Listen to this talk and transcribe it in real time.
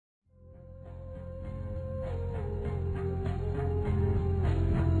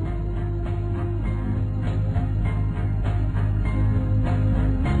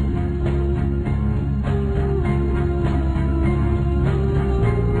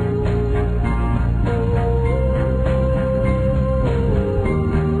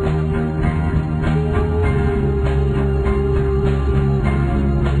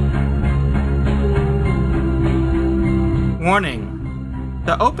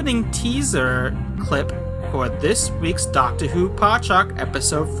opening teaser clip for this week's Doctor Who Podshock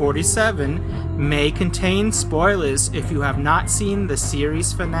episode 47 may contain spoilers if you have not seen the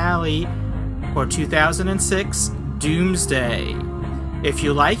series finale for 2006, Doomsday. If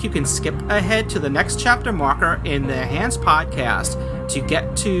you like, you can skip ahead to the next chapter marker in the Enhanced podcast to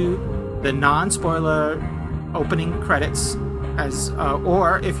get to the non-spoiler opening credits.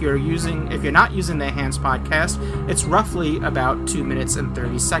 Or if you're not using the Enhanced podcast, it's roughly about 2 minutes and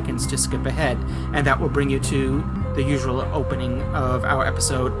 30 seconds to skip ahead, and that will bring you to the usual opening of our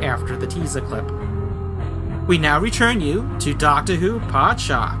episode after the teaser clip. We now return you to Doctor Who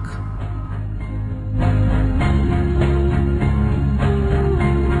Podshock.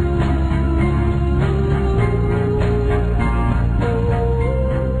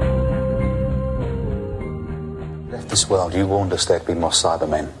 This world, you warned us there'd be more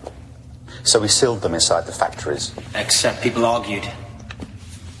Cybermen. So we sealed them inside the factories. Except people argued.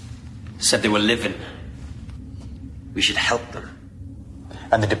 Said they were living. We should help them.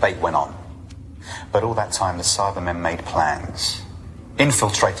 And the debate went on. But all that time, the Cybermen made plans.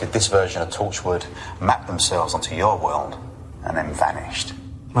 Infiltrated this version of Torchwood, mapped themselves onto your world, and then vanished.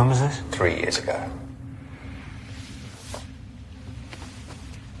 When was this? 3 years ago.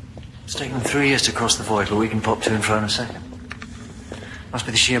 It's taken them 3 years to cross the void, but we can pop to and fro in a second. Must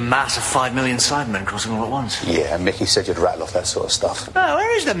be the sheer mass of 5 million Cybermen crossing all at once. Yeah, Mickey said you'd rattle off that sort of stuff. Oh,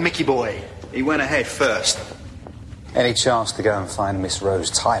 where is the Mickey boy? He went ahead first. Any chance to go and find Miss Rose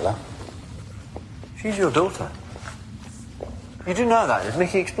Tyler? She's your daughter. You do know that, as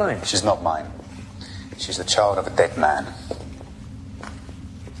Mickey explained. She's not mine. She's the child of a dead man.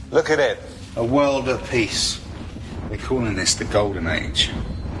 Look at it. A world of peace. They're calling this the Golden Age.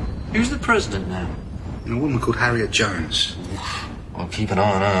 Who's the president now? And a woman called Harriet Jones. I'll keep an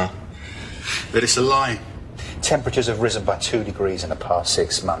eye on her. But it's a lie. Temperatures have risen by 2 degrees in the past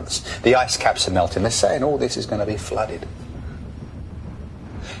 6 months. The ice caps are melting. They're saying all this is going to be flooded.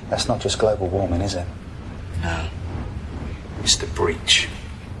 That's not just global warming, is it? No. It's the breach.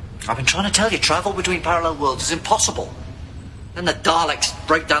 I've been trying to tell you, travel between parallel worlds is impossible. Then the Daleks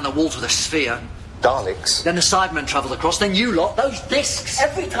break down the walls with a sphere. Daleks? Then the Cybermen travel across, then you lot, those discs.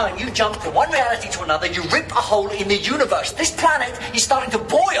 Every time you jump from one reality to another, you rip a hole in the universe. This planet is starting to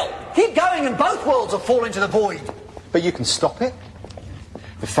boil. Keep going and both worlds will fall into the void. But you can stop it.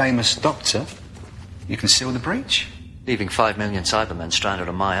 The famous Doctor. You can seal the breach. Leaving 5 million Cybermen stranded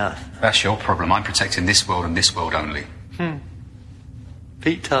on my Earth. That's your problem. I'm protecting this world and this world only.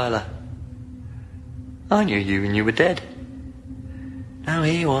 Pete Tyler. I knew you when you were dead. Now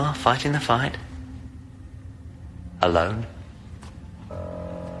here you are, fighting the fight. Alone.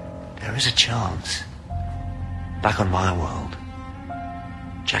 There is a chance. Back on my world,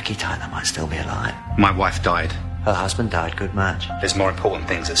 Jackie Tyler might still be alive. My wife died. Her husband died, good match. There's more important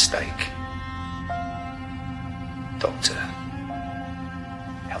things at stake. Doctor,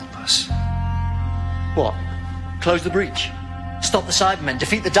 help us. What? Close the breach? Stop the Cybermen?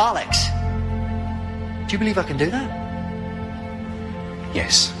 Defeat the Daleks? Do you believe I can do that?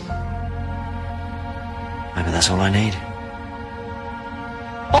 Yes. Maybe that's all I need.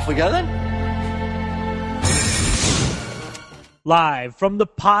 Off we go then. Live from the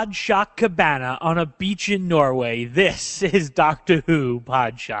Podshock Cabana on a beach in Norway, this is Doctor Who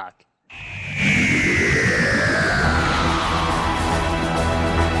Podshock.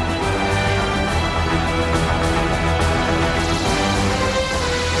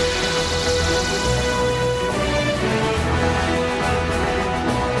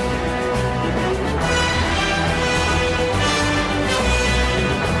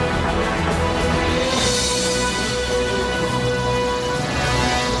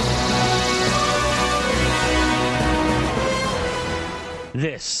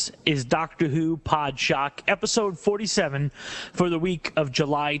 This is Doctor Who Podshock, episode 47 for the week of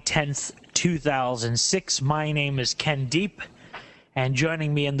July 10th, 2006. My name is Ken Deep, and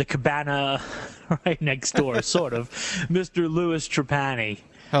joining me in the cabana right next door, sort of, Mr. Louis Trapani.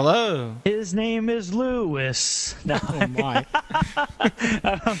 Hello. His name is Louis. No, Oh my.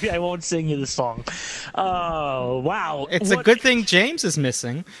 I won't sing you the song. Oh, wow. It's a good thing James is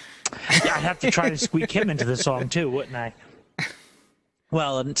missing. Yeah, I'd have to try to squeak him into the song, too, wouldn't I?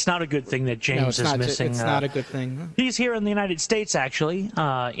 Well, it's not a good thing that James is missing. It's not a good thing. He's here in the United States, actually,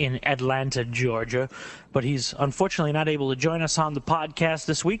 in Atlanta, Georgia, but he's unfortunately not able to join us on the podcast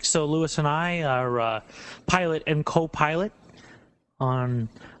this week, so Louis and I are pilot and co-pilot on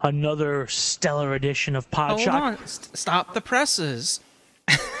another stellar edition of Podshock. Hold on. Stop the presses.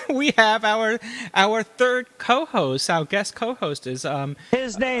 We have our third co-host. Our guest co-host is...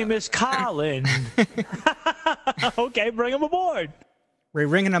 His name is Colin. Okay, bring him aboard. We're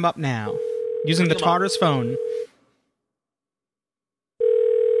ringing him up now, using the TARDIS phone.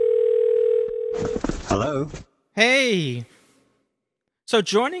 Hello. Hey! So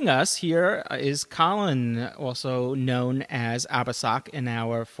joining us here is Colin, also known as Abasok in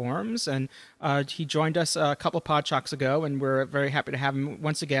our forums, and he joined us a couple Podshocks ago, and we're very happy to have him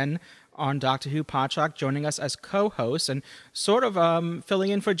once again on Doctor Who Podshock, joining us as co-host and sort of filling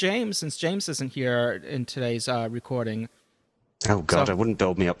in for James, since James isn't here in today's recording. Oh, God, I wouldn't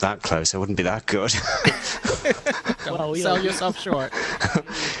build me up that close. I wouldn't be that good. Don't sell yourself short.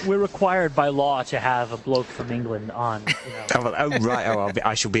 We're required by law to have a bloke from England on. Right.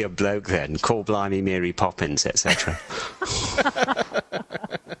 I shall be a bloke then. Call Blimey Mary Poppins, etc.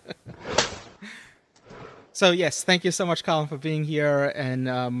 So, yes, thank you so much, Colin, for being here,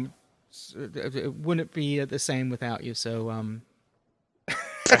 and it wouldn't be the same without you, so...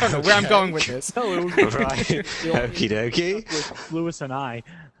 I don't know where I'm going with this. No, it would be Right. Okie dokie. with Lewis and I.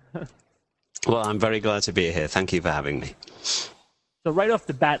 Well, I'm very glad to be here. Thank you for having me. So right off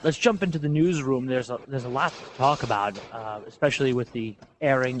the bat, let's jump into the newsroom. There's a lot to talk about, especially with the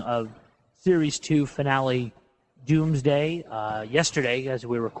airing of Series 2 finale Doomsday yesterday, as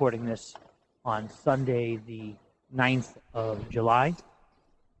we're recording this on Sunday, the 9th of July.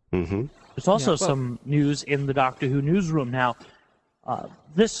 Mm-hmm. There's also some news in the Doctor Who newsroom now.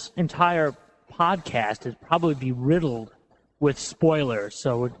 This entire podcast is probably be riddled with spoilers,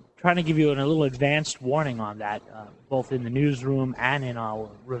 so we're trying to give you a little advanced warning on that, both in the newsroom and in our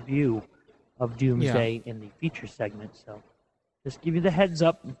review of Doomsday in the feature segment. So just give you the heads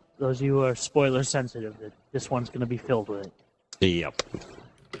up, those of you who are spoiler sensitive, that this one's going to be filled with it. Yep.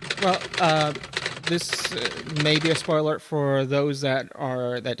 Well, this may be a spoiler for those that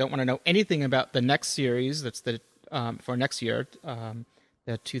don't want to know anything about the next series. That's the for next year,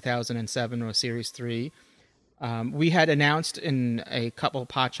 the 2007 or Series 3. We had announced in a couple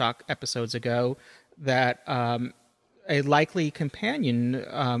Podshock episodes ago that a likely companion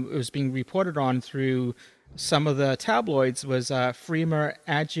was being reported on through some of the tabloids was Freema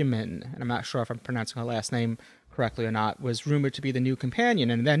Agyeman, and I'm not sure if I'm pronouncing her last name correctly or not, was rumored to be the new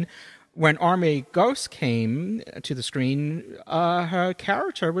companion. And then when Army Ghost came to the screen, her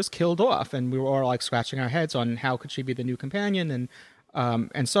character was killed off, and we were all like scratching our heads on how could she be the new companion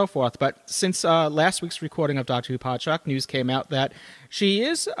and so forth. But since last week's recording of Doctor Who Podshock, news came out that she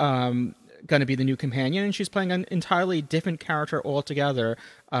is going to be the new companion, and she's playing an entirely different character altogether,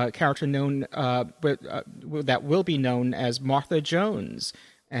 a character known that will be known as Martha Jones,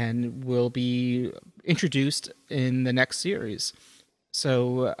 and will be introduced in the next series.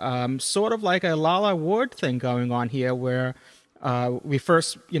 So sort of like a Lala Ward thing going on here, where we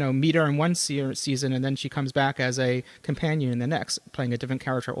first meet her in one season, and then she comes back as a companion in the next, playing a different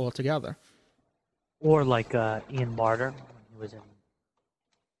character altogether. Or like Ian Marter, who was in...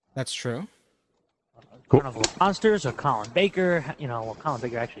 That's true. Carnival of Monsters, or Colin Baker. Colin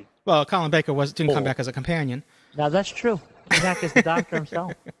Baker actually... Well, Colin Baker didn't come back as a companion. Now, that's true. He's back as the Doctor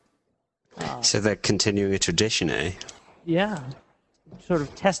himself. So they're continuing a tradition, eh? Yeah. Sort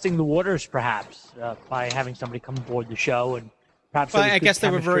of testing the waters, perhaps, by having somebody come aboard the show, and perhaps. Well, I guess they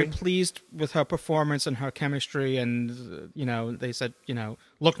were very pleased with her performance and her chemistry, and they said,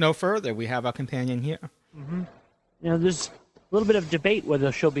 look no further. We have a companion here. Mm-hmm. There's a little bit of debate whether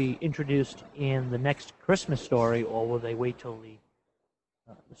she'll be introduced in the next Christmas story, or will they wait till the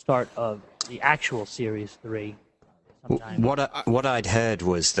start of the actual Series 3. What I'd heard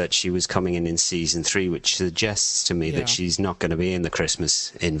was that she was coming in season 3, which suggests to me that she's not going to be in the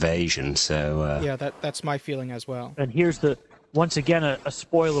Christmas invasion. So that's my feeling as well. And here's once again a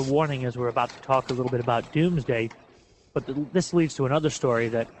spoiler warning, as we're about to talk a little bit about Doomsday. But this leads to another story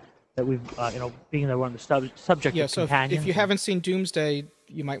that we've being that we're on the subject of so companions. If you haven't seen Doomsday,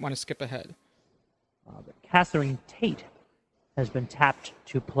 you might want to skip ahead. Catherine Tate has been tapped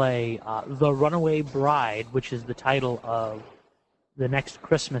to play The Runaway Bride, which is the title of the next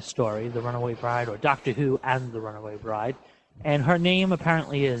Christmas story, The Runaway Bride, or Doctor Who and The Runaway Bride. And her name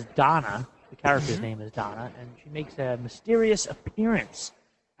apparently is Donna. The character's name is Donna, and she makes a mysterious appearance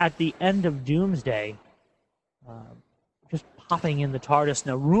at the end of Doomsday, just popping in the TARDIS.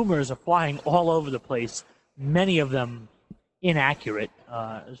 Now, rumors are flying all over the place, many of them inaccurate,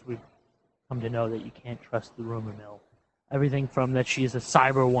 as we've come to know that you can't trust the rumor mill. Everything from that she's a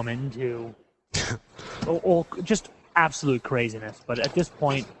cyber woman to all just absolute craziness. But at this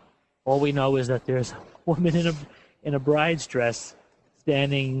point, all we know is that there's a woman in a bride's dress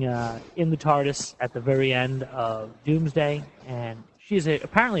standing in the TARDIS at the very end of Doomsday, and she's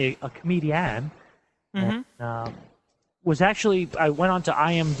apparently a comedian. Mm-hmm. And, I went on to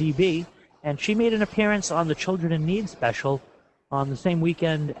IMDb, and she made an appearance on the Children in Need special on the same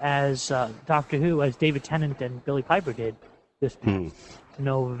weekend as Doctor Who, as David Tennant and Billie Piper did this past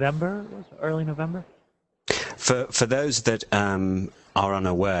November, early November. For those that are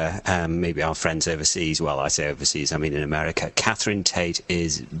unaware, maybe our friends overseas, well, I say overseas, I mean in America, Catherine Tate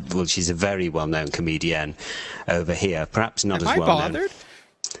is, well, she's a very well-known comedian over here, perhaps not as well-known. Am I bothered?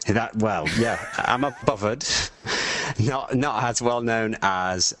 That, well, yeah, I'm bothered. Not as well known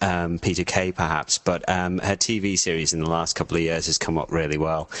as Peter Kay, perhaps, but her TV series in the last couple of years has come up really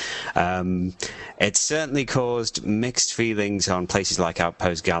well. It's certainly caused mixed feelings on places like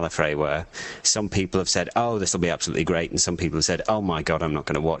Outpost Gallifrey, where some people have said, "Oh, this will be absolutely great," and some people have said, "Oh my God, I'm not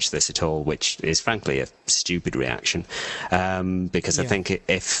going to watch this at all," which is frankly a stupid reaction, because I think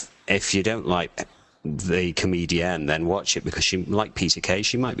if you don't like the comedian, then watch it, because she, like Peter Kay,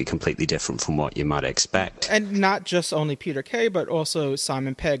 she might be completely different from what you might expect. And not just only Peter Kay, but also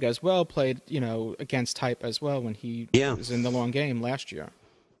Simon Pegg as well played, against type as well when he was in The Long Game last year.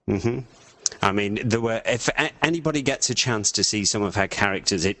 Mm-hmm. I mean, if anybody gets a chance to see some of her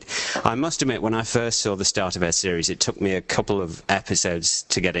characters, I must admit, when I first saw the start of her series, it took me a couple of episodes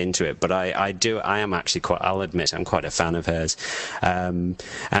to get into it, but I am actually I'll admit, I'm quite a fan of hers.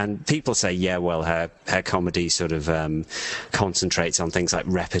 And people say, yeah, well, her comedy sort of concentrates on things like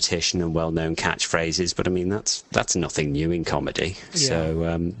repetition and well-known catchphrases, but I mean, that's nothing new in comedy. Yeah.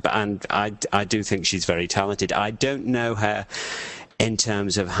 So, and I do think she's very talented. I don't know her in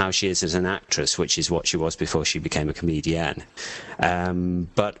terms of how she is as an actress, which is what she was before she became a comedian.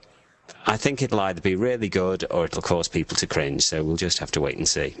 But I think it'll either be really good or it'll cause people to cringe, so we'll just have to wait and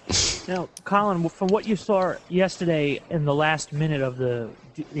see. Now, Colin, from what you saw yesterday in the last minute of the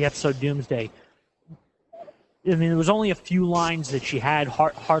episode Doomsday, I mean, there was only a few lines that she had,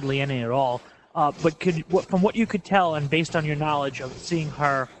 hardly any at all. But from what you could tell, and based on your knowledge of seeing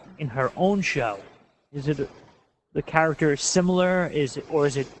her in her own show, is it the character is similar? Is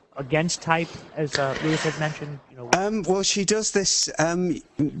it against type, as Lewis had mentioned? Well, she does this.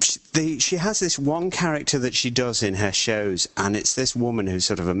 She has this one character that she does in her shows, and it's this woman who's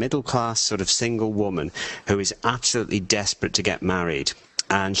sort of a middle-class, sort of single woman who is absolutely desperate to get married.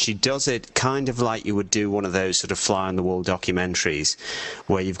 And she does it kind of like you would do one of those sort of fly-on-the-wall documentaries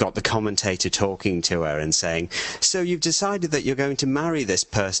where you've got the commentator talking to her and saying, "So you've decided that you're going to marry this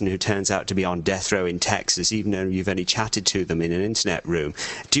person who turns out to be on death row in Texas, even though you've only chatted to them in an internet room.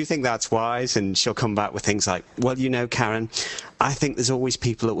 Do you think that's wise?" And she'll come back with things like, "Well, Karen, I think there's always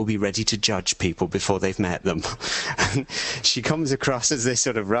people that will be ready to judge people before they've met them." And she comes across as this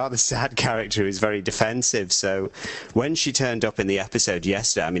sort of rather sad character who's very defensive. So when she turned up in the episode yesterday,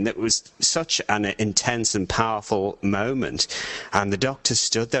 I mean, it was such an intense and powerful moment. And the Doctor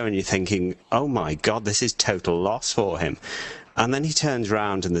stood there and you're thinking, oh my God, this is total loss for him. And then he turns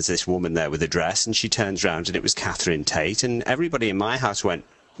round and there's this woman there with a dress, and she turns round and it was Catherine Tate. And everybody in my house went,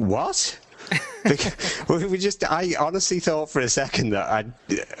 "What?" I honestly thought for a second that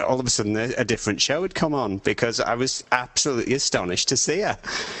all of a sudden a different show had come on, because I was absolutely astonished to see her.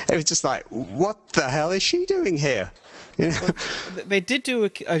 It was just like, what the hell is she doing here? Well, they did do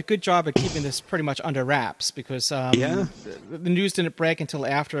a good job of keeping this pretty much under wraps, because the news didn't break until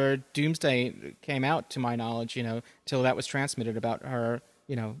after Doomsday came out, to my knowledge, till that was transmitted about her,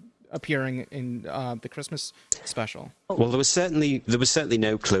 appearing in the Christmas special. Well, there was certainly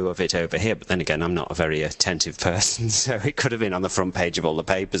no clue of it over here, but then again, I'm not a very attentive person, so it could have been on the front page of all the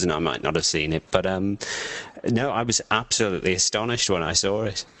papers and I might not have seen it. But no, I was absolutely astonished when I saw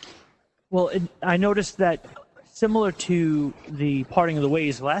it. Well, I noticed that similar to the Parting of the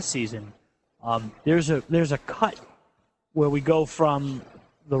Ways last season, there's a cut where we go from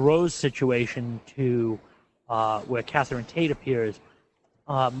the Rose situation to where Catherine Tate appears.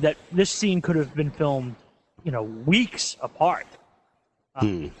 That this scene could have been filmed, weeks apart.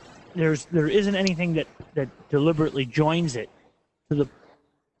 There isn't anything that deliberately joins it to the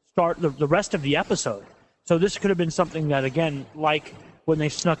start, the rest of the episode. So this could have been something that, again, like when they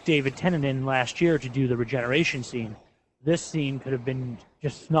snuck David Tennant in last year to do the regeneration scene, this scene could have been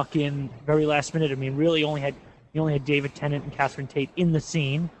just snuck in very last minute. I mean, really you only had David Tennant and Catherine Tate in the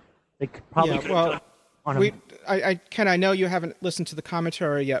scene. They probably could have done Ken, I know you haven't listened to the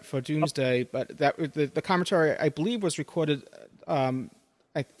commentary yet for Doomsday, but the commentary, I believe, was recorded.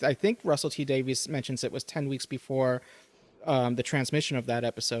 I think Russell T Davies mentions it was 10 weeks before the transmission of that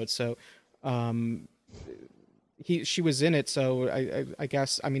episode. So she was in it. So I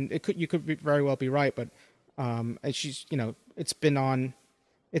guess, I mean, you could very well be right, but she's it's been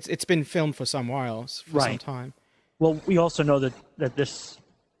filmed for some while, some time. Well, we also know that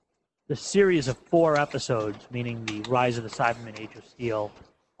the series of 4 episodes, meaning the Rise of the Cybermen, Age of Steel,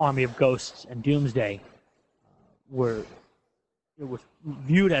 Army of Ghosts, and Doomsday, were was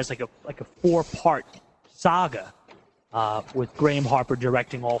viewed as like a 4-part saga, with Graham Harper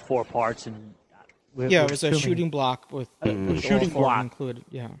directing all 4 parts, and it was a shooting block with shooting block included.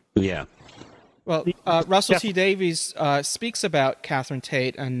 Yeah. Yeah. Well, Russell T Davies speaks about Catherine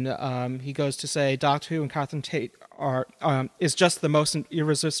Tate, and he goes to say Doctor Who and Catherine Tate is just the most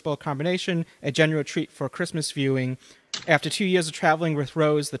irresistible combination, a genuine treat for Christmas viewing. After 2 years of traveling with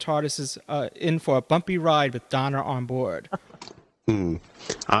Rose, the TARDIS is in for a bumpy ride with Donna on board.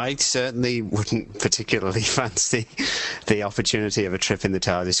 I certainly wouldn't particularly fancy the opportunity of a trip in the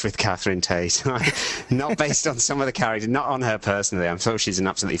TARDIS with Catherine Tate. Not based on some of the characters, not on her personally. I'm sure she's an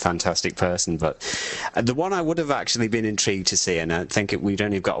absolutely fantastic person, but the one I would have actually been intrigued to see, and I think we'd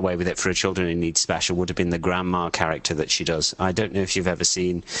only have got away with it for a Children in Need special, would have been the grandma character that she does. I don't know if you've ever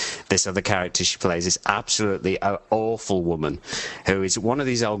seen this other character she plays, this absolutely awful woman who is one of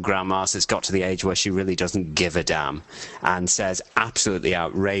these old grandmas that's got to the age where she really doesn't give a damn and says absolutely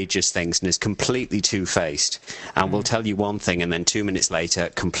outrageous things and is completely two-faced and will tell you one thing and then 2 minutes later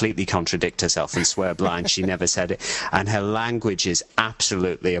completely contradict herself and swear blind she never said it, and her language is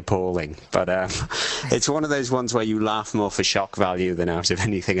absolutely appalling. But it's one of those ones where you laugh more for shock value than out of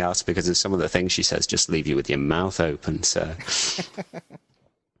anything else, because of some of the things she says just leave you with your mouth open.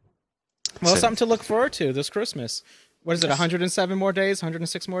 Well, something to look forward to this Christmas. What is it, 107 more days,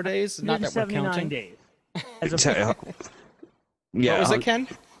 106 more days? Not that we're counting. 179 days. What was it, Ken?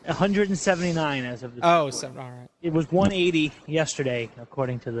 179 as of this all right. It was 180 yesterday,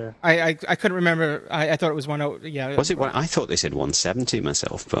 according to the... I couldn't remember. I thought it was 1... Yeah. Was it one? I thought they said 170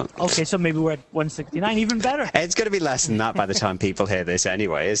 myself, but... Okay, so maybe we're at 169, even better. It's going to be less than that by the time people hear this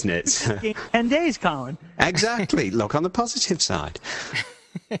anyway, isn't it? 10 days, Colin. Exactly. Look on the positive side.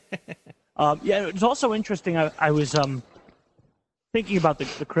 It's also interesting. I was thinking about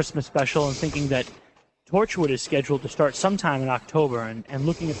the Christmas special and thinking that Torchwood is scheduled to start sometime in October, and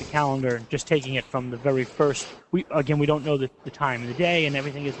looking at the calendar and just taking it from the very first. We don't know the time of the day, and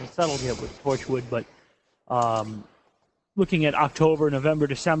everything isn't settled yet with Torchwood, but looking at October, November,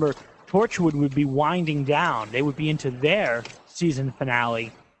 December, Torchwood would be winding down. They would be into their season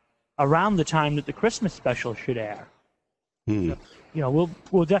finale around the time that the Christmas special should air. So,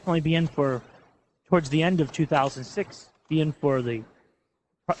 we'll definitely be in for, towards the end of 2006, be in for you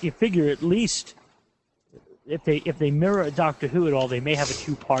figure at least, if they mirror Doctor Who at all, they may have a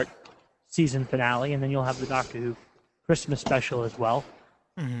 2-part season finale, and then you'll have the Doctor Who Christmas special as well.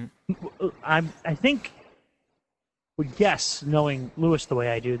 Mm-hmm. I think, would guess, knowing Lewis the way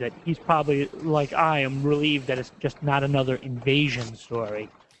I do, that he's probably, like I am, relieved that it's just not another invasion story.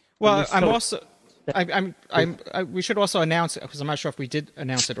 Well, we should also announce, because I'm not sure if we did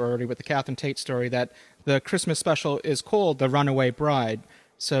announce it already with the Catherine Tate story, that the Christmas special is called The Runaway Bride.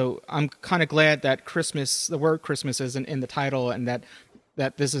 So I'm kind of glad that the word Christmas isn't in the title, and that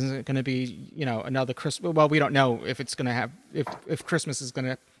this isn't going to be, another Christmas. Well, we don't know if it's going to have, if Christmas is going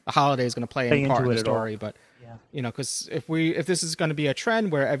to, the holiday is going to play any part in the story. But, because if this is going to be a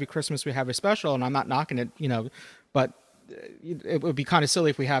trend where every Christmas we have a special, and I'm not knocking it, but it would be kind of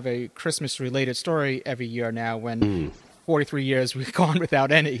silly if we have a Christmas-related story every year now when 43 years we've gone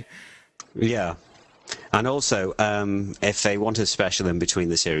without any. Yeah. And also, if they want a special in between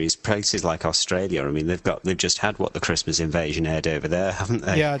the series, places like Australia, I mean, they've just had the Christmas invasion aired over there, haven't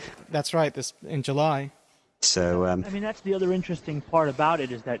they? Yeah, that's right. This in July. So, that's the other interesting part about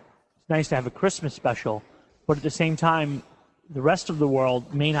it, is that it's nice to have a Christmas special, but at the same time, the rest of the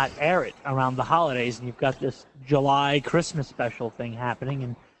world may not air it around the holidays, and you've got this July Christmas special thing happening,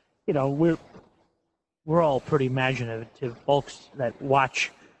 and we're all pretty imaginative folks that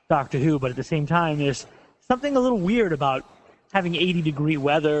watch Doctor Who, but at the same time, there's something a little weird about having 80-degree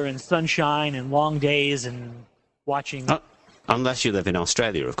weather and sunshine and long days and watching. Unless you live in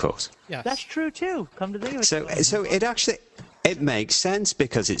Australia, of course. Yes. That's true too. Come to think of it. So it makes sense,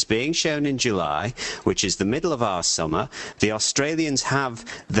 because it's being shown in July, which is the middle of our summer. The Australians have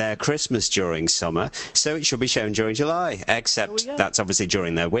their Christmas during summer, so it should be shown during July, except that's obviously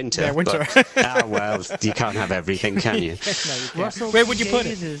during their winter. Yeah, winter. But, you can't have everything, can you? No, you can't. Russell Where would you put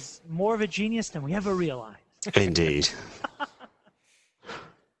it? Is more of a genius than we ever realized. Indeed.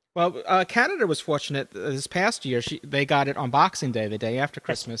 Well, Canada was fortunate this past year. They got it on Boxing Day, the day after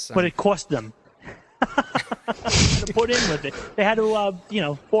Christmas. But it cost them. To put in with it. They had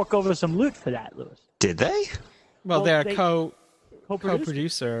to, fork over some loot for that, Lewis. Did they? Well, they're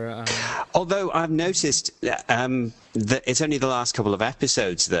co-producer. Although I've noticed that it's only the last couple of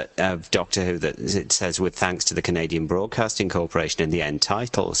episodes that of Doctor Who that it says with thanks to the Canadian Broadcasting Corporation in the end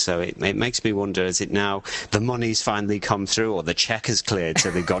title. So it makes me wonder, is it now the money's finally come through or the check has cleared,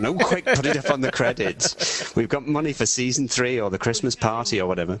 so they've gone, oh, quick, put it up on the credits. We've got money for season 3 or the Christmas party or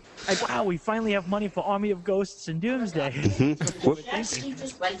whatever. Wow, we finally have money for Army of Ghosts and Doomsday.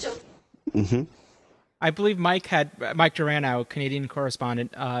 Mm-hmm. I believe Mike Duran, our Canadian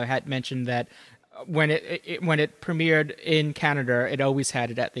correspondent, had mentioned that when it premiered in Canada, it always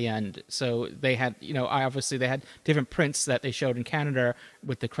had it at the end. So they had, obviously they had different prints that they showed in Canada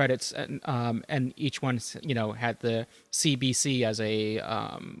with the credits, and each one, had the CBC as a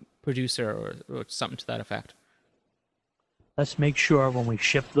producer or something to that effect. Let's make sure when we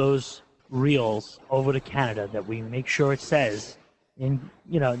ship those reels over to Canada that we make sure it says. And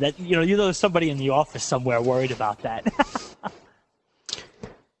there's somebody in the office somewhere worried about that.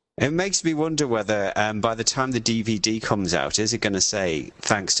 It makes me wonder whether by the time the DVD comes out, is it going to say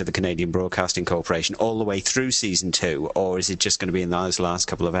thanks to the Canadian Broadcasting Corporation all the way through season 2, or is it just going to be in those last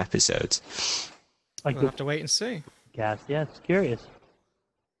couple of episodes? We'll have to wait and see. Yeah, it's curious.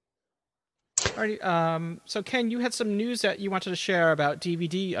 Alrighty, so Ken, you had some news that you wanted to share about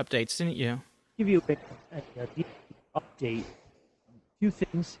DVD updates, didn't you? Give you a DVD update. Few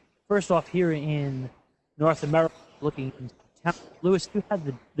things. First off, here in North America, looking in September, Lewis, you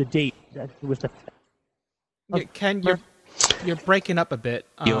had the date that it was the. Ken, you're breaking up a bit.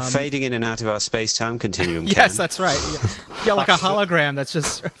 You're fading in and out of our space-time continuum. Ken. Yes, that's right. You're like a hologram that's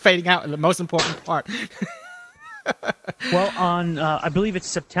just fading out in the most important part. Well, on I believe it's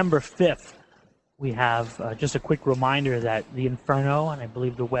September 5th, we have just a quick reminder that the Inferno and I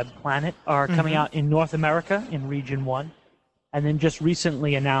believe the Web Planet are coming out in North America in Region 1. And then just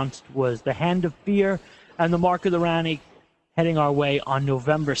recently announced was The Hand of Fear and The Mark of the Rani heading our way on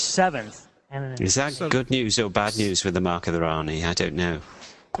November 7th. And is that good news or bad news with The Mark of the Rani? I don't know.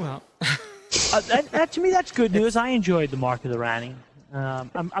 Well, that to me, that's good news. I enjoyed The Mark of the Rani.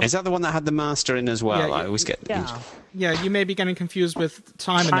 Is that the one that had the Master in as well? Yeah, I always get... Yeah, you may be getting confused with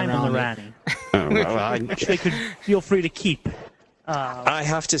Time in the Rani. Oh, well, which they could feel free to keep. I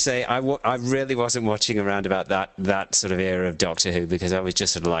have to say, I really wasn't watching around about that sort of era of Doctor Who because I was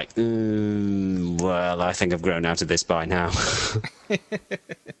just sort of like, well, I think I've grown out of this by now.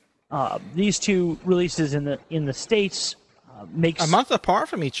 These two releases in the States makes a month apart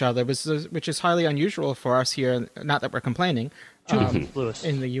from each other, which is highly unusual for us here. Not that we're complaining. Lewis.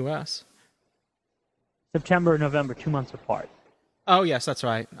 In the U.S. September and November, 2 months apart. Oh yes, that's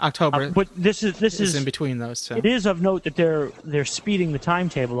right. October. But this is in between those two. It is of note that they're speeding the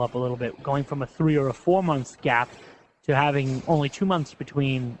timetable up a little bit, going from a 3 or a 4 month gap to having only 2 months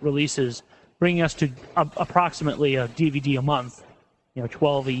between releases, bringing us to approximately a DVD a month.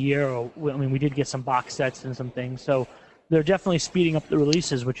 12 a year. We did get some box sets and some things, so they're definitely speeding up the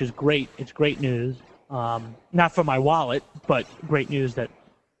releases, which is great. It's great news. Not for my wallet, but great news that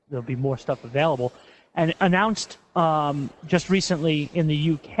there'll be more stuff available. And announced just recently in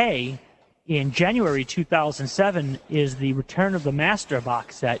the UK in January 2007 is the Return of the Master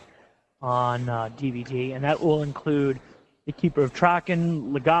box set on DVD, and that will include The Keeper of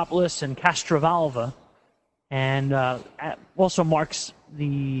Traken, Legopolis, and Castrovalva, and also marks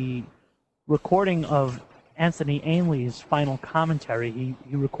the recording of Anthony Ainley's final commentary.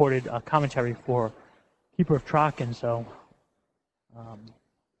 He recorded a commentary for Keeper of Traken, so...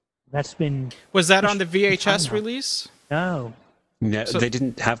 that's been... Was that on the VHS release? No. No, so, they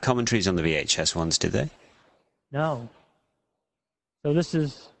didn't have commentaries on the VHS ones, did they? No. So this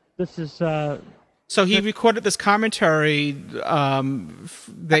is. So he recorded this commentary.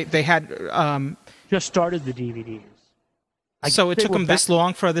 They had just started the DVDs. So it took them this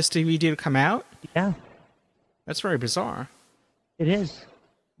long for this DVD to come out? Yeah. That's very bizarre. It is.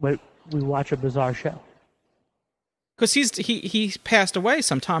 But we watch a bizarre show. Because he passed away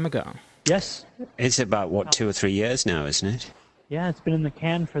some time ago. Yes. It's about, 2 or 3 years now, isn't it? Yeah, it's been in the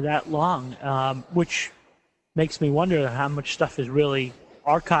can for that long, which makes me wonder how much stuff is really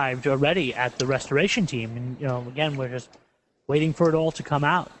archived already at the restoration team. And, again, we're just waiting for it all to come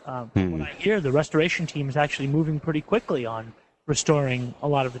out. When I hear the restoration team is actually moving pretty quickly on restoring a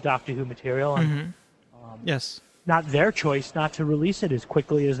lot of the Doctor Who material. And, yes. Not their choice not to release it as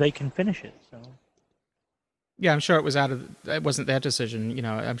quickly as they can finish it. So. Yeah, I'm sure it wasn't their decision.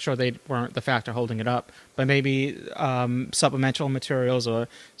 I'm sure they weren't the factor holding it up. But maybe supplemental materials, or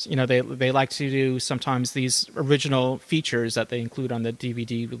they like to do sometimes these original features that they include on the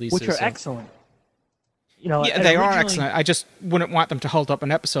DVD releases, which are excellent. Yeah, they are excellent. I just wouldn't want them to hold up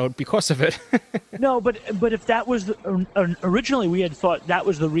an episode because of it. No, but if that was originally we had thought that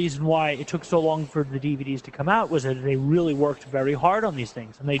was the reason why it took so long for the DVDs to come out, was that they really worked very hard on these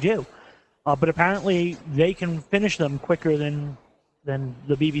things, and they do. But apparently they can finish them quicker than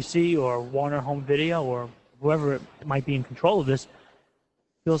the BBC or Warner Home Video or whoever might be in control of this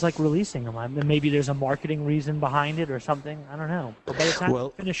feels like releasing them. And maybe there's a marketing reason behind it or something. I don't know. But by the time we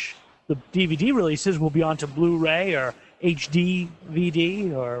finish the DVD releases, will be onto Blu-ray or HD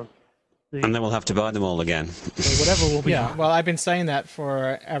VD or... And then we'll have to buy them all again. Or whatever will be. Yeah, well, I've been saying that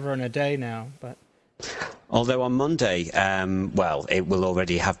forever and a day now, but... Although on Monday, it will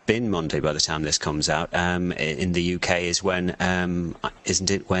already have been Monday by the time this comes out, in the UK is when,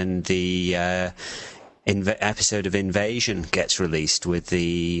 isn't it, when the episode of Invasion gets released with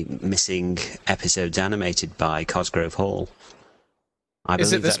the missing episodes animated by Cosgrove Hall.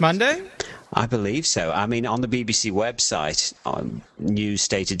 Is it this Monday? I believe so. I mean, on the BBC website, news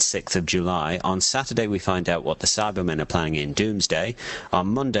stated 6th of July. On Saturday, we find out what the Cybermen are planning in Doomsday. On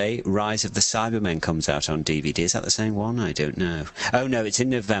Monday, Rise of the Cybermen comes out on DVD. Is that the same one? I don't know. Oh, no, it's in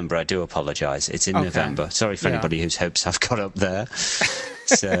November. I do apologise. It's in November. Sorry for anybody whose hopes I've got up there.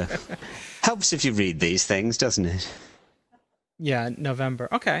 So, helps if you read these things, doesn't it? Yeah, November.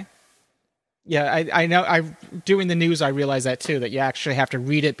 Okay. Yeah, I know. Doing the news, I realize that too. That you actually have to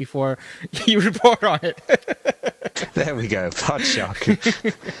read it before you report on it. There we go. Podshock.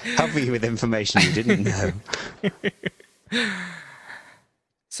 Helping you with information you didn't know.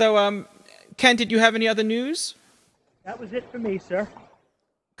 So, Ken, did you have any other news? That was it for me, sir.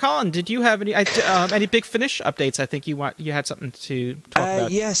 Colin, did you have any Big Finish updates? I think you had something to talk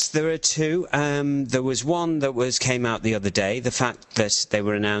about. Yes, there are two. There was one that came out the other day. The fact that they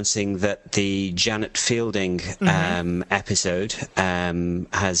were announcing that the Janet Fielding episode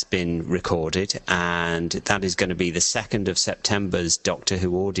has been recorded, and that is going to be the 2nd of September's Doctor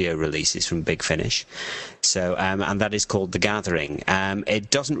Who audio releases from Big Finish. So, and that is called The Gathering.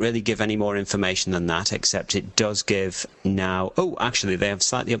 It doesn't really give any more information than that, except it does give now... Oh, actually, they have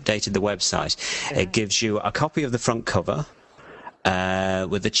slightly updated the website. It gives you a copy of the front cover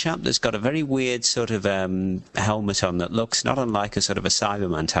with a chap that's got a very weird sort of helmet on that looks not unlike a sort of a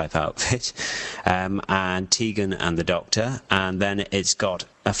Cyberman type outfit, and Tegan and the Doctor. And then it's got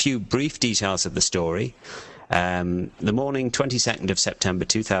a few brief details of the story. The morning, 22nd of September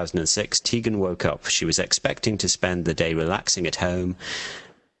 2006, Tegan woke up. She was expecting to spend the day relaxing at home,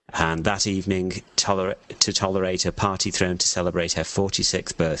 and that evening to tolerate a party thrown to celebrate her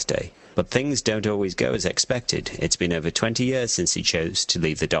 46th birthday. But things don't always go as expected. It's been over 20 years since he chose to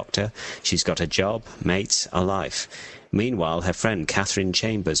leave the Doctor. She's got a job, mates, a life. Meanwhile, her friend Catherine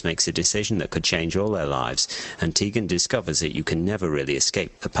Chambers makes a decision that could change all their lives, and Tegan discovers that you can never really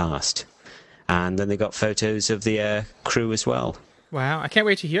escape the past. And then they got photos of the crew as well. Wow, I can't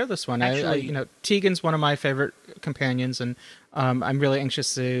wait to hear this one. Actually, Tegan's one of my favorite companions, and I'm really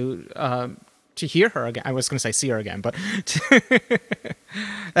anxious to hear her again. I was going to say see her again, but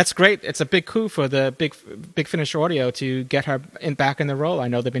that's great. It's a big coup for the Big Finish Audio to get her back in the role. I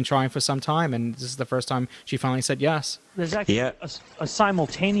know they've been trying for some time, and this is the first time she finally said yes. There's actually a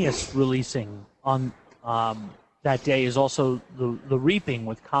simultaneous releasing on that day is also the Reaping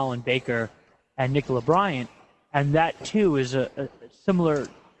with Colin Baker and Nicola Bryant, and that too is a similar.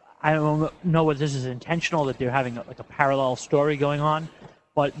 I don't know whether this is intentional that they're having a parallel story going on,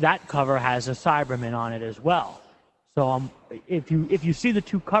 but that cover has a Cyberman on it as well. So if you see the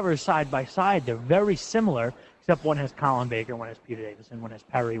two covers side by side, they're very similar, except one has Colin Baker, one has Peter Davison, one has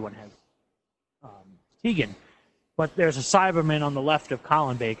Perry, one has Tegan. But there's a Cyberman on the left of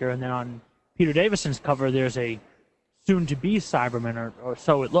Colin Baker, and then on Peter Davison's cover, there's a soon-to-be Cyberman, or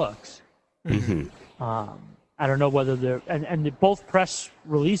so it looks. Mm-hmm. I don't know whether they're... And both press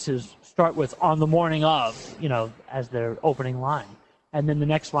releases start with on the morning of, as their opening line. And then the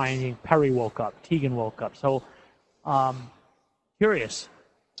next line, Perry woke up, Tegan woke up. So, curious.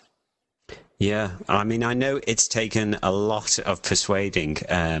 Yeah, I mean, I know it's taken a lot of persuading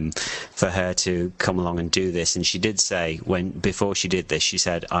for her to come along and do this. And she did say, before she did this, she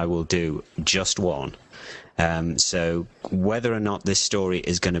said, I will do just one. So whether or not this story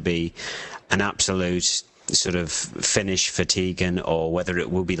is going to be an absolute sort of finish for Tegan, or whether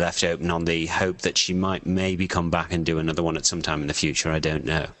it will be left open on the hope that she might maybe come back and do another one at some time in the future, I don't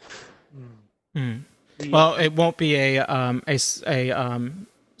know. Well, it won't be a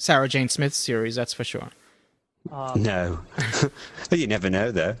Sarah Jane Smith series, that's for sure. No. But you never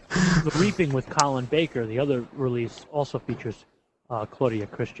know, though. The Reaping with Colin Baker, the other release, also features Claudia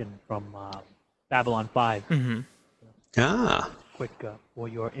Christian from Babylon 5. Mm-hmm. Ah. Quick for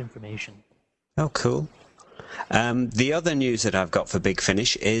your information. Oh, cool. The other news that I've got for Big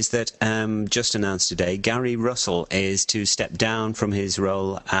Finish is that just announced today, Gary Russell is to step down from his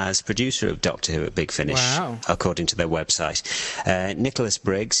role as producer of Doctor Who at Big Finish, according to their website. Nicholas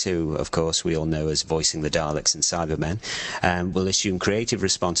Briggs, who of course we all know as voicing the Daleks and Cybermen, will assume creative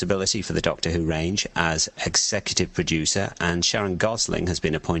responsibility for the Doctor Who range as executive producer, and Sharon Gosling has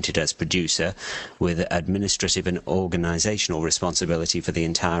been appointed as producer with administrative and organisational responsibility for the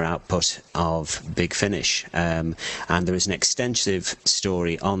entire output of Big Finish. And there is an extensive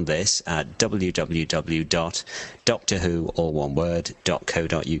story on this at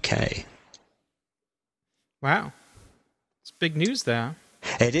www.doctorwho.co.uk. Wow. It's big news there.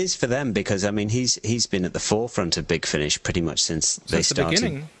 It is for them because, I mean, he's been at the forefront of Big Finish pretty much since they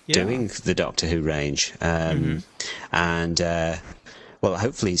started doing the Doctor Who range. And, well,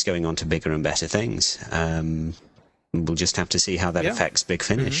 hopefully he's going on to bigger and better things. We'll just have to see how that affects Big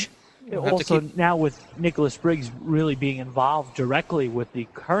Finish. Also, now with Nicholas Briggs really being involved directly with the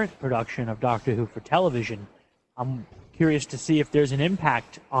current production of Doctor Who for television, I'm curious to see if there's an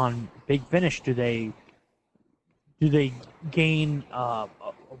impact on Big Finish. Do they gain a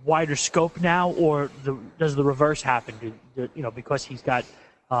wider scope now, or does the reverse happen? Because he's got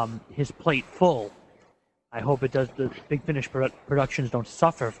his plate full. I hope it does. The Big Finish productions don't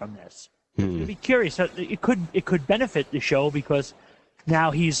suffer from this. I'd be curious. It could benefit the show because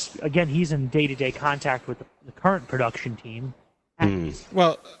now he's in day-to-day contact with the current production team.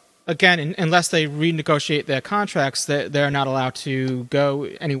 Well, again, unless they renegotiate their contracts, they're not allowed to go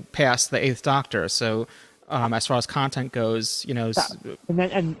any past the Eighth Doctor. So, as far as content goes,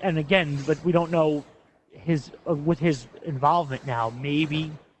 and again, but we don't know with his involvement now.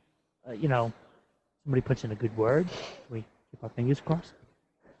 Maybe, somebody puts in a good word. We keep our fingers crossed.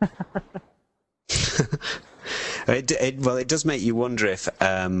 It does make you wonder if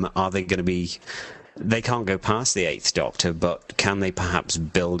are they going to be... They can't go past the Eighth Doctor, but can they perhaps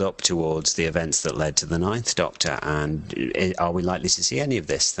build up towards the events that led to the Ninth Doctor? And are we likely to see any of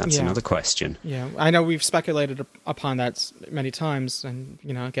this? That's another question. Yeah, I know we've speculated upon that many times, and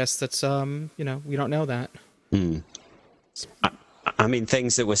I guess that's we don't know that. I mean,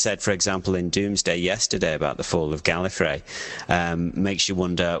 things that were said, for example, in Doomsday yesterday about the fall of Gallifrey makes you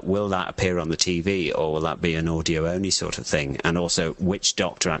wonder, will that appear on the TV or will that be an audio-only sort of thing? And also, which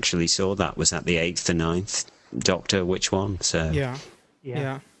Doctor actually saw that? Was that the 8th, the 9th Doctor? Which one? So Yeah.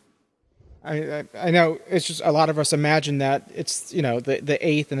 I know it's just a lot of us imagine that it's, the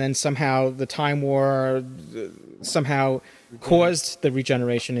 8th and then somehow the Time War somehow caused the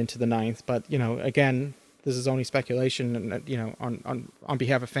regeneration into the 9th. But, again... This is only speculation, and on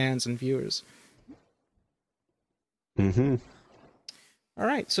behalf of fans and viewers. Mm-hmm. All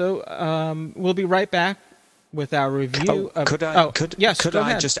right, so we'll be right back with our review. Could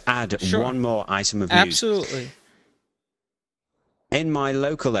I just add one more item of news? Absolutely. In my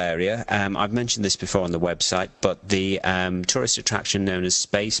local area, I've mentioned this before on the website, but the tourist attraction known as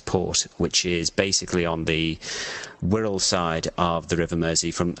Spaceport, which is basically on the Wirral side of the River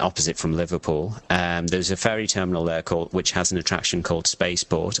Mersey, opposite from Liverpool, there's a ferry terminal there which has an attraction called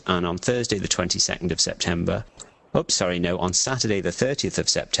Spaceport, and on Thursday the 22nd of September, on Saturday the 30th of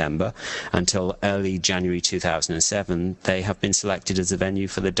September until early January 2007, they have been selected as the venue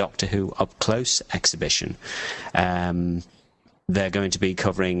for the Doctor Who Up Close exhibition. They're going to be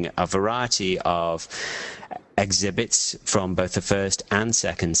covering a variety of exhibits from both the first and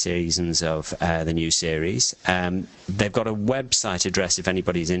second seasons of the new series. They've got a website address if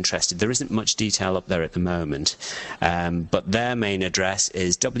anybody's interested. There isn't much detail up there at the moment, but their main address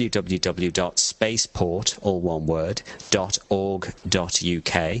is www.spaceport, all one word,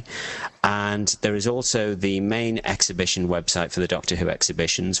 .org.uk. And there is also the main exhibition website for the Doctor Who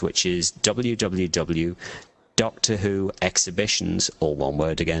exhibitions, which is www.DoctorWhoExhibitions, all one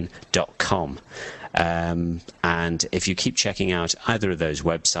word again, .com. And if you keep checking out either of those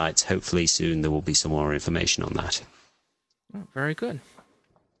websites, hopefully soon there will be some more information on that. Oh, very good.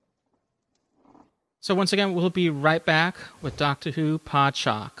 So once again, we'll be right back with Doctor Who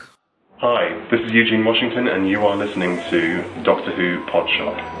Podshock. Hi, this is Eugene Washington, and you are listening to Doctor Who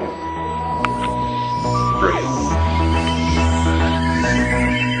Podshock. Brilliant.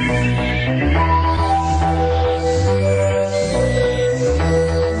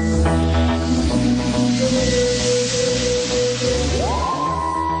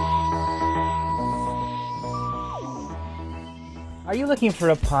 Are you looking for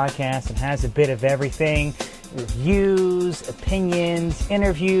a podcast that has a bit of everything? Reviews, opinions,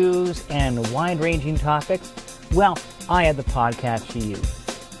 interviews, and wide-ranging topics? Well, I have the podcast for you.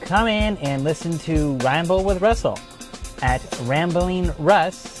 Come in and listen to Ramble with Russell at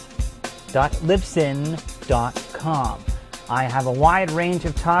ramblingrus.libsyn.com. podshock.com. I have a wide range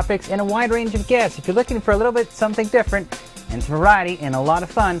of topics and a wide range of guests. If you're looking for a little bit something different and some variety and a lot of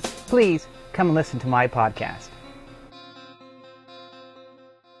fun, please come and listen to my podcast.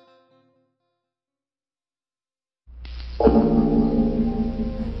 You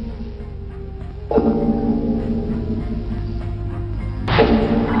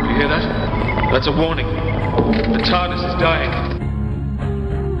hear that? That's a warning. The TARDIS is dying.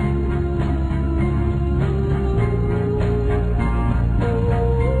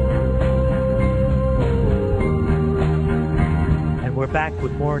 And we're back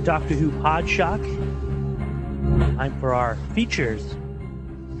with more Doctor Who Podshock. Time for our features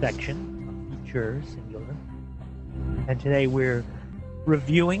section. Features, singular. And today we're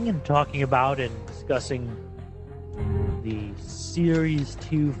reviewing and talking about and discussing the Series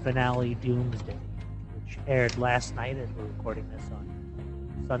 2 finale, Doomsday, which aired last night as we're recording this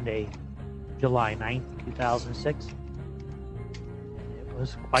on Sunday, July 9th, 2006. And it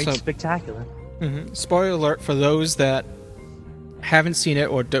was quite spectacular. Spoiler alert for those that haven't seen it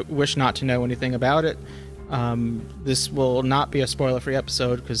or wish not to know anything about it. This will not be a spoiler-free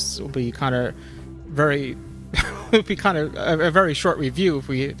episode because it will be kind of very... it would be kind of a very short review if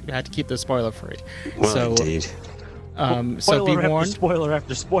we had to keep this spoiler-free. Well, so, indeed. So be warned. Spoiler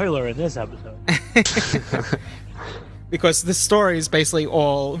after spoiler in this episode. Because this story is basically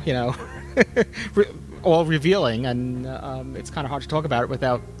all, all revealing, and it's kind of hard to talk about it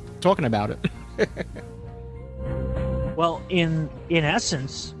without talking about it. Well, in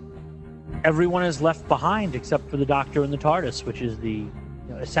essence, everyone is left behind except for the Doctor and the TARDIS, which is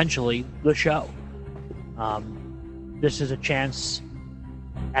essentially the show. This is a chance.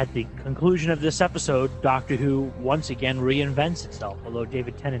 At the conclusion of this episode, Doctor Who once again reinvents itself. Although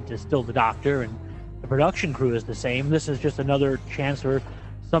David Tennant is still the Doctor and the production crew is the same, this is just another chance for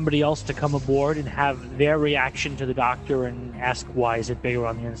somebody else to come aboard and have their reaction to the Doctor and ask why is it bigger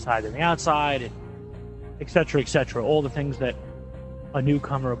on the inside than the outside, and etc., etc. All the things that a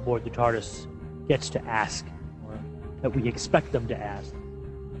newcomer aboard the TARDIS gets to ask, or that we expect them to ask.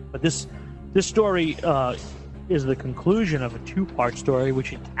 But this story is the conclusion of a two-part story,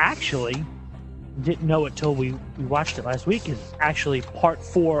 which it actually didn't know it till we watched it last week, is actually part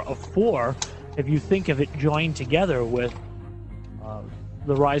 4 of 4, if you think of it joined together with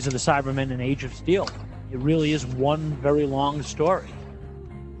The Rise of the Cybermen and Age of Steel. It really is one very long story.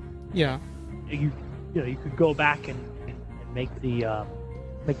 Yeah. You could go back and make the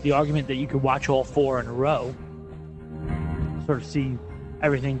argument that you could watch all 4 in a row, sort of see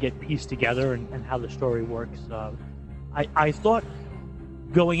everything get pieced together and how the story works. I thought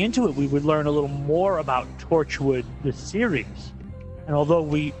going into it we would learn a little more about Torchwood, the series. And although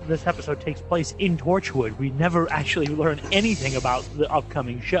this episode takes place in Torchwood, we never actually learn anything about the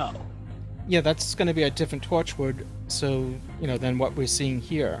upcoming show. Yeah, that's going to be a different Torchwood, so, than what we're seeing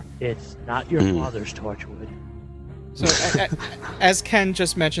here. It's not your father's Torchwood. So, as Ken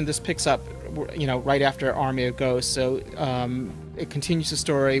just mentioned, this picks up, right after Army of Ghosts. So, it continues the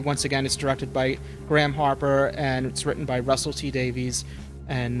story. Once again, it's directed by Graham Harper, and it's written by Russell T Davies.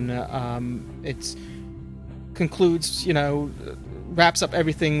 And it concludes, wraps up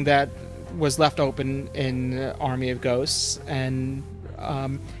everything that was left open in Army of Ghosts. And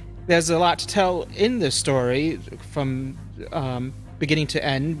there's a lot to tell in this story from beginning to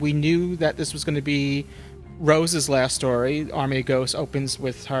end. We knew that this was going to be Rose's last story. Army of Ghosts opens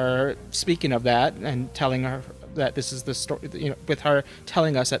with her speaking of that and telling her that this is the story, with her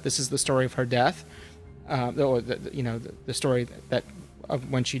telling us that this is the story of her death, or the story that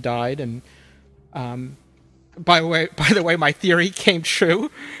of when she died. And by the way, my theory came true.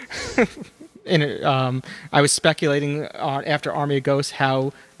 I was speculating after Army of Ghosts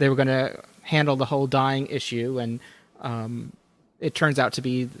how they were going to handle the whole dying issue, and it turns out to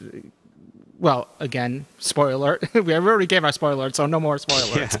be. Well, again, spoiler alert. We already gave our spoiler alert, so no more spoiler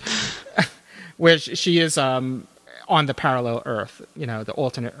alerts. Yeah. Where she is on the parallel Earth, the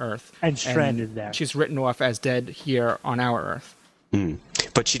alternate Earth. And stranded there. She's written off as dead here on our Earth.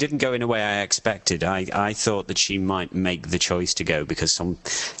 But she didn't go in a way I expected. I thought that she might make the choice to go because some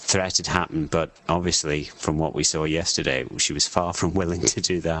threat had happened, but obviously, from what we saw yesterday, she was far from willing to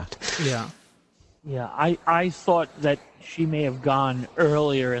do that. Yeah. Yeah, I thought that she may have gone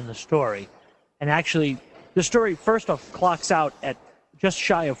earlier in the story. And actually, the story, first off, clocks out at just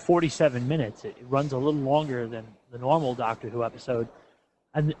shy of 47 minutes. It runs a little longer than the normal Doctor Who episode.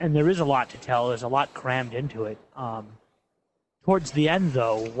 And there is a lot to tell. There's a lot crammed into it. Towards the end,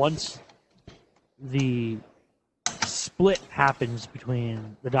 though, once the split happens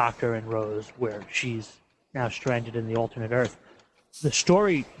between the Doctor and Rose, where she's now stranded in the alternate Earth, the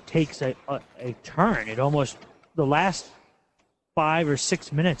story takes a turn. It almost, the last 5 or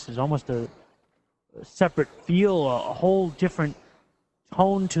 6 minutes is almost a separate feel, a whole different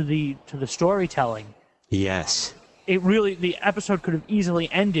tone to the storytelling. Yes. It really, the episode could have easily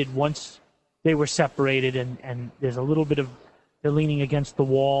ended once they were separated, and there's a little bit of they're leaning against the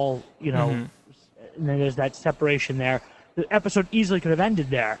wall, you know, and then there's that separation there. The episode easily could have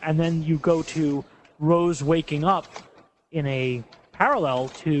ended there, and then you go to Rose waking up in a parallel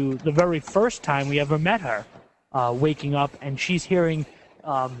to the very first time we ever met her, waking up, and she's hearing,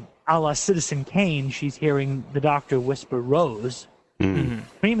 a la Citizen Kane, she's hearing the Doctor whisper Rose,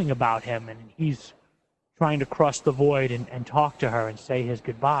 screaming about him, and he's trying to cross the void and talk to her and say his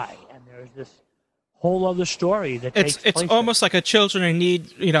goodbye. And there's this whole other story that takes place. It's almost like a Children in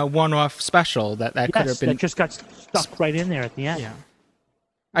Need, one-off special that could have been... that just got stuck right in there at the end. Yeah.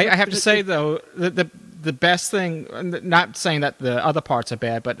 I have to say, though, the best thing, not saying that the other parts are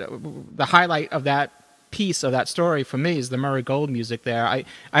bad, but the highlight of that piece of that story for me is the Murray Gold music there. I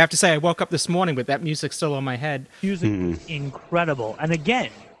have to say, I woke up this morning with that music still on my head. Music is incredible. And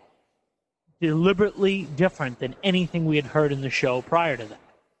again, deliberately different than anything we had heard in the show prior to that.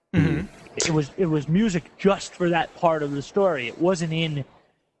 It was music just for that part of the story. It wasn't in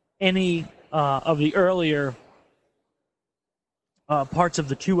any of the earlier parts of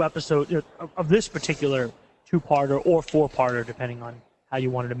the 2 episodes of this particular 2-parter or 4-parter, depending on how you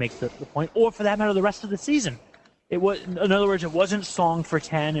wanted to make the point, or for that matter, the rest of the season. It was, in other words, it wasn't Song for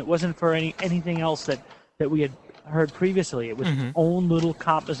 10. It wasn't for anything else that we had heard previously. It was its own little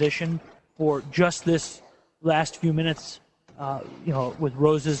composition for just this last few minutes, with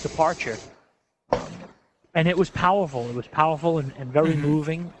Rose's departure. And it was powerful. It was powerful and very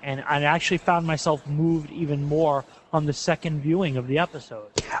moving. And I actually found myself moved even more on the second viewing of the episode.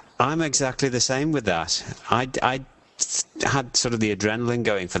 I'm exactly the same with that. I had sort of the adrenaline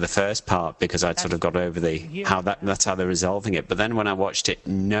going for the first part because I'd sort of got over that's how they're resolving it. But then when I watched it,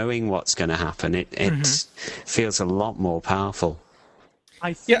 knowing what's going to happen, it feels a lot more powerful.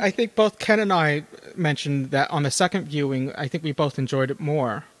 I think both Ken and I mentioned that on the second viewing, I think we both enjoyed it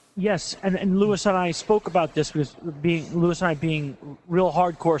more. Yes, and Lewis and I spoke about this because Lewis and I being real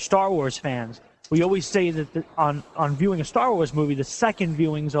hardcore Star Wars fans, we always say that on viewing a Star Wars movie, the second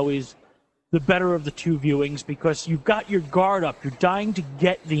viewing is always the better of the 2 viewings because you've got your guard up. You're dying to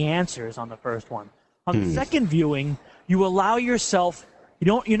get the answers on the first one. On the second viewing, you allow yourself.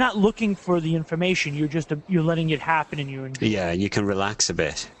 You're not looking for the information. You're letting it happen, and you're enjoying. Yeah, you can relax a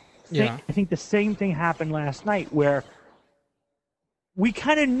bit. I think the same thing happened last night where we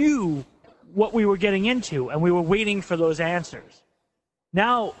kind of knew what we were getting into, and we were waiting for those answers.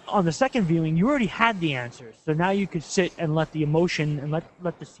 Now, on the second viewing, you already had the answers, so now you could sit and let the emotion and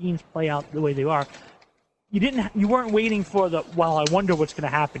let the scenes play out the way they are. You weren't waiting for I wonder what's going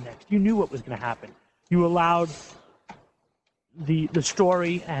to happen next. You knew what was going to happen. You allowed the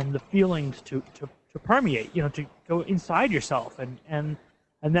story and the feelings to permeate, to go inside yourself, and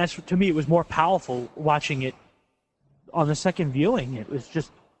that's, to me, it was more powerful watching it on the second viewing. It was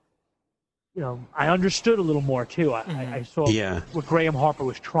just, I understood a little more too. I saw what Graham Harper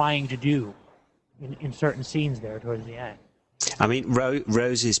was trying to do in certain scenes there towards the end. I mean,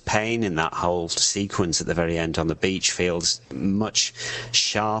 Rose's pain in that whole sequence at the very end on the beach feels much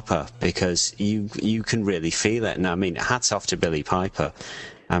sharper because you can really feel it. And I mean, hats off to Billie Piper.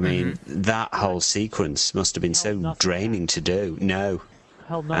 I mean, that whole sequence must have been so draining to do. No.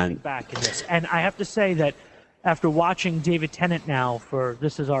 Held nothing back in this. And I have to say that after watching David Tennant now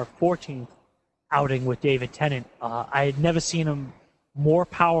this is our 14th outing with David Tennant, I had never seen him more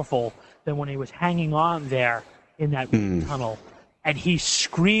powerful than when he was hanging on there in that tunnel, and he's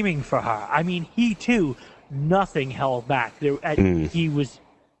screaming for her. I mean, he too, nothing held back. He was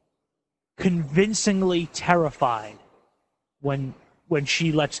convincingly terrified when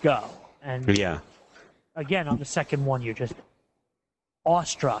she lets go. And again, on the second one, you're just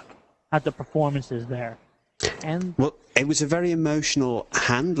awestruck at the performances there. And it was a very emotional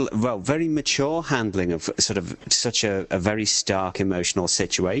very mature handling of sort of such a very stark emotional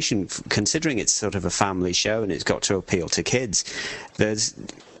situation, considering it's sort of a family show and it's got to appeal to kids. There's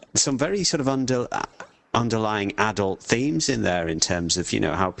some very sort of underlying adult themes in there in terms of,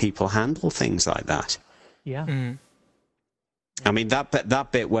 how people handle things like that. Yeah. I mean, that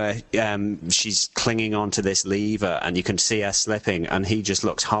bit where she's clinging onto this lever and you can see her slipping and he just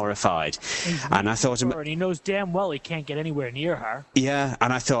looks horrified. And I thought... And he knows damn well he can't get anywhere near her. Yeah,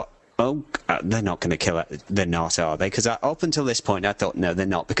 and I thought, oh, they're not going to kill her. They're not, are they? Because up until this point, I thought, no, they're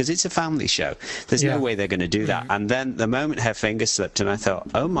not, because it's a family show. There's no way they're going to do that. And then the moment her finger slipped, and I thought,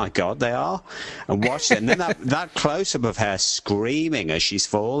 oh my God, they are. And watched it, and then that close-up of her screaming as she's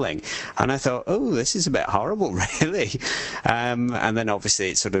falling, and I thought, oh, this is a bit horrible, really. And then obviously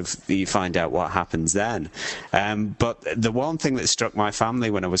it's sort of, you find out what happens then. But the one thing that struck my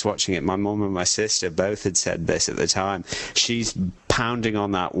family when I was watching it, my mum and my sister both had said this at the time, she's pounding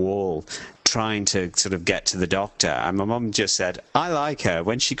on that wall trying to sort of get to the doctor, and my mum just said, I like her.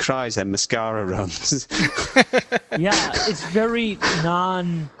 When she cries, her mascara runs. Yeah, it's very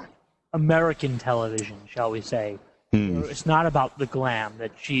non-American television, shall we say. It's not about the glam,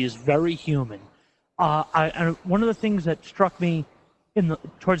 that she is very human. And one of the things that struck me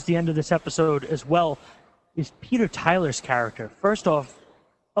towards the end of this episode as well is Peter Tyler's character. First off,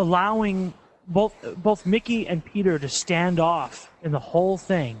 allowing both Mickey and Peter to stand off in the whole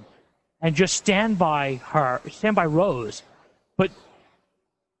thing and just stand by Rose. But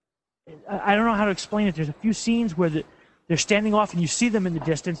I don't know how to explain it. There's a few scenes where they're standing off and you see them in the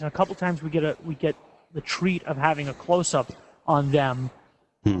distance, and a couple times we get the treat of having a close-up on them,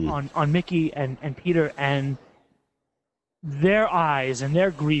 on Mickey and Peter, and their eyes and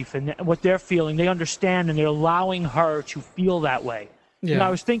their grief and what they're feeling. They understand, and they're allowing her to feel that way. Yeah. And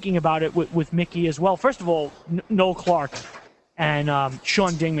I was thinking about it with Mickey as well. First of all, Noel Clarke and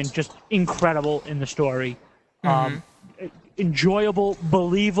Sean Dingman, just incredible in the story. Enjoyable,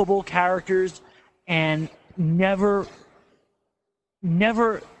 believable characters, and never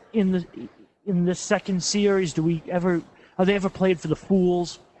in the second series are they ever played for the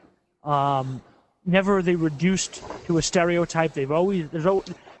fools. Never are they reduced to a stereotype.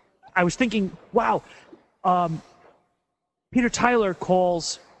 I was thinking, wow, Peter Tyler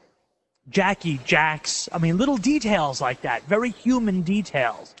calls Jackie Jax. I mean, little details like that, very human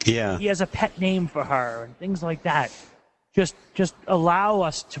details. Yeah. He has a pet name for her and things like that. Just allow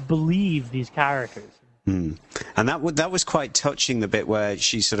us to believe these characters. And that was quite touching, the bit where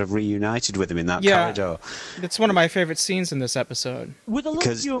she sort of reunited with him in that corridor. It's one of my favorite scenes in this episode. With a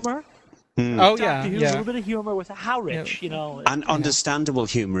little humor. Oh, yeah. A little bit of humor with how rich, And understandable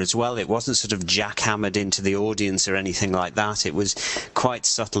humor as well. It wasn't sort of jackhammered into the audience or anything like that. It was quite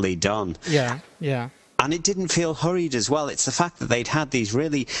subtly done. Yeah. And it didn't feel hurried as well. It's the fact that they'd had these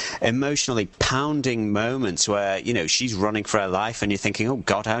really emotionally pounding moments where, she's running for her life and you're thinking, oh,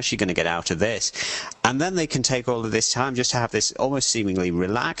 God, how's she going to get out of this? And then they can take all of this time just to have this almost seemingly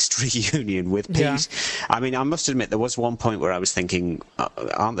relaxed reunion with peace. Yeah. I mean, I must admit, there was one point where I was thinking,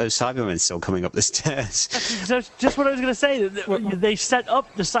 aren't those Cybermen still coming up the stairs? That's just what I was going to say. They set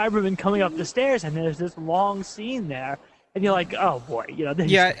up the Cybermen coming up the stairs, and there's this long scene there. And you're like, oh boy, they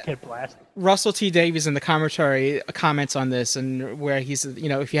just get blasted. Russell T. Davies in the commentary comments on this, and where he said,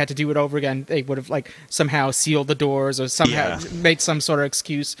 if you had to do it over again, they would have somehow sealed the doors or somehow made some sort of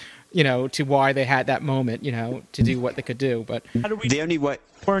excuse, to why they had that moment, to do what they could do. But the only way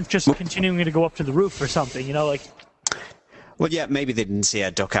weren't just continuing to go up to the roof or something, Well, yeah, maybe they didn't see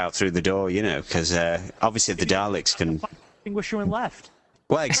her duck out through the door, because obviously the Daleks can extinguisher and left.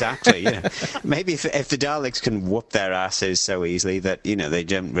 Well, exactly, Maybe if the Daleks can whoop their asses so easily that, they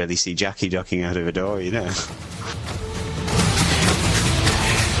don't really see Jackie ducking out of a door, No,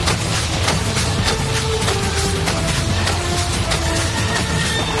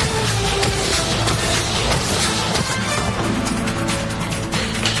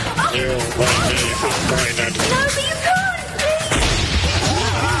 but you can't,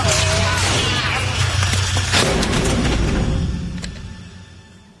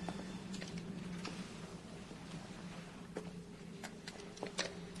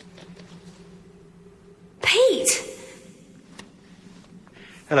 Pete!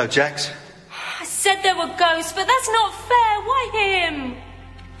 Hello, Jax. I said there were ghosts, but that's not fair. Why him?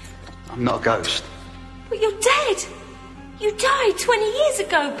 I'm not a ghost. But you're dead. You died 20 years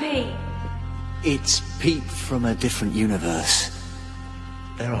ago, Pete. It's Pete from a different universe.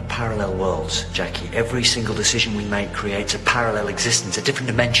 There are parallel worlds, Jackie. Every single decision we make creates a parallel existence, a different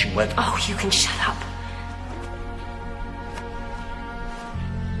dimension where... Oh, you can shut up.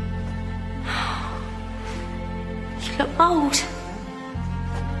 You look old.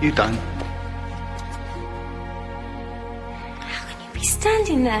 You don't. How can you be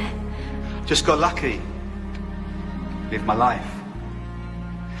standing there? Just got lucky. Lived my life.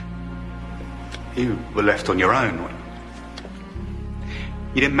 You were left on your own.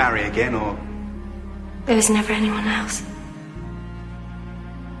 You didn't marry again, or... There was never anyone else.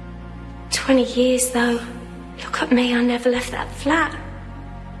 20 years, though. Look at me, I never left that flat.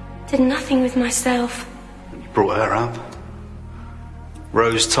 Did nothing with myself. You brought her up.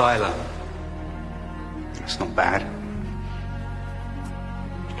 Rose Tyler. That's not bad.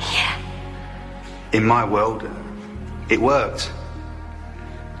 Yeah. In my world, it worked.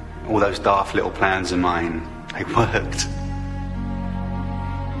 All those daft little plans of mine, they worked.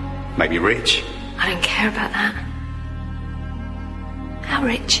 Maybe rich. I don't care about that. How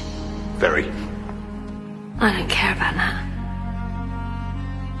rich? Very. I don't care about that.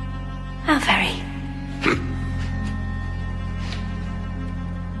 How very?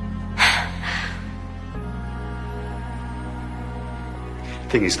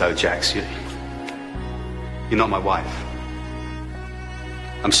 Thing is though, Jax, you're not my wife.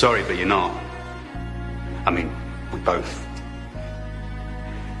 I'm sorry, but you're not. I mean, we both.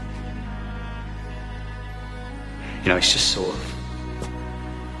 You know, it's just sort of...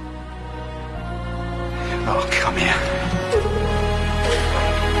 Oh, come here.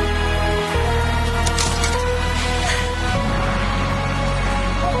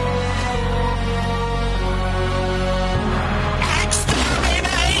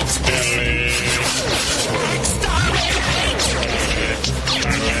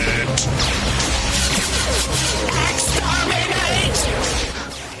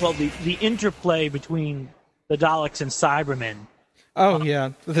 Well, the interplay between the Daleks and Cybermen. Oh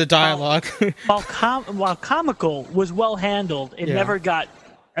yeah, the dialogue. while comical, was well handled. It never got,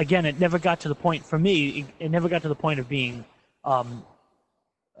 again, it never got to the point for me. It never got to the point of being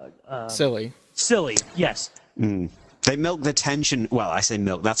silly. Silly, yes. They milked the tension. Well, I say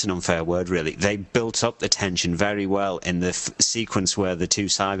milk. That's an unfair word, really. They built up the tension very well in the sequence where the two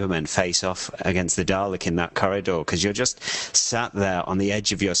Cybermen face off against the Dalek in that corridor, because you're just sat there on the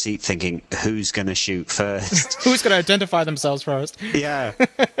edge of your seat thinking, who's going to shoot first? Who's going to identify themselves first? Yeah.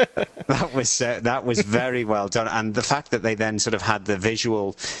 That was very well done. And the fact that they then sort of had the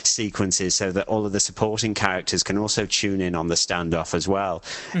visual sequences so that all of the supporting characters can also tune in on the standoff as well.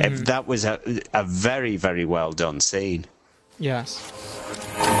 That was a very, very well done scene. Yes.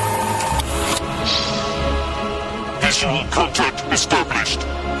 Visual contact established.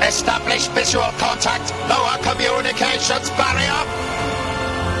 Establish visual contact. Lower communications barrier.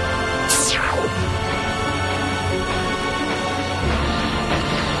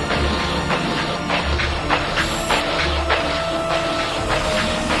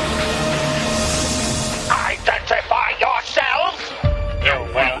 Identify yourselves. You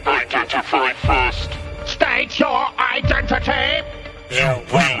will identify first. State your identity. You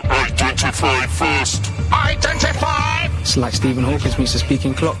will identify first. Identify. It's like Stephen Hawking meets a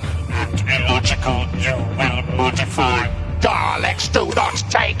speaking clock. And illogical, you will modify. Daleks do not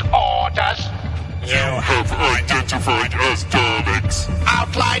take orders. You have identified as Daleks.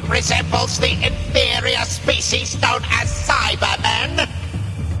 Outline resembles the inferior species known as Cybermen.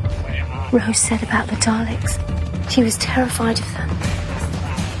 Rose said about the Daleks. She was terrified of them.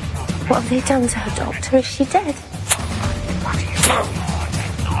 What have they done to her, Doctor? Is she dead?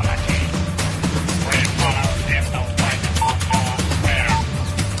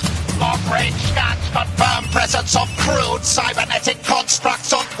 Long-range scans confirm presence of crude cybernetic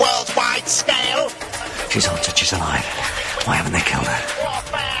constructs on worldwide scale. She's answered, she's alive. Why haven't they killed her?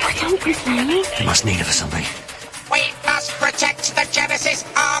 I don't know. They must need her for something. We must protect the Genesis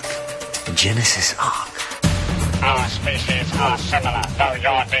Ark. The Genesis Ark? Our species are similar, though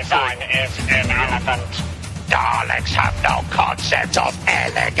your design is inelegant. Daleks have no concept of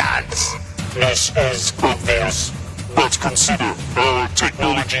elegance. This is obvious. But consider, our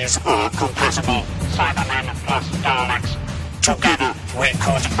technologies are compatible. Cybermen plus Daleks. Together, we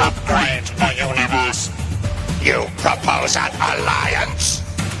could upgrade the universe. You propose an alliance?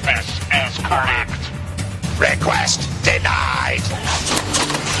 This is correct. Request denied.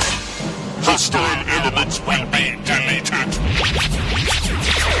 Hostile elements will be deleted.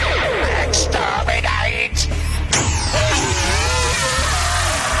 Exterminate!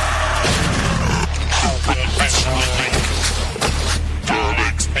 Open visual link.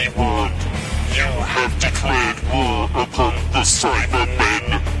 Daleks be warned. You have declared war upon the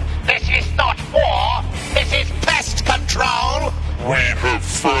Cybermen. This is not war. This is pest control. We have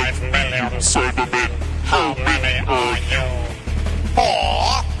 5 million Cybermen. How many are you?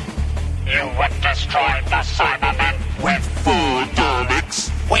 4. You would destroy the Cybermen with 4 Daleks.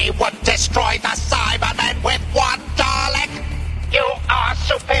 We would destroy the Cybermen with 1 Dalek. You are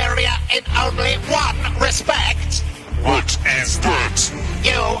superior in only one respect. What is that?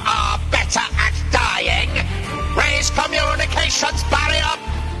 You are better at dying. Raise communications barrier.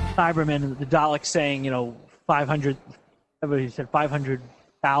 Cybermen, the Daleks saying, 500, everybody said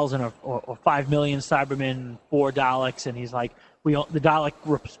 500,000 or 5 million Cybermen, 4 Daleks, and he's like, the Dalek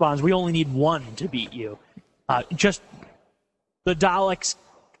responds, we only need 1 to beat you. Just the Daleks'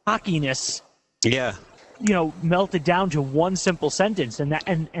 cockiness, melted down to one simple sentence, and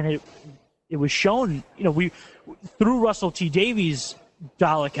it was shown. We through Russell T Davies'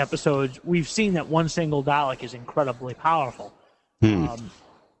 Dalek episodes, we've seen that one single Dalek is incredibly powerful.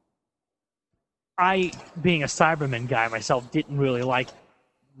 I, being a Cyberman guy myself, didn't really like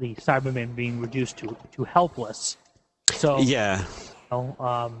the Cybermen being reduced to helpless. So that.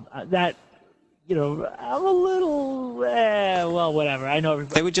 I'm a little, whatever. I know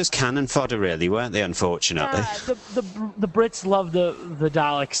everybody. They were just cannon fodder, really, weren't they, unfortunately? The Brits love the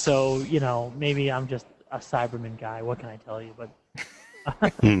Daleks, so, maybe I'm just a Cyberman guy. What can I tell you? But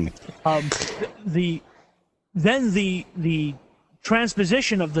the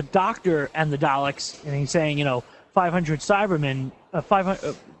transposition of the Doctor and the Daleks, and he's saying, 500 Cybermen,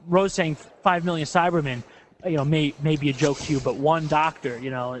 Rose saying 5 million Cybermen, may be a joke to you, but one Doctor,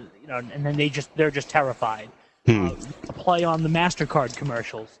 and then they're just terrified. A play on the MasterCard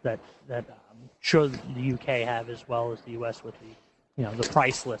commercials that I'm sure the UK have as well as the US with the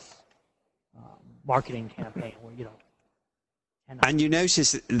priceless marketing campaign where And you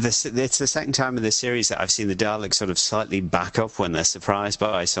notice this, it's the second time in the series that I've seen the Daleks sort of slightly back up when they're surprised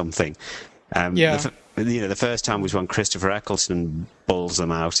by something. The first time was when Christopher Eccleston bulls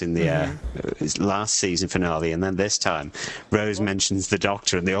them out in the last season finale, and then this time Rose mentions the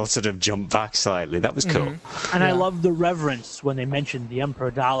Doctor, and they all sort of jump back slightly. That was cool. And I love the reverence when they mentioned the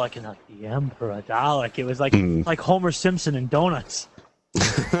Emperor Dalek, and the Emperor Dalek. It was like Homer Simpson and donuts.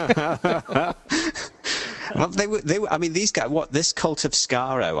 Well, they were. I mean, these guys. This cult of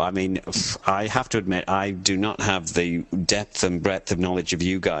Skaro? I mean, I have to admit, I do not have the depth and breadth of knowledge of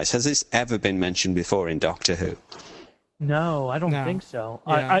you guys. Has this ever been mentioned before in Doctor Who? No, I don't think so.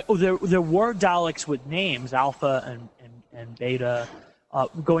 Yeah. There were Daleks with names, Alpha and Beta,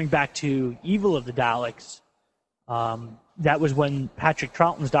 going back to Evil of the Daleks. That was when Patrick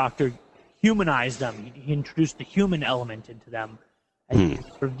Troughton's Doctor humanized them. He introduced the human element into them. And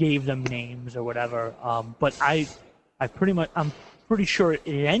sort of gave them names or whatever, but I'm pretty sure it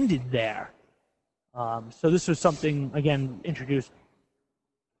ended there. So this was something again introduced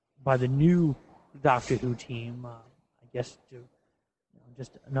by the new Doctor Who team. I guess to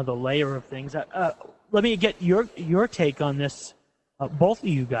just another layer of things. Let me get your take on this. Both of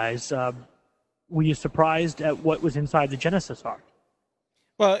you guys, were you surprised at what was inside the Genesis Ark?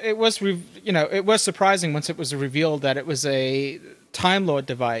 Well, it was it was surprising once it was revealed that it was a Time Lord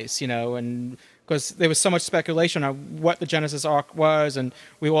device, and because there was so much speculation on what the Genesis Ark was, and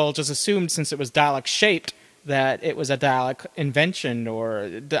we all just assumed since it was Dalek shaped that it was a Dalek invention or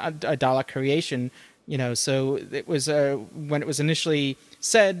a Dalek creation, So it was when it was initially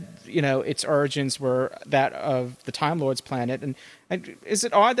said, its origins were that of the Time Lord's planet, and is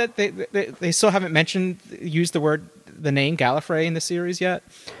it odd that they still haven't used the name Gallifrey in the series yet?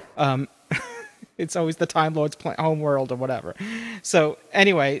 It's always the Time Lord's home world or whatever. So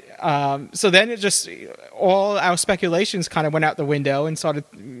anyway, so then it just all our speculations kind of went out the window and started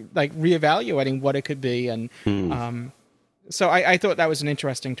like reevaluating what it could be, and so I thought that was an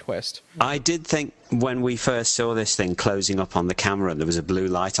interesting twist. I did think when we first saw this thing closing up on the camera and there was a blue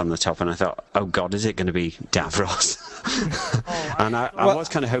light on the top, and I thought, oh God, is it going to be Davros? And I was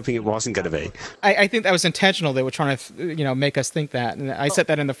kind of hoping it wasn't going to be. I think that was intentional. They were trying to, make us think that. And I said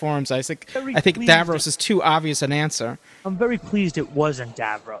that in the forums. I think Davros is too obvious an answer. I'm very pleased it wasn't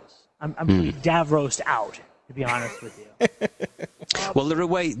Davros. I'm Davros out, to be honest with you. Well, there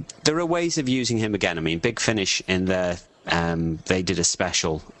are ways of using him again. I mean, Big Finish in their they did a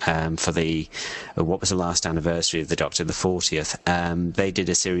special for the what was the last anniversary of the Doctor, the 40th. They did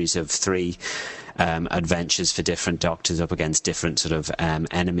a series of 3 adventures for different Doctors up against different sort of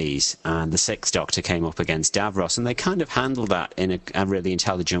enemies, and the 6th Doctor came up against Davros, and they kind of handled that in a really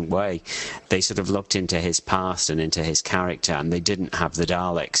intelligent way. They sort of looked into his past and into his character, and they didn't have the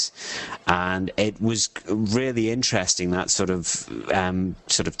Daleks, and it was really interesting, that sort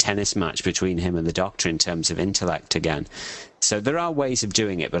of tennis match between him and the Doctor in terms of intellect again. So there are ways of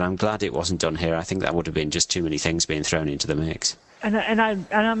doing it, but I'm glad it wasn't done here. I think that would have been just too many things being thrown into the mix. And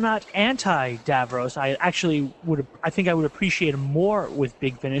I'm not anti Davros. I think I would appreciate him more with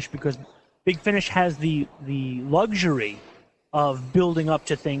Big Finish, because Big Finish has the luxury of building up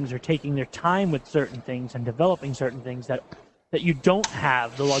to things or taking their time with certain things and developing certain things that you don't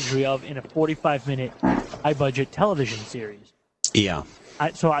have the luxury of in a 45-minute high-budget television series. Yeah.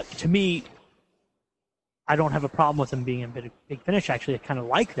 To me, I don't have a problem with him being in Big Finish. Actually, I kind of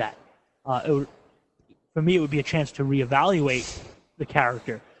like that. For me, it would be a chance to reevaluate the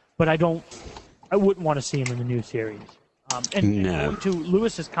character, but I wouldn't want to see him in the new series. And to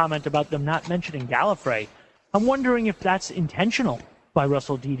Lewis's comment about them not mentioning Gallifrey, I'm wondering if that's intentional by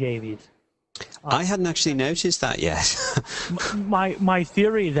Russell T Davies. I hadn't actually noticed that yet. my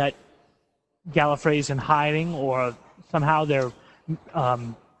theory that Gallifrey's in hiding, or somehow there's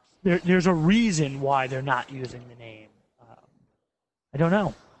a reason why they're not using the name. I don't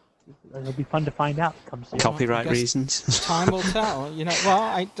know. It'll be fun to find out. Copyright reasons. Time will tell.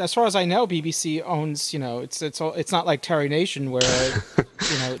 Well, as far as I know, BBC owns. It's not like Terry Nation where,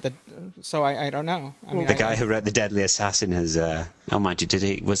 So I don't know. The guy who wrote The Deadly Assassin has. Oh my! Was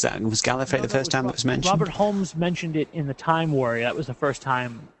Gallifrey the first time it was mentioned? Robert Holmes mentioned it in the Time Warrior. That was the first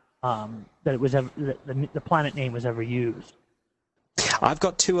time that it was ever, the planet name was ever used. I've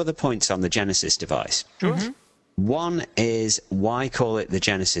got two other points on the Genesis device. Sure. Mm-hmm. One is, why call it the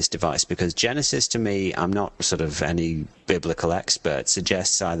Genesis device? Because Genesis, to me, I'm not sort of any biblical expert,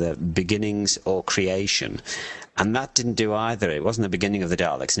 suggests either beginnings or creation. And that didn't do either. It wasn't the beginning of the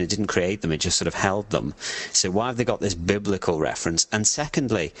Daleks, and it didn't create them. It just sort of held them. So why have they got this biblical reference? And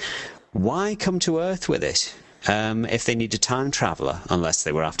secondly, why come to Earth with it if they need a time traveller, unless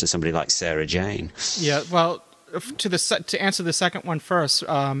they were after somebody like Sarah Jane? Yeah, well, to answer the second one first,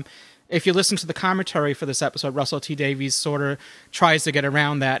 if you listen to the commentary for this episode, Russell T Davies sort of tries to get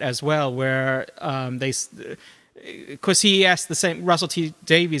around that as well, where because Russell T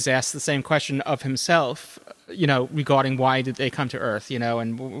Davies asked the same question of himself, regarding why did they come to Earth,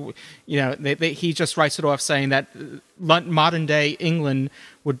 and he just writes it off saying that modern day England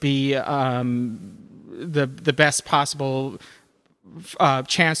would be the best possible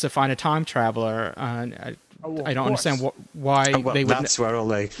chance to find a time traveler. I don't understand why they would. That's where all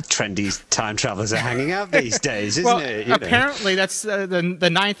the trendy time travelers are hanging out these days, isn't it? Apparently, that's the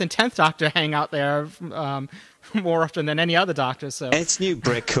ninth and 10th Doctor hang out there more often than any other Doctor. So it's new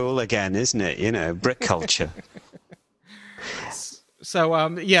brick cool again, isn't it? Brick culture. So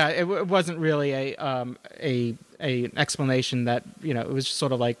it wasn't really a explanation that it was just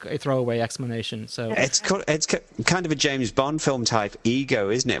sort of like a throwaway explanation. So it's kind of a James Bond film type ego,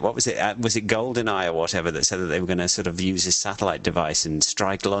 isn't it? What was it? Was it GoldenEye or whatever that said that they were going to sort of use a satellite device and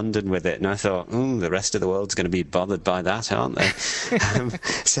strike London with it? And I thought, the rest of the world's going to be bothered by that, aren't they?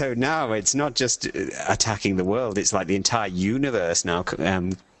 So now it's not just attacking the world; it's like the entire universe now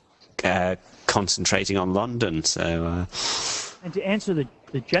concentrating on London. So. And to answer the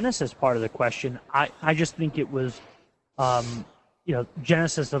Genesis part of the question, I just think it was,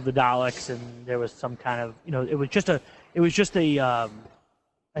 Genesis of the Daleks, and there was some kind of, it was just a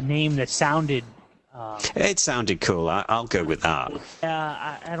name that sounded. It sounded cool. I'll go with that.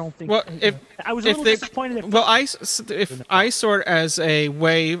 I don't think. Well, I was a little disappointed. I saw it as a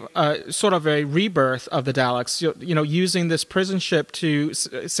way, sort of a rebirth of the Daleks. Using this prison ship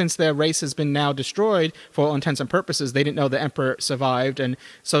since their race has been now destroyed for all intents and purposes. They didn't know the Emperor survived, and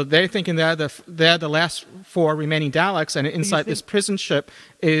so they're thinking they're the last four remaining Daleks, and inside this prison ship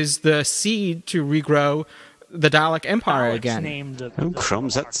is the seed to regrow the Dalek Empire again.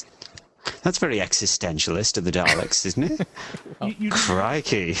 Crumbs! That's very existentialist of the Daleks, isn't it?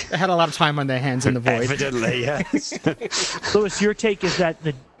 Crikey. They had a lot of time on their hands in the void. Evidently, yes. Lewis, your take is that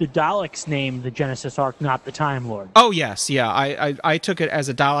the Daleks named the Genesis Ark, not the Time Lord. Oh, yes, yeah. I took it as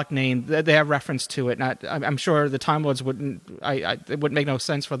a Dalek name. They have reference to it. I'm sure the Time Lords wouldn't... it would make no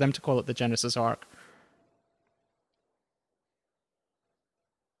sense for them to call it the Genesis Ark.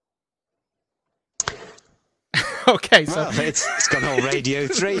 Okay, so well, it's gone all Radio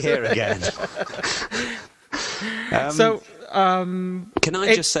 3 here again. Can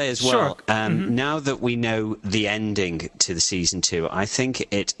I just say as well, sure. Now that we know the ending to the season 2, I think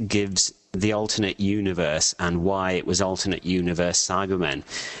it gives the alternate universe and why it was alternate universe Cybermen.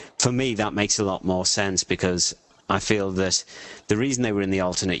 For me, that makes a lot more sense, because I feel that the reason they were in the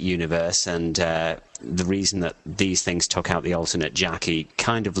alternate universe and the reason that these things took out the alternate Jackie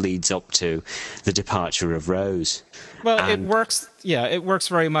kind of leads up to the departure of Rose. Well, it works. Yeah, it works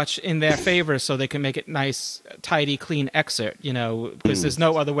very much in their favor, so they can make it nice, tidy, clean excerpt. Because there's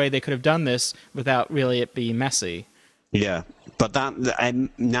no other way they could have done this without really it being messy. Yeah, but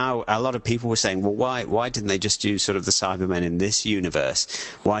now a lot of people were saying, well, why didn't they just use sort of the Cybermen in this universe?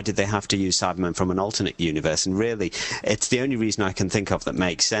 Why did they have to use Cybermen from an alternate universe? And really, it's the only reason I can think of that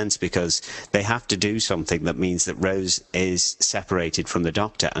makes sense, because they have to do something that means that Rose is separated from the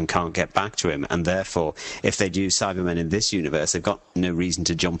Doctor and can't get back to him, and therefore, if they'd use Cybermen in this universe, they've got no reason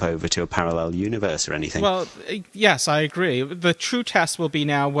to jump over to a parallel universe or anything. Well, yes, I agree. The true test will be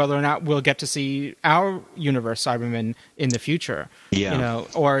now whether or not we'll get to see our universe Cybermen in the future,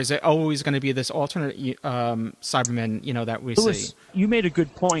 or is it always going to be this alternate Cybermen, that we Lewis, see? You made a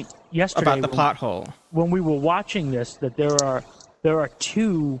good point yesterday about the plot hole when we were watching this, that there are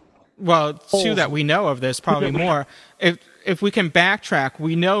two Well, two that we know of. There's probably more. If we can backtrack,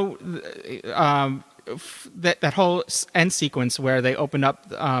 we know that whole end sequence where they open up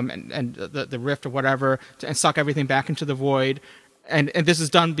and the rift or whatever and suck everything back into the void, and this is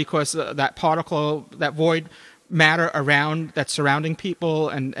done because that particle, that void matter around that's surrounding people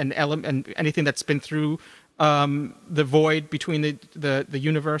and anything that's been through the void between the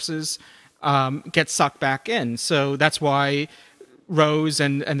universes gets sucked back in. So that's why Rose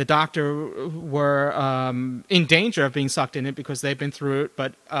and the Doctor were in danger of being sucked in it because they've been through it,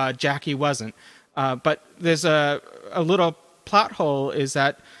 but Jackie wasn't. But there's a little plot hole is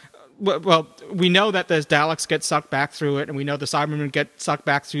that, well, we know that the Daleks get sucked back through it, and we know the Cybermen get sucked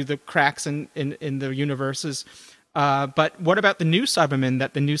back through the cracks in the universes. But what about the new Cybermen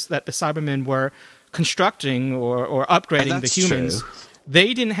that the Cybermen were constructing or upgrading the humans? True.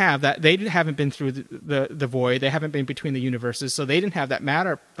 They didn't have that. They haven't been through the void. They haven't been between the universes, so they didn't have that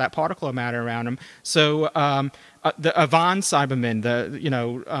matter, that particle of matter around them. So the Avon Cyberman,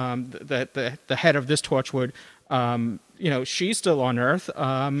 the head of this Torchwood, she's still on Earth,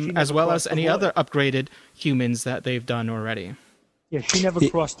 as well as any other upgraded humans that they've done already. Yeah, she never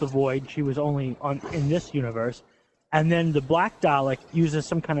crossed the void. She was only in this universe. And then the Black Dalek uses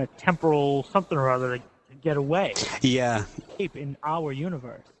some kind of temporal something or other to get away. Yeah. In our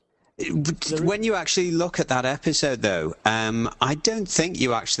universe. When you actually look at that episode, though, I don't think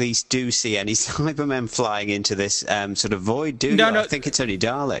you actually do see any Cybermen flying into this sort of void, do you? No. I think it's only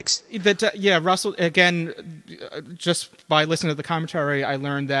Daleks. Russell, again, just by listening to the commentary, I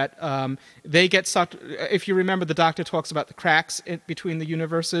learned that they get sucked. If you remember, the Doctor talks about the cracks between the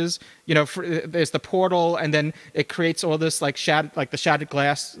universes. There's the portal, and then it creates all this like the shattered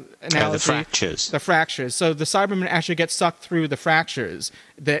glass analogy. The fractures. So the Cybermen actually get sucked through the fractures.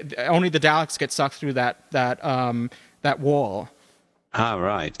 Only the Daleks get sucked through that wall. Ah,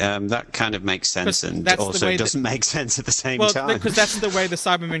 right. That kind of makes sense, and also doesn't make sense at the same time. Well, because that's the way the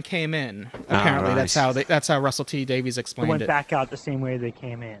Cybermen came in. Apparently, right. that's how Russell T Davies explained it. They went back out the same way they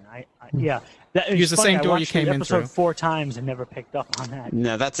came in. Use the same door you came in through. I watched the episode 4 times and never picked up on that.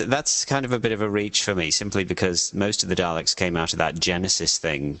 No, that's kind of a bit of a reach for me, simply because most of the Daleks came out of that Genesis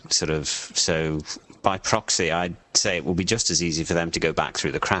thing, so by proxy, I'd say it will be just as easy for them to go back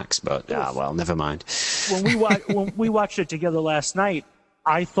through the cracks, but never mind. When we watched it together last night,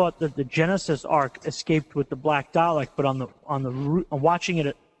 I thought that the Genesis arc escaped with the Black Dalek, but on watching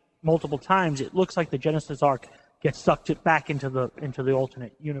it multiple times, it looks like the Genesis arc gets sucked back into the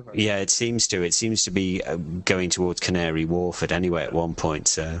alternate universe. Yeah, it seems to. It seems to be going towards Canary Wharf anyway at one point.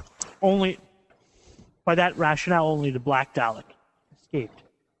 So only by that rationale, only the Black Dalek escaped.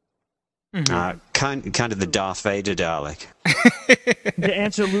 Mm-hmm. Kind of the Darth Vader Dalek. To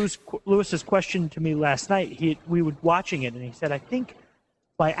answer Lewis's question to me last night, we were watching it, and he said, I think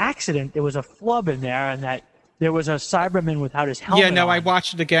by accident there was a flub in there, and that there was a Cyberman without his helmet. Yeah, no, on. I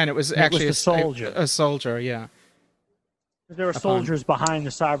watched it again. It was actually a soldier. A soldier, yeah. There were soldiers behind the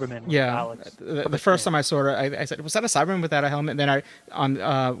Cybermen. Yeah, the first time I saw it, I said, "Was that a Cyberman without a helmet?" And then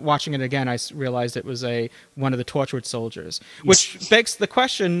on watching it again, I realized it was one of the Torchwood soldiers. Which begs the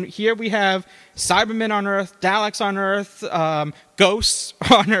question: here we have Cybermen on Earth, Daleks on Earth, ghosts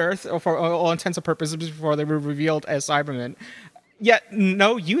on Earth, for all intents and purposes, before they were revealed as Cybermen. Yet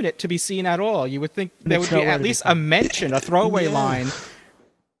no unit to be seen at all. You would think there would be at least a mention, a throwaway line.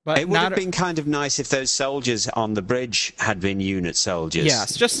 But it would have been kind of nice if those soldiers on the bridge had been unit soldiers.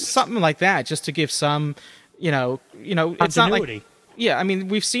 Yes, just something like that, just to give some, it's not like, I mean,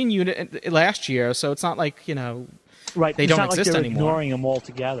 we've seen unit last year, so it's not like, right. They don't exist like they're anymore. Ignoring them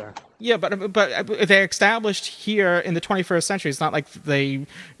altogether. Yeah, but they're established here in the 21st century. It's not like they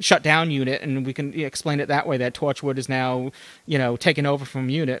shut down UNIT, and we can explain it that way, that Torchwood is now, taken over from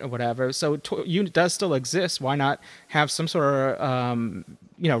UNIT or whatever. So UNIT does still exist. Why not have some sort of,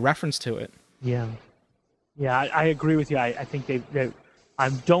 reference to it? Yeah. Yeah, I agree with you. I think I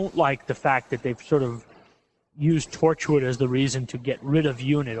don't like the fact that they've sort of used Torchwood as the reason to get rid of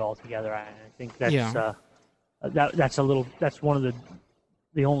UNIT altogether. I think that's that's one of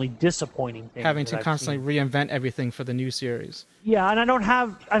the only disappointing things. Having to constantly reinvent everything for the new series. Yeah, and I don't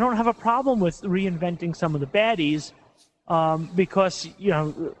have a problem with reinventing some of the baddies, because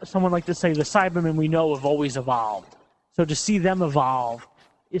someone like to say the Cybermen we know have always evolved. So to see them evolve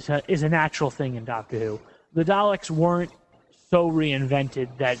is a natural thing in Doctor Who. The Daleks weren't so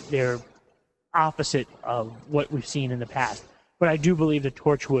reinvented that they're opposite of what we've seen in the past. But I do believe that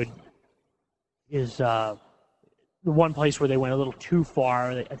Torchwood is the one place where they went a little too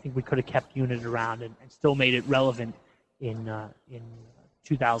far. I think we could have kept UNIT around and still made it relevant in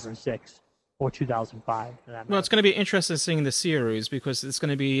 2006 or 2005. Well, it's going to be interesting seeing the series because it's going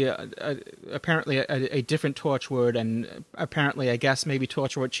to be apparently a different Torchwood, and apparently, I guess, maybe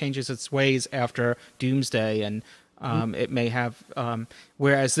Torchwood changes its ways after Doomsday, and it may have.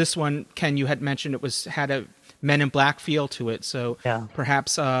 Whereas this one, Ken, you had mentioned had a Men in Black feel to it, so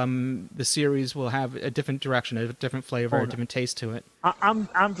perhaps the series will have a different direction, a different flavor, a different taste to it.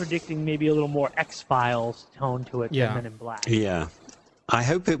 I'm predicting maybe a little more X-Files tone to it than Men in Black. Yeah. I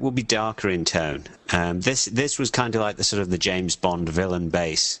hope it will be darker in tone. This was kind of like the sort of the James Bond villain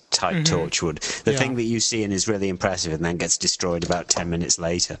base type Torchwood. The thing that you see in is really impressive and then gets destroyed about 10 minutes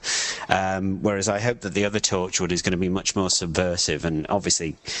later. Whereas I hope that the other Torchwood is going to be much more subversive and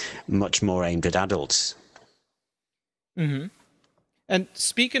obviously much more aimed at adults. Mm-hmm. And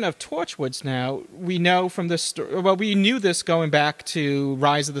speaking of Torchwoods now, we know from this story, well, we knew this going back to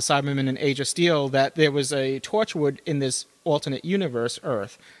Rise of the Cybermen and Age of Steel, that there was a Torchwood in this alternate universe,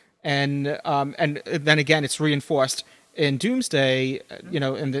 Earth. And then again, it's reinforced in Doomsday,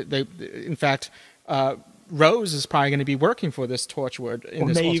 and in fact, Rose is probably going to be working for this Torchwood in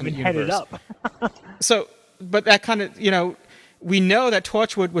this alternate universe. Head it up. So, but that kind of, we know that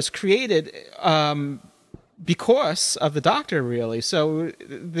Torchwood was created, because of the Doctor, really. So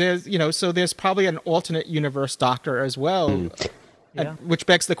there's probably an alternate universe Doctor as well, which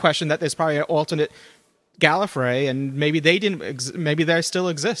begs the question that there's probably an alternate Gallifrey, and maybe they didn't. Maybe there still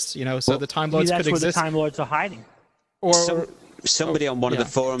exists. So the Time Lords could exist. That's where the Time Lords are hiding. Or somebody on one of the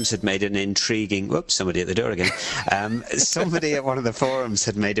forums had made an intriguing... Whoops, somebody at the door again. Somebody at one of the forums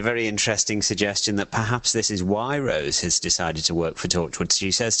had made a very interesting suggestion that perhaps this is why Rose has decided to work for Torchwood. She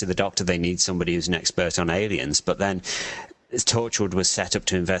says to the Doctor they need somebody who's an expert on aliens, but then Torchwood was set up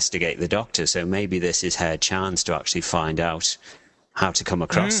to investigate the Doctor, so maybe this is her chance to actually find out how to come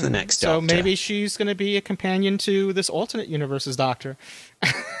across the next Doctor. So maybe she's going to be a companion to this alternate universe's Doctor.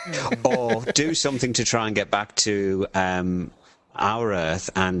 Or do something to try and get back to... our Earth,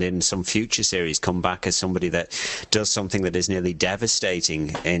 and in some future series come back as somebody that does something that is nearly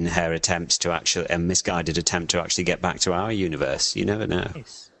devastating in her attempts to actually, a misguided attempt to actually get back to our universe. You never know.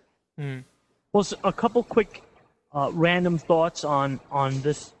 Nice. Well, so a couple quick random thoughts on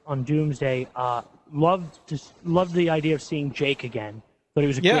Doomsday. Loved the idea of seeing Jake again. Thought he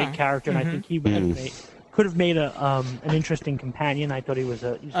was a great character, and I think he could have made an interesting companion. I thought he was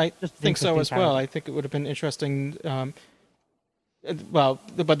I think so as well. I think it would have been interesting. But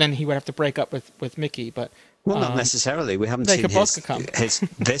then he would have to break up with Mickey. But not necessarily. We haven't seen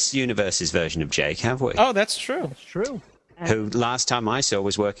this universe's version of Jake, have we? Oh, that's true. That's true. Who last time I saw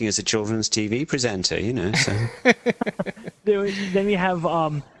was working as a children's TV presenter. So. Then we have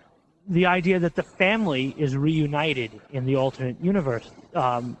the idea that the family is reunited in the alternate universe.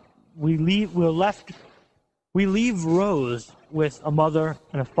 We leave Rose with a mother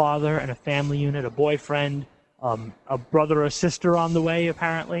and a father and a family unit, a boyfriend. A brother or sister on the way,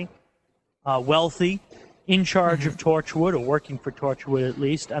 apparently. Wealthy, in charge of Torchwood, or working for Torchwood at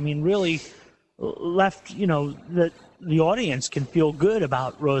least. I mean, really left, that the audience can feel good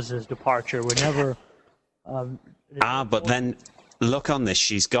about Rose's departure. We're never... but then look on this.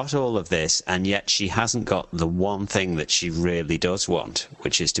 She's got all of this, and yet she hasn't got the one thing that she really does want,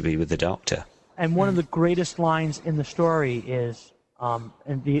 which is to be with the Doctor. And one of the greatest lines in the story is,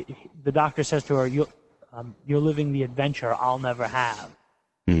 and the Doctor says to her, you're living the adventure I'll never have.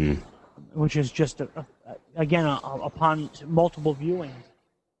 Which is just, again, upon multiple viewings,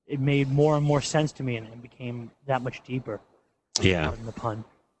 it made more and more sense to me, and it became that much deeper. Pardon the pun.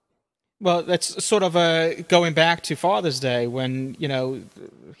 Well, that's sort of going back to Father's Day when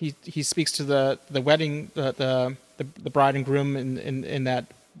he speaks to the wedding the bride and groom in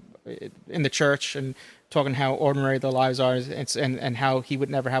the church, and talking how ordinary their lives are, and how he would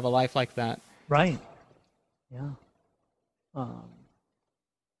never have a life like that. Right. Yeah.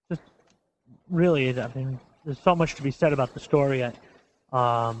 Just really, I mean, there's so much to be said about the story.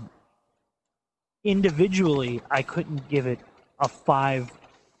 Individually, I couldn't give it a 5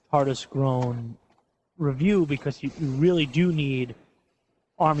 hardest grown review, because you really do need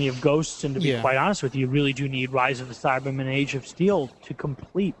Army of Ghosts, and to be quite honest with you, you really do need Rise of the Cybermen and Age of Steel to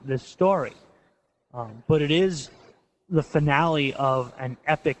complete this story. But it is the finale of an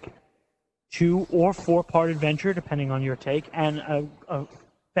epic 2 or 4-part adventure, depending on your take, and a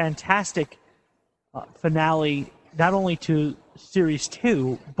fantastic finale, not only to Series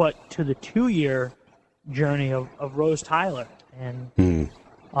 2, but to the 2-year journey of Rose Tyler. And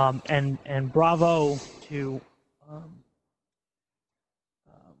bravo to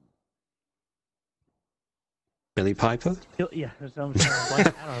Billy Piper? Yeah.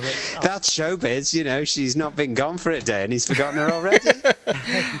 That's showbiz, she's not been gone for a day and he's forgotten her already.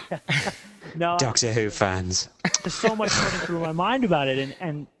 No, Doctor Who fans. there's so much running through my mind about it,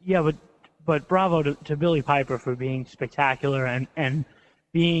 and yeah, but bravo to Billie Piper for being spectacular and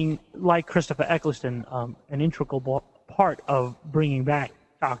being, like Christopher Eccleston, an integral part of bringing back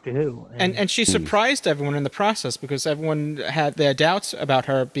Doctor Who. And she surprised everyone in the process, because everyone had their doubts about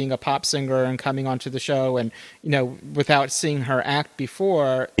her being a pop singer and coming onto the show, and without seeing her act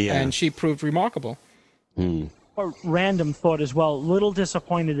before, and she proved remarkable. A random thought as well. Little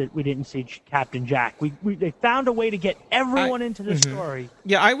disappointed that we didn't see Captain Jack. They found a way to get everyone into the story.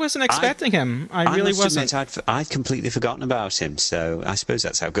 Yeah, I wasn't expecting him. I really wasn't. I'd completely forgotten about him, so I suppose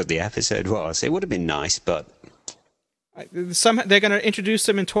that's how good the episode was. It would have been nice, but they're going to introduce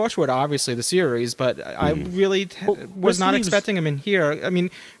him in Torchwood, obviously, the series, but I really was not expecting him in here. I mean,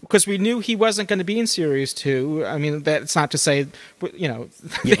 because we knew he wasn't going to be in Series 2. I mean, that's not to say, they're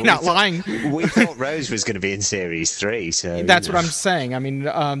not lying. We thought Rose was going to be in Series 3, so... That's what I'm saying. I mean,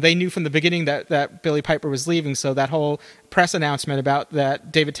 they knew from the beginning that Billie Piper was leaving, so that whole press announcement about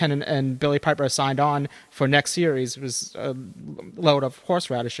that David Tennant and Billie Piper signed on for next series was a load of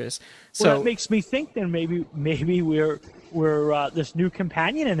horseradishes. So that makes me think then maybe we're this new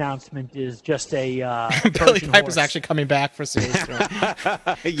companion announcement is just a Billie Piper's actually coming back for series 3.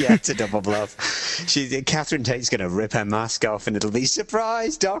 Yeah, it's a double bluff. Catherine Tate's going to rip her mask off, and it'll be,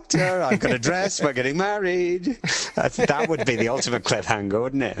 surprise, Doctor, I've got a dress, we're getting married. That would be the ultimate cliffhanger,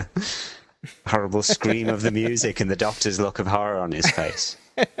 wouldn't it? Horrible scream of the music and the Doctor's look of horror on his face.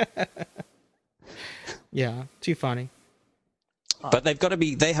 Yeah, too funny. But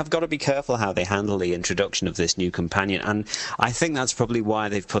they have got to be careful how they handle the introduction of this new companion, and I think that's probably why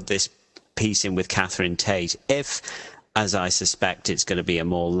they've put this piece in with Catherine Tate. If, as I suspect, it's going to be a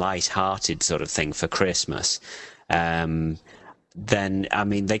more light-hearted sort of thing for Christmas, then, I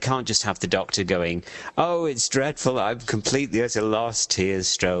mean, they can't just have the Doctor going, oh, it's dreadful, I'm completely at a loss, tears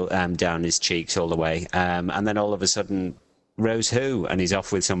stroll down his cheeks all the way, and then all of a sudden, Rose who? And he's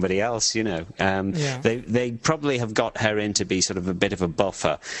off with somebody else, They probably have got her in to be sort of a bit of a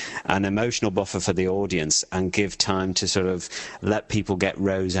buffer, an emotional buffer for the audience, and give time to sort of let people get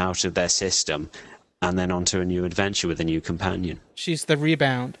Rose out of their system, and then onto a new adventure with a new companion. She's the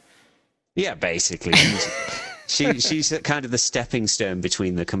rebound. Yeah, basically. She's kind of the stepping stone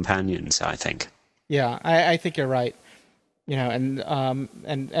between the companions, I think. Yeah, I think you're right. And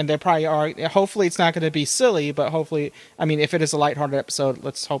there probably are. Hopefully, it's not going to be silly, but hopefully, I mean, if it is a lighthearted episode,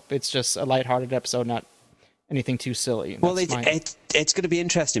 let's hope it's just a lighthearted episode, not anything too silly. Well, it's going to be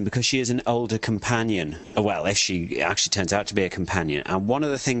interesting because she is an older companion. Well, if she actually turns out to be a companion, and one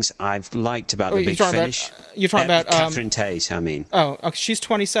of the things I've liked about the Big Finish, you're talking about Catherine Tate. I mean, she's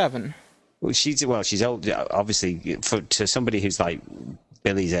 27. Well, she's old, obviously, to somebody who's like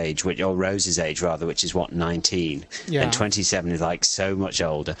Billie's age, or Rose's age rather, which is 19, and 27 is like so much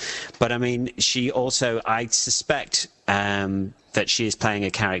older. But I mean, she also, I suspect that she is playing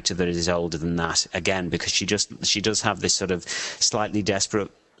a character that is older than that again, because she does have this sort of slightly desperate,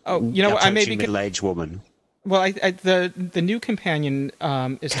 I may be middle-aged woman. Well, the new companion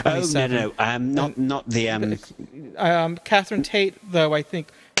is 27. Oh no, not the Catherine Tate, though. I think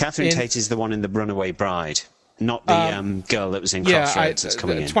Catherine Tate is the one in The Runaway Bride, not the girl that was in Crossroads that's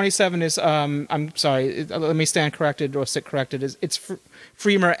coming in. 27 is I'm sorry, let me stand corrected or sit corrected. It's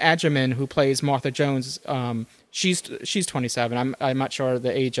Freema Agyeman who plays Martha Jones. She's 27. I'm not sure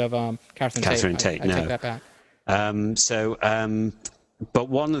the age of Catherine Tate. I take that back. But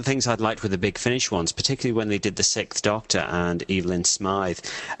one of the things I'd liked with the Big Finish ones, particularly when they did the Sixth Doctor and Evelyn Smythe,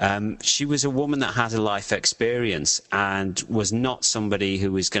 she was a woman that had a life experience and was not somebody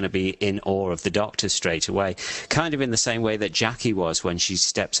who was going to be in awe of the Doctor straight away. Kind of in the same way that Jackie was when she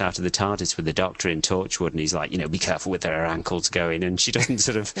steps out of the TARDIS with the Doctor in Torchwood, and he's like, be careful with her ankles going. And she doesn't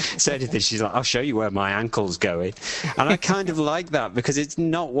sort of say anything. She's like, I'll show you where my ankle's going. And I kind of like that because it's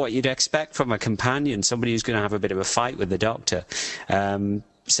not what you'd expect from a companion, somebody who's going to have a bit of a fight with the Doctor.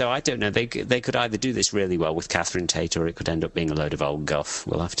 So I don't know. They could either do this really well with Catherine Tate, or it could end up being a load of old guff.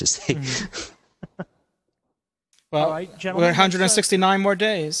 We'll have to see. Well, all right, gentlemen, we're 169 more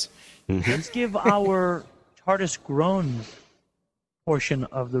days. Let's give our TARDIS groans portion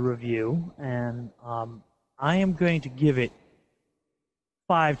of the review, and I am going to give it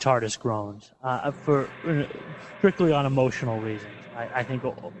 5 TARDIS groans for strictly on emotional reasons. I think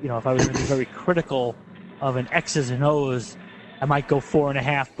if I was going to be very critical of an X's and O's, I might go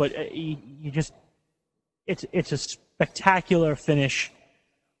 4.5, but it's a spectacular finish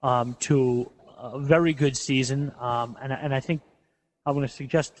to a very good season, and I think I'm going to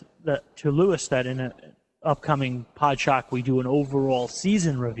suggest that to Lewis that in an upcoming Podshock we do an overall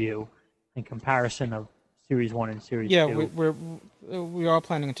season review in comparison of Series 1 and Series 2. Yeah, we are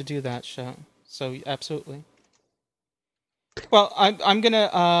planning to do that show. So absolutely. Well, I'm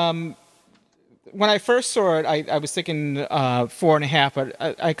gonna. When I first saw it, I was thinking 4.5, but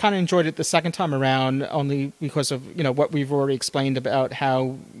I kind of enjoyed it the second time around, only because of what we've already explained about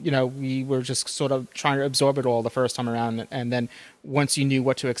how we were just sort of trying to absorb it all the first time around, and then once you knew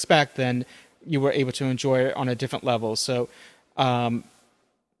what to expect, then you were able to enjoy it on a different level. So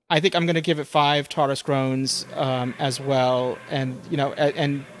I think I'm going to give it 5 TARDIS groans as well, and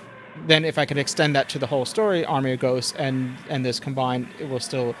and then if I can extend that to the whole story, Army of Ghosts and this combined, it will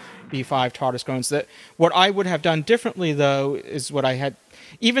still be 5 TARDIS groans. That what I would have done differently, though, is what I had.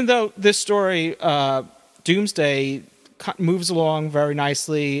 Even though this story, Doomsday, moves along very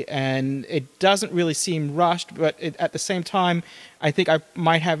nicely and it doesn't really seem rushed, but at the same time, I think I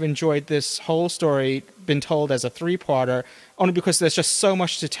might have enjoyed this whole story been told as a 3-parter, only because there's just so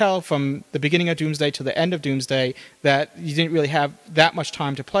much to tell from the beginning of Doomsday to the end of Doomsday that you didn't really have that much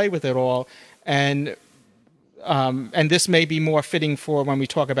time to play with it all. And this may be more fitting for when we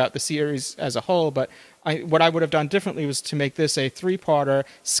talk about the series as a whole, but what I would have done differently was to make this a 3-parter,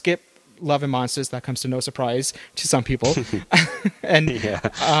 skip Love and Monsters. That comes to no surprise to some people. And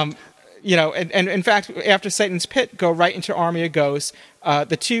and in fact, after Satan's Pit, go right into Army of Ghosts.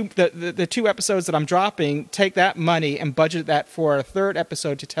 The two episodes that I'm dropping, take that money and budget that for a 3rd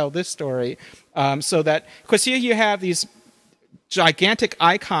episode to tell this story. So that, because here you have these gigantic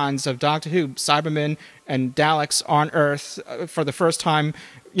icons of Doctor Who, Cybermen and Daleks on Earth for the first time,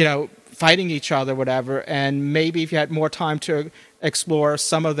 fighting each other, whatever. And maybe if you had more time to explore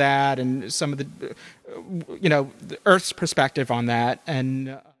some of that and some of the, the Earth's perspective on that,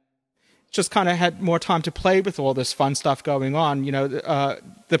 and just kind of had more time to play with all this fun stuff going on.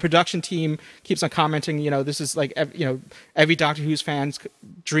 The production team keeps on commenting, this is like, every Doctor Who's fan's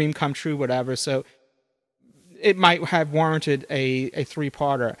dream come true, whatever. So it might have warranted a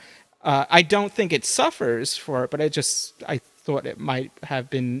 3-parter. I don't think it suffers for it, but I thought it might have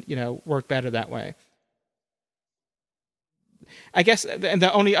been, worked better that way. I guess, and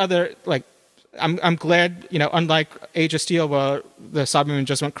the only other, I'm glad, unlike Age of Steel, where the Cybermen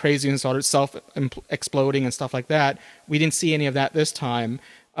just went crazy and started self-exploding and stuff like that, we didn't see any of that this time.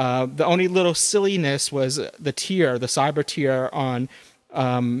 The only little silliness was the cyber tier on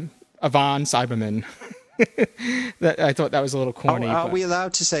Avon Cybermen. I thought that was a little corny. Are we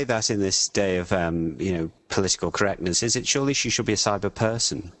allowed to say that in this day of, political correctness? Is it surely she should be a cyber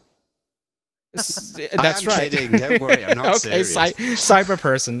person? That's right. Kidding. Don't worry, I'm not okay, serious. Cyber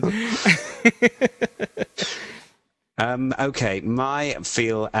person. Okay, my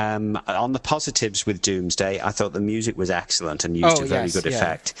feel on the positives with Doomsday, I thought the music was excellent and used to very good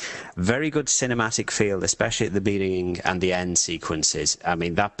effect. Very good cinematic feel, especially at the beginning and the end sequences. I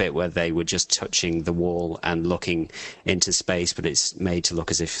mean, that bit where they were just touching the wall and looking into space, but it's made to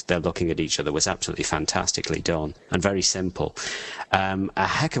look as if they're looking at each other, was absolutely fantastically done and very simple. A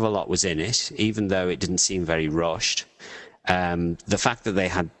heck of a lot was in it, even though it didn't seem very rushed. The fact that they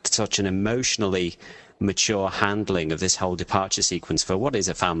had such an emotionally mature handling of this whole departure sequence for what is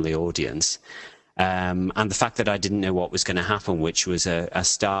a family audience, and the fact that I didn't know what was going to happen, which was a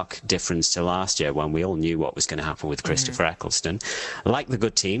stark difference to last year when we all knew what was going to happen with Christopher Eccleston. Like the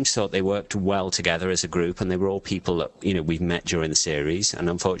good teams, thought they worked well together as a group, and they were all people that we've met during the series, and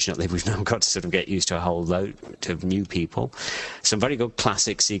unfortunately we've now got to sort of get used to a whole load of new people. Some very good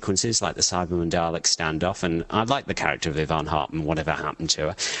classic sequences like the Cyberman Dalek standoff, and I like the character of Yvonne Hartman, whatever happened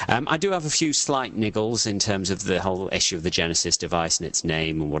to her. I do have a few slight niggles in terms of the whole issue of the Genesis device and its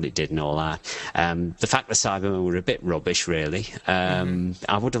name and what it did and all that. The fact that Cybermen were a bit rubbish, really.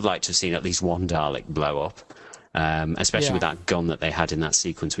 I would have liked to have seen at least one Dalek blow up, especially with that gun that they had in that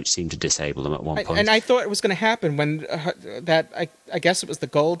sequence, which seemed to disable them at one point. And I thought it was going to happen when I guess it was the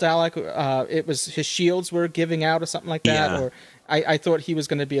gold Dalek. It was his shields were giving out or something like that. Or I thought he was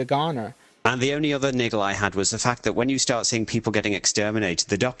going to be a goner. And the only other niggle I had was the fact that when you start seeing people getting exterminated,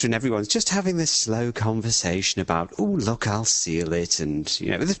 the Doctor and everyone's just having this slow conversation about, oh, look, I'll seal it, and,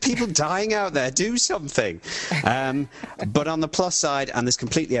 there's people dying out there, do something. But on the plus side, and this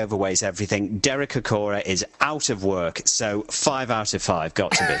completely overweighs everything, Derek Okora is out of work, so 5 out of 5,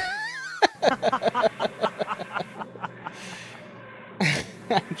 got to be.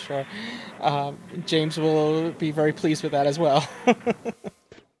 I'm sure. James will be very pleased with that as well.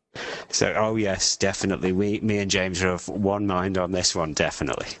 So, oh yes, definitely. Me and James are of one mind on this one,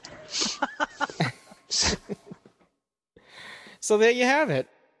 definitely. So there you have it.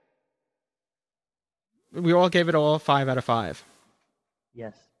 We all gave it all 5 out of 5.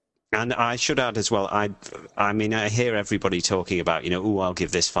 Yes. And I should add as well, I mean, I hear everybody talking about, I'll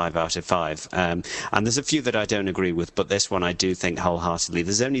give this 5 out of 5. And there's a few that I don't agree with, but this one I do think wholeheartedly.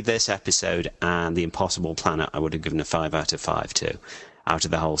 There's only this episode and The Impossible Planet I would have given a 5 out of 5 to, out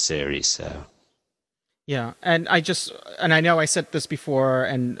of the whole series, so... Yeah, and I know I said this before,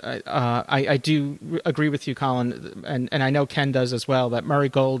 and I do agree with you, Colin, and I know Ken does as well, that Murray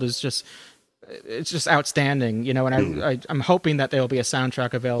Gold is it's just outstanding, and I'm hoping that there will be a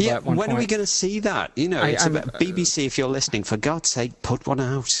soundtrack available at one point. When are we going to see that? It's BBC, if you're listening, for God's sake, put one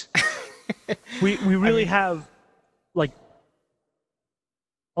out. we really have, like,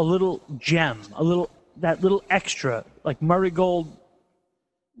 a little gem, that little extra, like Murray Gold.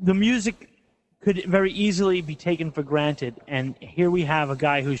 The music could very easily be taken for granted, and here we have a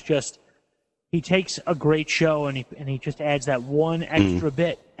guy who's he takes a great show and he just adds that one extra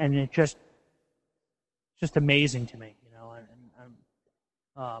bit, and it's just amazing to me,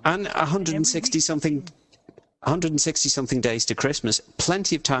 and 160 something days to Christmas,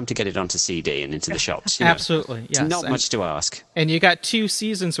 plenty of time to get it onto CD and into the shops. Absolutely, yes. Not much to ask. And you got 2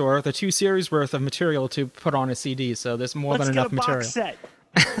 seasons worth, or 2 series worth of material to put on a CD, so there's more than enough material. Box set.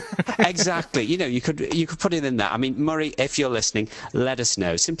 Exactly. You could put it in there. I mean, Murray, if you're listening, let us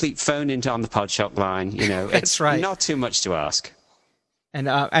know. Simply phone into on the Podshock line. That's it's right. Not too much to ask. And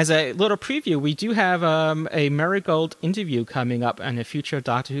as a little preview, we do have a Murray Gold interview coming up in a future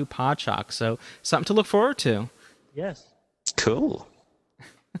Doctor Who Podshock, so something to look forward to. Yes. Cool.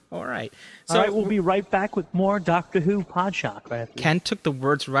 All right. So all right, we'll be right back with more Doctor Who Podshock. Right. Ken took the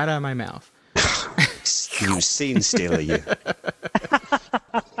words right out of my mouth. You scene stealer, you.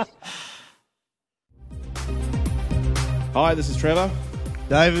 Hi, this is Trevor.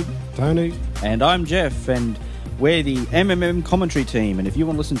 David. Tony. And I'm Jeff, and we're the MMM commentary team, and if you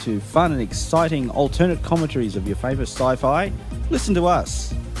want to listen to fun and exciting alternate commentaries of your favourite sci-fi, listen to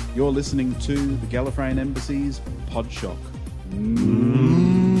us. You're listening to the Gallifreyan Embassy's Podshock.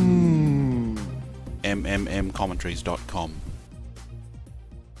 MMMcommentaries.com.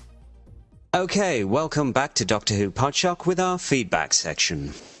 Okay, welcome back to Doctor Who Podshock with our feedback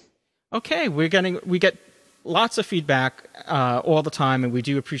section. Okay, we get lots of feedback all the time, and we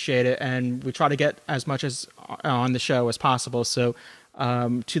do appreciate it, and we try to get as much as on the show as possible. So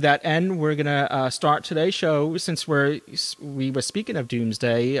to that end, we're going to start today's show, since we were speaking of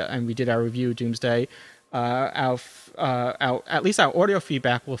Doomsday, and we did our review of Doomsday. At least our audio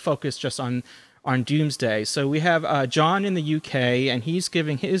feedback will focus just on Doomsday. So we have John in the UK, and he's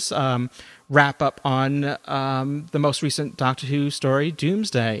giving his wrap up on the most recent Doctor Who story,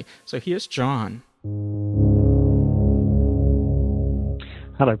 Doomsday. So here's John.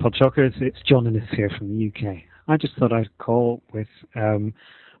 Hello, Podshockers. It's John Innes here from the UK. I just thought I'd call with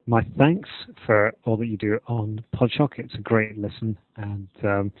my thanks for all that you do on Podshock. It's a great listen, and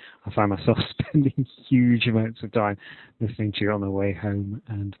I find myself spending huge amounts of time listening to you on the way home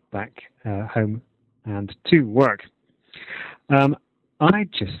and back home and to work. I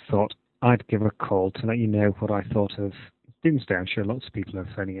just thought I'd give a call to let you know what I thought of Doomsday. I'm sure lots of people are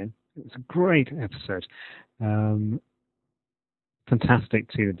phoning in. It was a great episode. Fantastic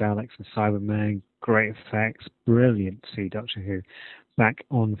to see the Daleks and Cybermen, great effects, brilliant to see Doctor Who back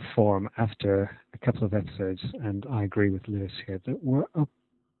on form after a couple of episodes, and I agree with Lewis here, that were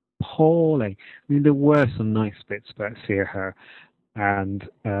appalling. I mean, there were some nice bits about Fear Her and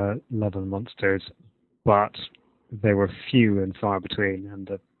Love and Monsters, but they were few and far between, and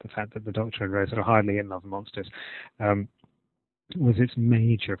the fact that the Doctor and Rose are hardly in Love and Monsters was its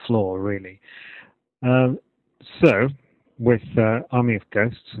major flaw, really. So, with Army of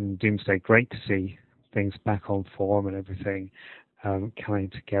Ghosts and Doomsday, great to see things back on form and everything coming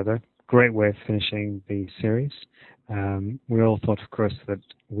together. Great way of finishing the series. We all thought, of course, that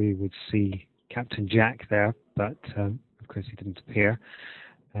we would see Captain Jack there, but of course he didn't appear.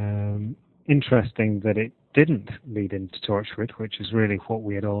 Interesting that it didn't lead into Torchwood, which is really what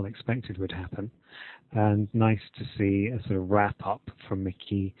we had all expected would happen. And nice to see a sort of wrap-up from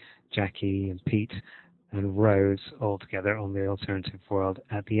Mickey, Jackie and Pete and Rose all together on the alternative world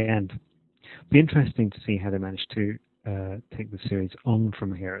at the end. Be interesting to see how they manage to take the series on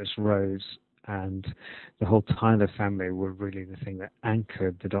from here, as Rose and the whole Tyler family were really the thing that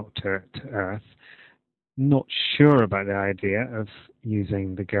anchored the Doctor to Earth. Not sure about the idea of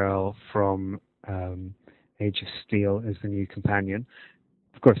using the girl from Age of Steel as the new companion.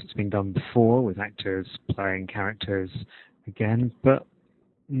 Of course, it's been done before with actors playing characters again, but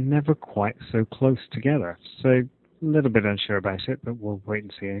never quite so close together. So a little bit unsure about it, but we'll wait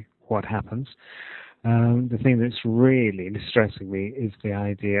and see what happens. The thing that's really distressing me is the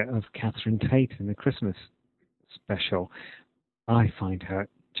idea of Catherine Tate in the Christmas special. I find her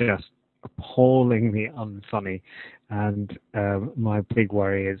just appallingly unfunny. And my big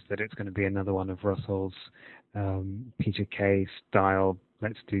worry is that it's going to be another one of Russell's Peter Kay style.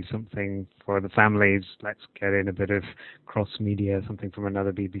 Let's do something for the families. Let's get in a bit of cross-media, something from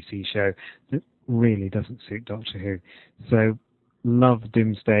another BBC show that really doesn't suit Doctor Who. So, love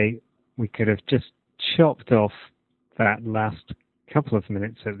Doomsday. We could have just chopped off that last couple of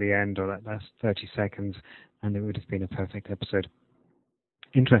minutes at the end, or that last 30 seconds, and it would have been a perfect episode.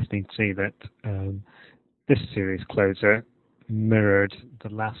 Interesting to see that this series closer mirrored the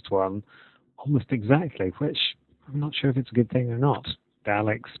last one almost exactly, which I'm not sure if it's a good thing or not.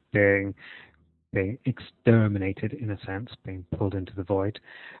 Daleks being exterminated, in a sense, being pulled into the void,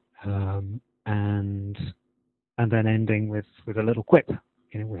 and then ending with a little quip.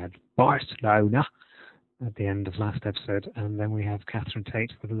 We had Barcelona at the end of last episode, and then we have Catherine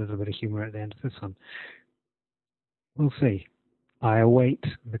Tate with a little bit of humour at the end of this one. We'll see. I await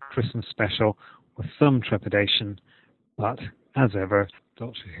the Christmas special with some trepidation, but as ever,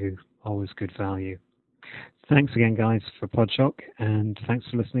 Doctor Who, always good value. Thanks again, guys, for Podshock, and thanks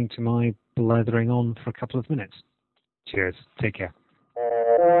for listening to my blathering on for a couple of minutes. Cheers. Take care.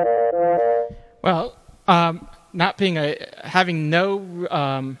 Well, having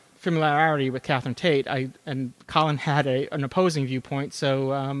no familiarity with Catherine Tate, and Colin had an opposing viewpoint,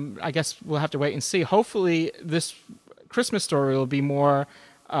 so I guess we'll have to wait and see. Hopefully, this Christmas story will be more.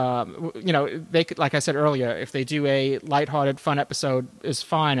 They could, like I said earlier, if they do a lighthearted, fun episode, is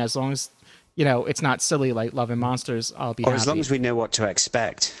fine as long as it's not silly like Love and Monsters. I'll be happy. Or as long as we know what to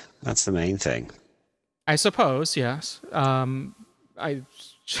expect. That's the main thing. I suppose, yes. I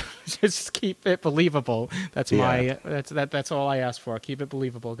just keep it believable. That's that's all I ask for. Keep it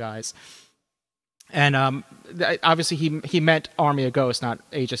believable, guys. And obviously he meant Army of Ghosts, not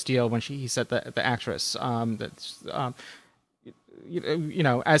Age of Steel, when he said the actress.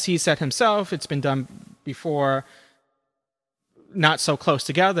 As he said himself, it's been done before, not so close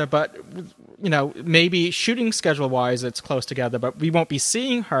together, but maybe shooting schedule wise it's close together, but we won't be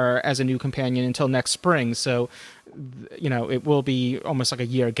seeing her as a new companion until next spring, so it will be almost like a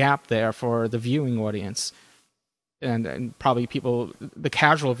year gap there for the viewing audience, and probably the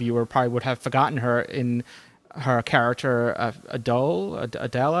casual viewer probably would have forgotten her in her character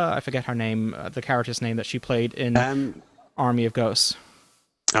Adela, I forget her name, the character's name that she played in Army of Ghosts.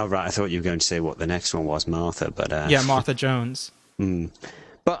 Oh right, I thought you were going to say what the next one was, Martha, but yeah, Martha Jones.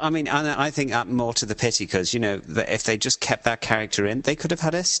 But I mean, I think that more to the pity, because if they just kept that character in, they could have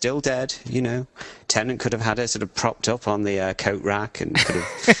had her still dead. Tennant could have had her sort of propped up on the coat rack and could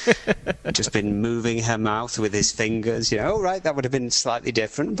have just been moving her mouth with his fingers. Oh right, that would have been slightly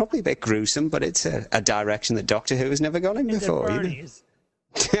different, probably a bit gruesome, but it's a direction that Doctor Who has never gone in before.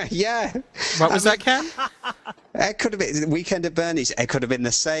 Yeah. What was that, Ken? It could have been Weekend at Bernie's. It could have been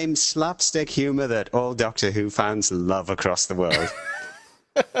the same slapstick humour that all Doctor Who fans love across the world.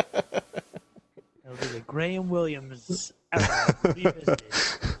 It'll be the Graham Williams era revisited.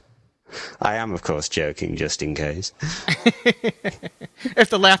 I am, of course, joking, just in case. If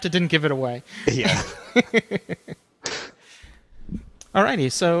the laughter didn't give it away. Yeah. Alrighty,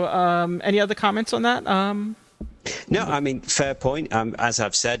 so any other comments on that? No, I mean, fair point. As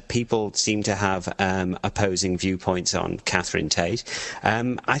I've said, people seem to have opposing viewpoints on Catherine Tate.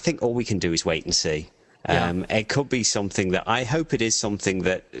 I think all we can do is wait and see. It could be something that I hope it is something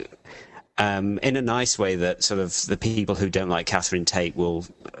that, in a nice way, that sort of the people who don't like Catherine Tate will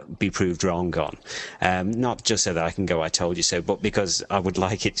be proved wrong on. Not just so that I can go, I told you so, but because I would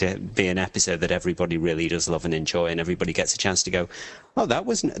like it to be an episode that everybody really does love and enjoy, and everybody gets a chance to go, oh, that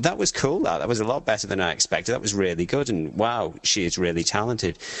was cool. That was a lot better than I expected. That was really good, and wow, she is really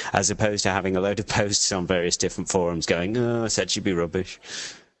talented. As opposed to having a load of posts on various different forums going, oh, I said she'd be rubbish.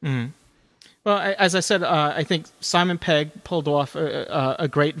 Mm. Well, as I said, I think Simon Pegg pulled off a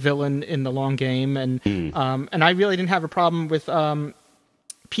great villain in The Long Game, and I really didn't have a problem with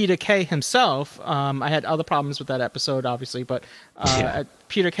Peter Kay himself. I had other problems with that episode, obviously, but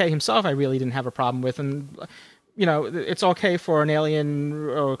Peter Kay himself I really didn't have a problem with, and it's okay for an alien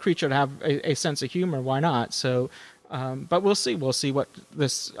or a creature to have a sense of humor. Why not? So, but we'll see. We'll see what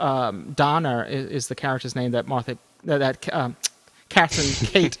this Donna is the character's name that Catherine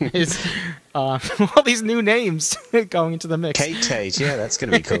Kate is all these new names going into the mix. Kate Tate, yeah, that's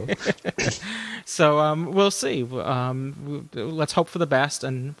going to be cool. So we'll see. Let's hope for the best,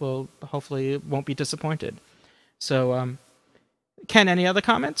 and we'll hopefully won't be disappointed. So, Ken, any other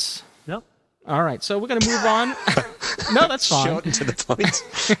comments? No. All right, so we're going to move on. No, that's fine. Short and to the point.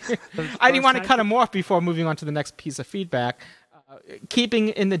 I didn't want to cut him off before moving on to the next piece of feedback. Keeping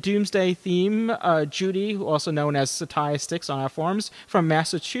in the Doomsday theme, Judy, also known as Satire Sticks on our forums, from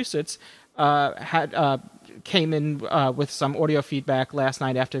Massachusetts, came in with some audio feedback last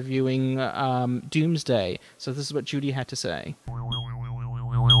night after viewing Doomsday. So this is what Judy had to say.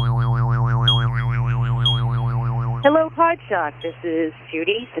 Hello, Podshock. This is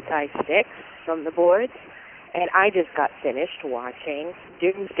Judy, Satire Sticks from the boards, and I just got finished watching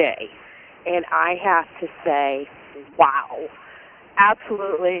Doomsday, and I have to say, wow.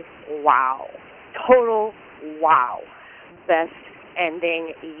 Absolutely wow. Total wow. Best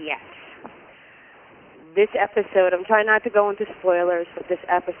ending yet. This episode, I'm trying not to go into spoilers, but this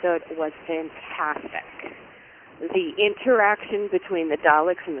episode was fantastic. The interaction between the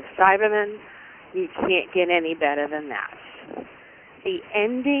Daleks and the Cybermen, you can't get any better than that. The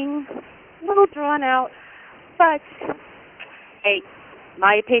ending, a little drawn out, but, hey,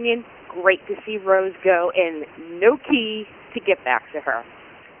 my opinion, great to see Rose go, and no key to get back to her.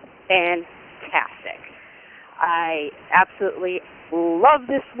 Fantastic. I absolutely love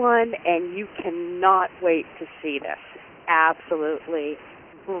this one, and you cannot wait to see this. Absolutely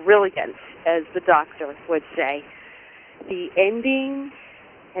brilliant, as the Doctor would say. The ending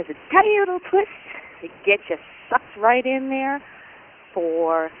has a tiny little twist. It gets you sucked right in there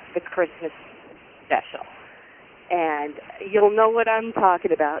for the Christmas special. And you'll know what I'm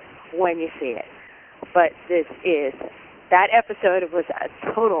talking about when you see it. But that episode was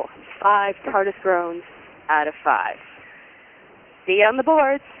a total 5 TARDIS groans out of 5. See you on the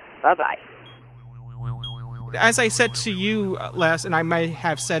boards. Bye-bye. As I said to you last, and I might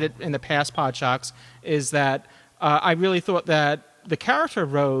have said it in the past Podshocks, is that I really thought that the character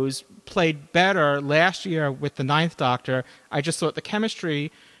Rose played better last year with the Ninth Doctor. I just thought the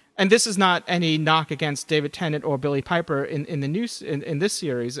chemistry, and this is not any knock against David Tennant or Billy Piper in this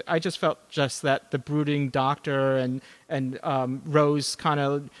series. I just felt just that the brooding Doctor and Rose kind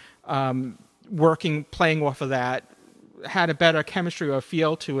of playing off of that had a better chemistry or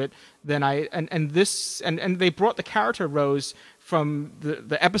feel to it than and they brought the character Rose from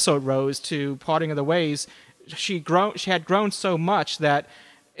the episode Rose to Parting of the Ways. She had grown so much that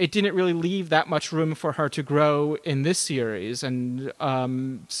it didn't really leave that much room for her to grow in this series. And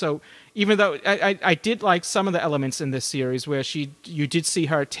so even though I did like some of the elements in this series where you did see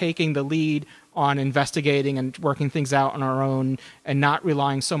her taking the lead on investigating and working things out on her own and not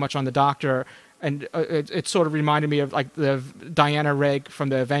relying so much on the Doctor. And it sort of reminded me of like the Diana Rigg from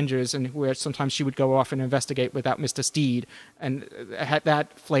the Avengers, and where sometimes she would go off and investigate without Mr. Steed, and it had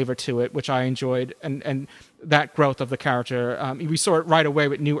that flavor to it, which I enjoyed, and that growth of the character. We saw it right away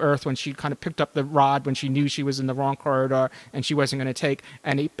with New Earth when she kind of picked up the rod when she knew she was in the wrong corridor and she wasn't going to take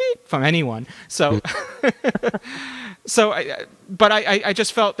any beep from anyone. So, I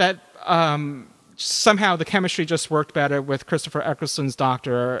just felt that. Somehow the chemistry just worked better with Christopher Eccleston's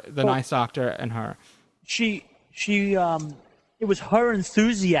Doctor, the Ninth Doctor, and her. It was her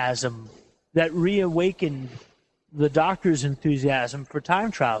enthusiasm that reawakened the Doctor's enthusiasm for time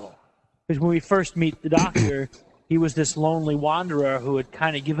travel. Because when we first meet the Doctor, he was this lonely wanderer who had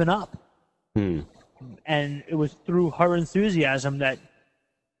kind of given up. And it was through her enthusiasm that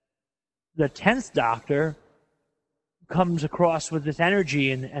the 10th Doctor comes across with this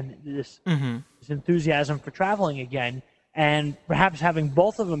energy and this enthusiasm for traveling again, and perhaps having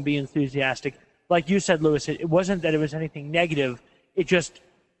both of them be enthusiastic. Like you said, Lewis, it wasn't that it was anything negative. It just,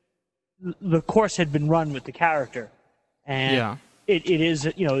 the course had been run with the character. And it is,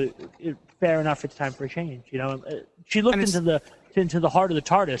 fair enough, it's time for a change. She looked into the heart of the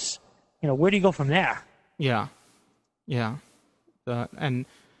TARDIS. Where do you go from there? Yeah.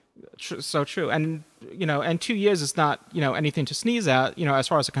 So true. And, and 2 years is not, anything to sneeze at, as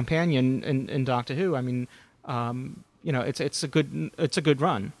far as a companion in Doctor Who. I mean, it's a good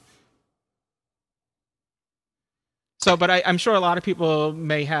run. So, but I'm sure a lot of people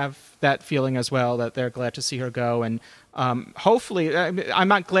may have that feeling as well, that they're glad to see her go. And hopefully, I'm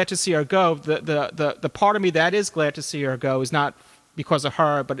not glad to see her go. The part of me that is glad to see her go is not because of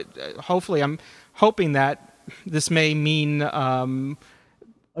her, but hopefully I'm hoping that this may mean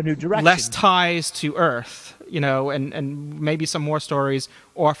a new direction, less ties to Earth, and maybe some more stories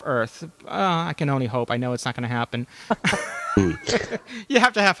off Earth. I can only hope. I know it's not going to happen. You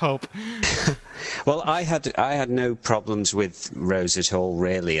have to have hope. Well, I had no problems with Rose at all,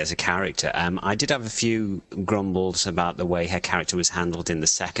 really, as a character. I did have a few grumbles about the way her character was handled in the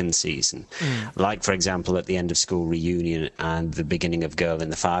second season. Like, for example, at the end of School Reunion and the beginning of Girl in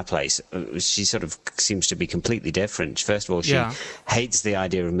the Fireplace, she sort of seems to be completely different. First of all, she hates the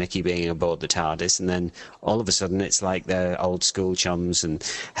idea of Mickey being aboard the TARDIS, and then all of a sudden it's like they're old school chums, and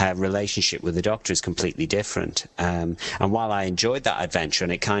her relationship with the Doctor is completely different. And while I enjoyed that adventure,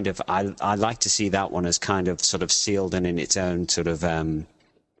 and it kind of, I like to see that one as kind of sort of sealed and in its own sort of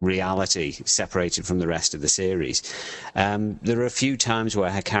reality, separated from the rest of the series. There are a few times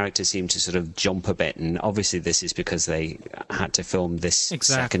where her character seemed to sort of jump a bit, and obviously this is because they had to film this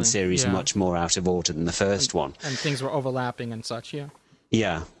second series much more out of order than the first one. And things were overlapping and such,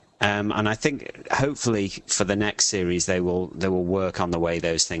 Yeah. And I think hopefully for the next series they will work on the way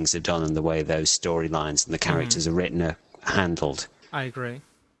those things are done and the way those storylines and the characters are written are handled. I agree.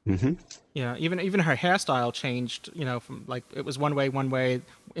 Mm-hmm. Yeah, even her hairstyle changed, from like it was one way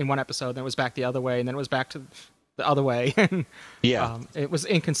in one episode, then it was back the other way, and then it was back to the other way. It was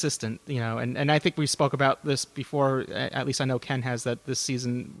inconsistent, and I think we spoke about this before, at least I know Ken has, that this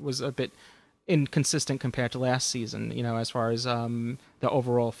season was a bit inconsistent compared to last season, as far as the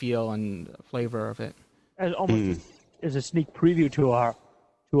overall feel and flavor of it. As almost as a sneak preview to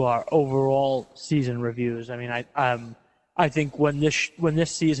our overall season reviews. I mean, I think when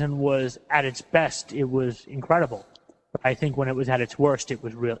this season was at its best, it was incredible. But I think when it was at its worst, it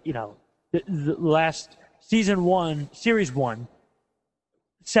was real. The last series one,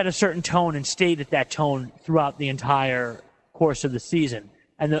 set a certain tone and stayed at that tone throughout the entire course of the season.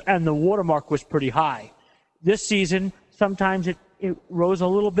 And the watermark was pretty high. This season, sometimes it rose a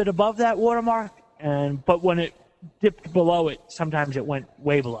little bit above that watermark, but when it dipped below it, sometimes it went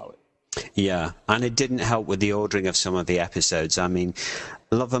way below it. Yeah, and it didn't help with the ordering of some of the episodes. I mean,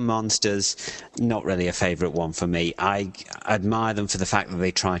 Love and Monsters, not really a favourite one for me. I admire them for the fact that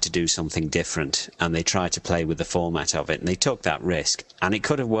they try to do something different and they try to play with the format of it, and they took that risk. And it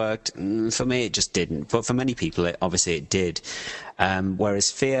could have worked. For me, it just didn't. But for many people, obviously it did.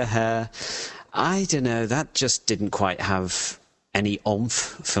 Whereas Fear Her, I don't know, that just didn't quite have any oomph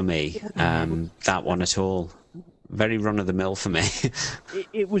for me, that one at all. Very run-of-the-mill for me.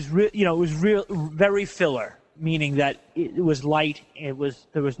 It was very filler, meaning that it was light. There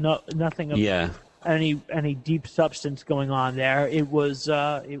was nothing of any deep substance going on there. It was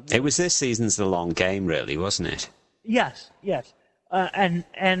this season's The Long Game, really, wasn't it? Yes.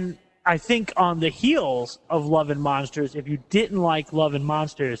 And I think on the heels of Love and Monsters, if you didn't like Love and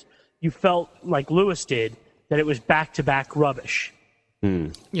Monsters, you felt like Lewis did, that it was back-to-back rubbish.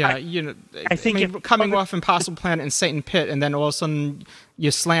 Yeah, I think coming off Impossible Planet and Satan Pit, and then all of a sudden you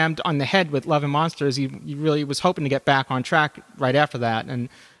slammed on the head with Love and Monsters, you really was hoping to get back on track right after that. And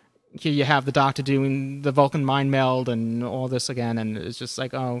here you have the Doctor doing the Vulcan mind meld and all this again, and it's just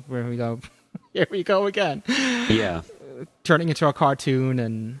like, oh, here we go. Here we go again. Yeah. Turning into a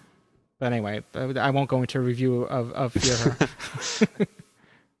cartoon, but anyway, I won't go into a review of Fear Her.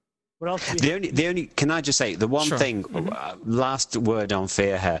 What else? The only can I just say the one thing? Last word on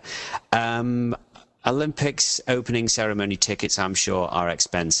Fear Her. Olympics opening ceremony tickets, I'm sure, are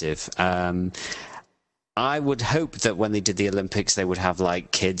expensive. I would hope that when they did the Olympics, they would have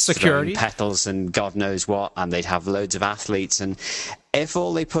like kids throwing petals and God knows what, and they'd have loads of athletes. And if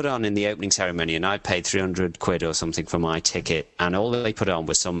all they put on in the opening ceremony, and I paid £300 or something for my ticket, and all they put on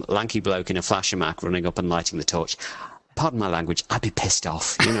was some lanky bloke in a flasher mac running up and lighting the torch, pardon my language, I'd be pissed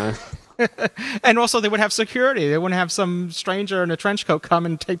off, And also they would have security. They wouldn't have some stranger in a trench coat come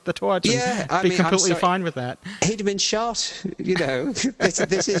and take the torch and be completely fine with that. He'd have been shot,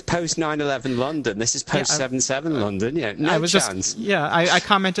 This is post 9/11 London. This is post 7/7 London. No chance. I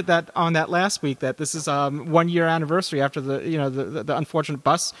commented that on that last week, that this is 1 year anniversary after the unfortunate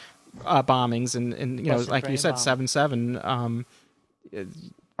bus bombings and like you said, 7/7.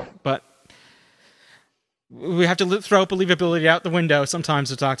 But we have to throw believability out the window sometimes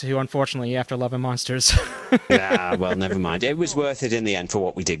with Doctor Who, unfortunately, after Love and Monsters. Well, never mind. It was worth it in the end for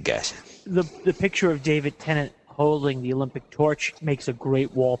what we did get. The picture of David Tennant holding the Olympic torch makes a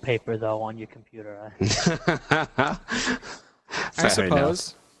great wallpaper, though, on your computer. I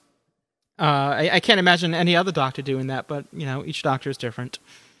suppose. I can't imagine any other Doctor doing that, but, each Doctor is different.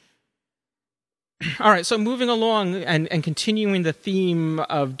 All right, so moving along and continuing the theme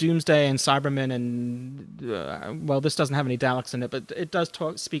of Doomsday and Cybermen, and this doesn't have any Daleks in it, but it does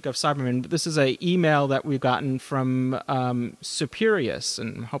speak of Cybermen. But this is an email that we've gotten from Superius,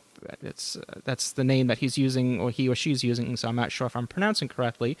 and hope that's the name that he's using, or he or she's using. So I'm not sure if I'm pronouncing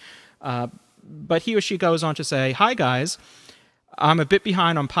correctly, but he or she goes on to say, "Hi guys, I'm a bit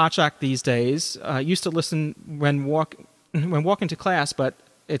behind on Podshock these days. Used to listen when walking to class, but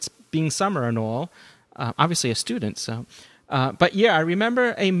it's being summer and all. Obviously a student, so. But yeah, I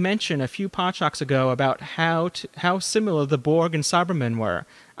remember a mention a few Podshocks ago about how similar the Borg and Cybermen were.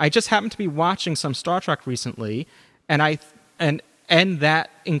 I just happened to be watching some Star Trek recently, and that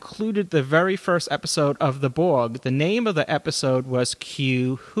included the very first episode of the Borg. The name of the episode was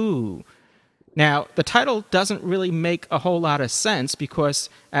Q Who. Now, the title doesn't really make a whole lot of sense because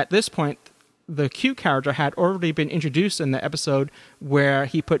at this point, the Q character had already been introduced in the episode where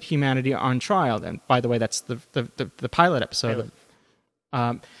he put humanity on trial. And by the way, that's the pilot episode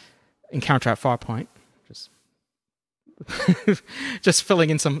of Encounter at Farpoint. Just filling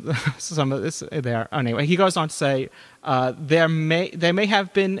in some of this there. Anyway, he goes on to say there may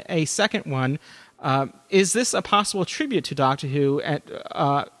have been a second one. Is this a possible tribute to Doctor Who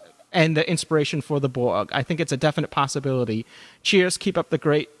and the inspiration for the Borg? I think it's a definite possibility. Cheers! Keep up the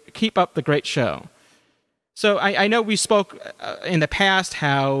great show. So I know we spoke in the past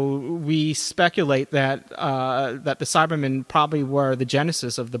how we speculate that that the Cybermen probably were the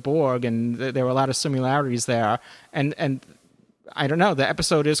genesis of the Borg, and there were a lot of similarities there. And I don't know. The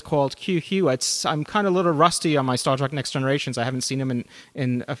episode is called QQ. I'm kind of a little rusty on my Star Trek Next Generations. I haven't seen them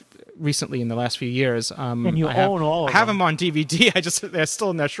in recently in the last few years. And you own all of them. I have them on DVD. They're still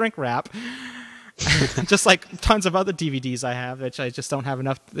in their shrink wrap. Just like tons of other DVDs I have, which I just don't have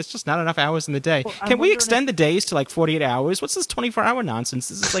enough. There's just not enough hours in the day. Well, Can we extend the days to like 48 hours? What's this 24-hour nonsense?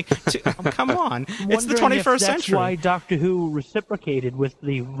 This is like, come on. It's the 21st century. That's why Doctor Who reciprocated with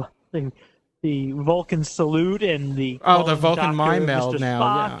the Vulcan salute and the Vulcan mind meld now,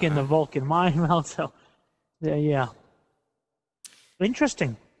 Spock and the Vulcan mind meld. So, yeah.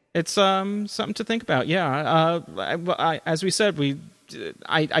 Interesting. It's something to think about. Yeah. As we said,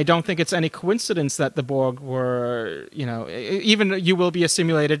 I don't think it's any coincidence that the Borg were, even you will be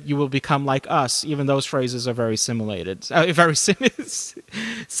assimilated, you will become like us. Even those phrases are very very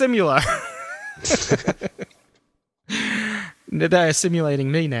similar. They're assimilating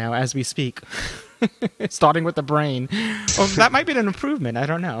me now as we speak, starting with the brain. Well, that might be an improvement. I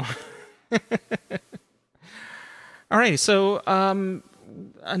don't know. All right, so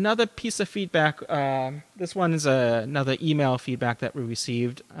another piece of feedback. This one is another email feedback that we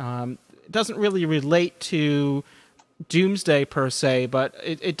received. It doesn't really relate to Doomsday per se, but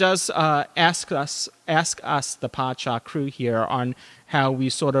it does ask us, the Podshock crew here, on how we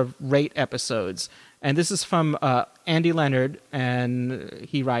sort of rate episodes. And this is from Andy Leonard, and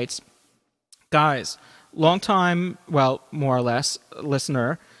he writes, "Guys, long time, well, more or less,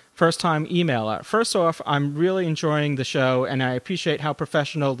 listener, first-time emailer. First off, I'm really enjoying the show, and I appreciate how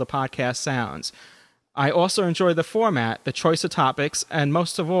professional the podcast sounds. I also enjoy the format, the choice of topics, and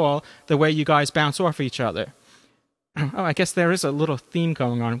most of all, the way you guys bounce off each other." Oh, I guess there is a little theme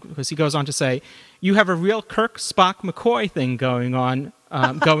going on, because he goes on to say, "You have a real Kirk, Spock, McCoy thing going on,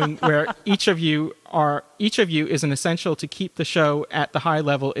 where each of you is an essential to keep the show at the high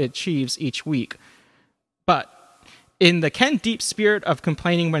level it achieves each week. But in the Ken Deep spirit of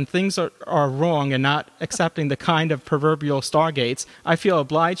complaining when things are wrong and not accepting the kind of proverbial stargates, I feel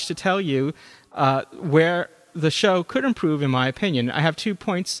obliged to tell you where the show could improve, in my opinion. I have 2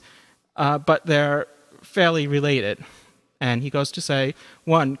 points, but they're fairly related." And he goes to say,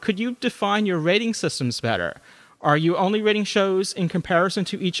 1, could you define your rating systems better? Are you only rating shows in comparison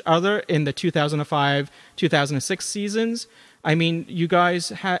to each other in the 2005-2006 seasons? I mean, you guys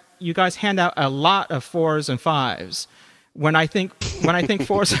hand out a lot of 4s and 5s. When I think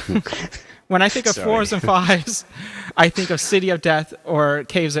 4s, when I think of 4s and 5s, I think of City of Death or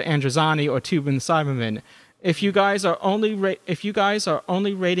Caves of Androzani or Tube and the Cybermen. If you guys are only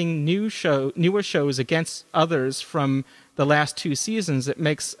rating newer shows against others from the last 2 seasons, it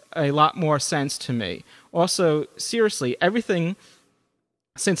makes a lot more sense to me. Also, seriously, everything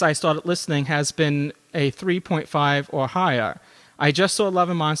since I started listening has been a 3.5 or higher. I just saw Love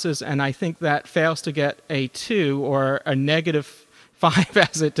and Monsters, and I think that fails to get a 2 or a -5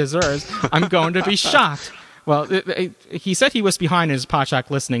 as it deserves. I'm going to be shocked. Well, he said he was behind his Podshock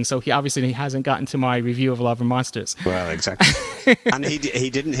listening, so he obviously hasn't gotten to my review of Love and Monsters. Well, exactly. And he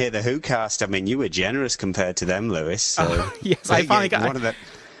didn't hear the Who cast. I mean, you were generous compared to them, Lewis. So yes, I finally got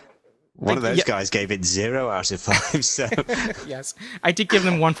one of those guys gave it 0 out of 5. So yes, I did give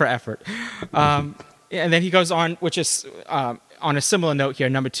them 1 for effort. And then he goes on, which is on a similar note here,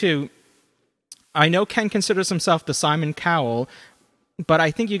 number 2. I know Ken considers himself the Simon Cowell, but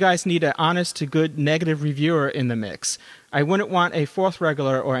I think you guys need an honest to good negative reviewer in the mix. I wouldn't want a 4th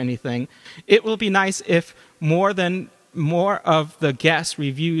regular or anything. It will be nice if more of the guest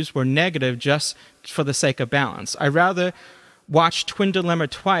reviews were negative just for the sake of balance. I rather watch Twin Dilemma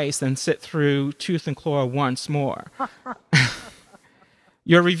twice, then sit through Tooth and Claw once more.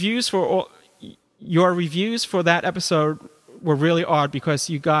 Your reviews for that episode were really odd because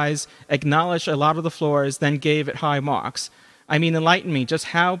you guys acknowledged a lot of the flaws, then gave it high marks. I mean, enlighten me. Just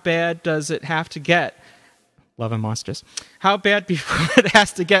how bad does it have to get? Love and Monsters. How bad it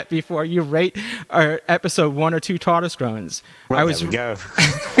has to get before you rate our episode 1 or 2 TARDIS groans? Well, there we go.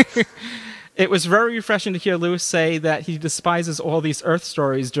 It was very refreshing to hear Lewis say that he despises all these Earth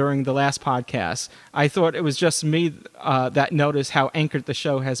stories during the last podcast. I thought it was just me that noticed how anchored the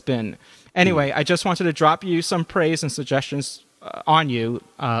show has been. Anyway, I just wanted to drop you some praise and suggestions on you,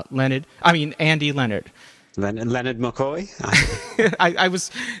 Andy Leonard. Leonard McCoy? I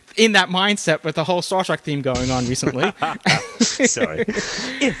was in that mindset with the whole Star Trek theme going on recently. Sorry.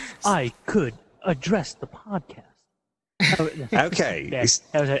 If I could address the podcast. Okay. That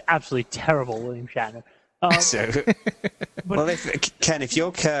was an absolutely terrible William Shatner. Well, if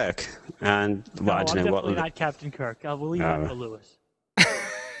you're Kirk, and I don't know what. Definitely not Captain Kirk. I will leave that for Lewis.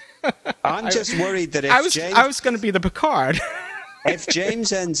 I'm just worried that if I was going to be the Picard. If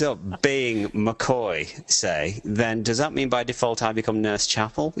James ends up being McCoy, say, then does that mean by default I become Nurse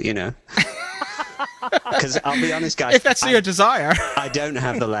Chapel? You know. Because I'll be honest, guys. If that's your desire. I don't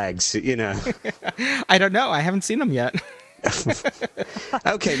have the legs, you know. I don't know. I haven't seen them yet.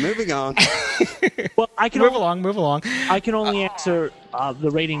 Okay, moving on. Well, I can move along. I can only answer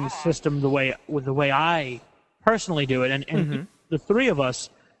the rating system the way I personally do it, and the three of us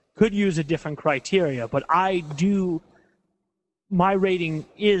could use a different criteria, but I do. My rating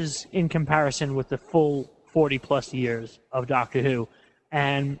is in comparison with the full 40-plus years of Doctor Who,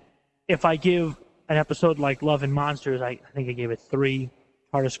 and if I give an episode like Love and Monsters, I think I gave it 3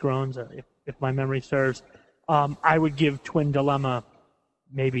 TARDIS groans, if my memory serves. I would give Twin Dilemma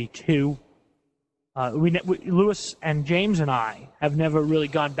maybe 2. Lewis and James and I have never really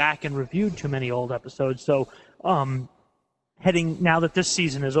gone back and reviewed too many old episodes, so now that this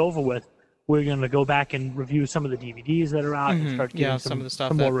season is over with, we're going to go back and review some of the DVDs that are out and start giving some of the stuff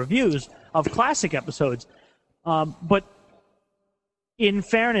some more reviews of classic episodes. But in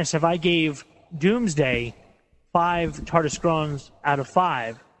fairness, if I gave Doomsday 5 TARDIS groans out of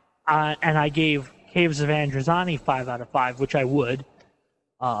 5, and I gave Caves of Androzani 5 out of 5, which I would,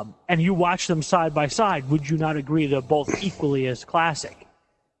 and you watch them side by side, would you not agree they're both equally as classic?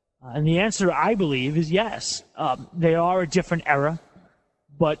 And the answer, I believe, is yes. They are a different era,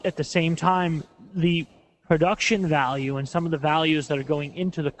 but at the same time, the production value and some of the values that are going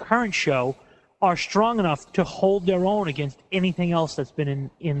into the current show are strong enough to hold their own against anything else that's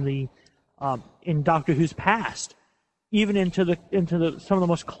been in Doctor Who's past, even into some of the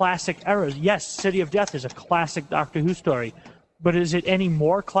most classic eras. Yes, City of Death is a classic Doctor Who story, but is it any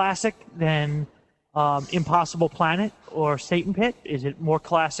more classic than Impossible Planet or Satan Pit? Is it more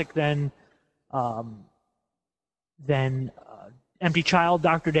classic than Empty Child,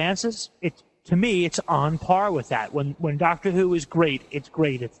 Doctor Dances? To me, it's on par with that. When Doctor Who is great, it's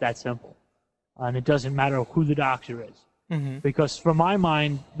great. It's that simple. And it doesn't matter who the Doctor is. Mm-hmm. Because for my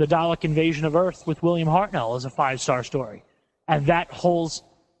mind, the Dalek invasion of Earth with William Hartnell is a 5-star story. And that holds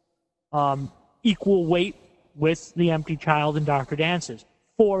equal weight with The Empty Child and Doctor Dances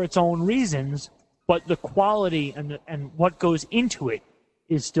for its own reasons, but the quality and what goes into it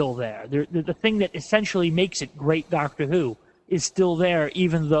is still there. The thing that essentially makes it great Doctor Who is still there,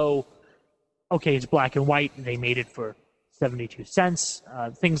 even though, okay, it's black and white, and they made it for 72 cents,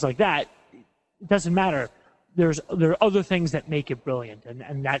 things like that. It doesn't matter. There are other things that make it brilliant,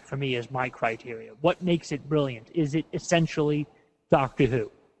 and that, for me, is my criteria. What makes it brilliant? Is it essentially Doctor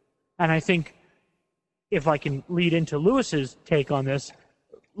Who? And I think, if I can lead into Lewis's take on this,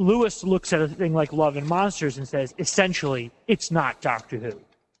 Lewis looks at a thing like Love and Monsters and says, essentially, it's not Doctor Who.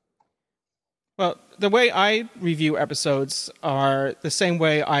 Well, the way I review episodes are the same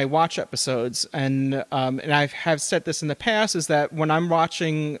way I watch episodes, and I have said this in the past, is that when I'm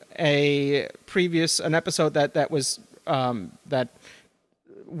watching an episode that was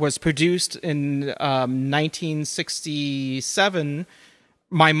produced in 1967,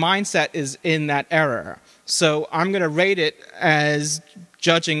 my mindset is in that era. So I'm going to rate it as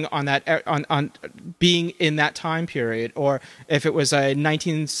judging on that on being in that time period, or if it was a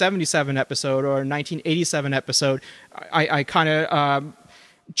 1977 episode or a 1987 episode, I kind of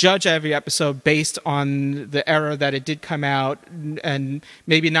judge every episode based on the era that it did come out, and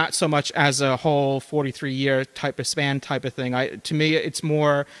maybe not so much as a whole 43-year type of span type of thing. To me, it's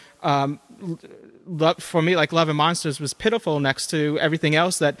more. For me, like Love and Monsters was pitiful next to everything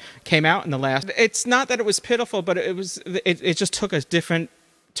else that came out in the last. It's not that it was pitiful, but it just took a different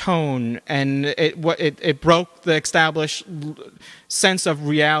tone, and it broke the established sense of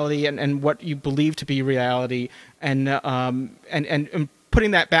reality and what you believe to be reality, and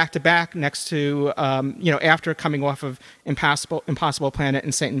putting that back to back next to after coming off of Impossible Planet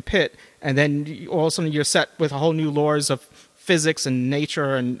and Satan Pit, and then all of a sudden you're set with a whole new lores of physics and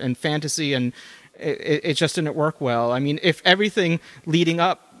nature and fantasy, and it just didn't work well. I mean, if everything leading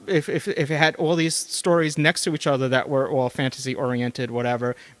up, if it had all these stories next to each other that were all fantasy oriented,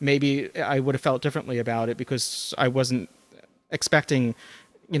 whatever, maybe I would have felt differently about it, because I wasn't expecting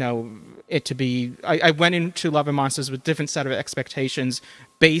it to be. I went into Love and Monsters with a different set of expectations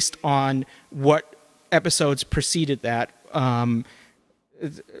based on what episodes preceded that. And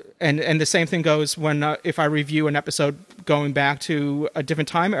the same thing goes when if I review an episode going back to a different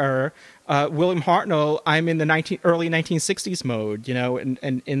time era. William Hartnell, I'm in the early 1960s mode,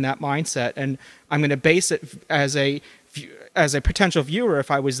 and in that mindset, and I'm going to base it as a potential viewer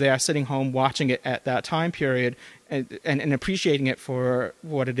if I was there sitting home watching it at that time period, and appreciating it for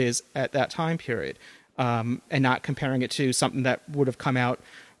what it is at that time period, and not comparing it to something that would have come out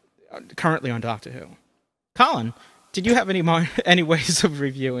currently on Doctor Who. Colin, did you have any ways of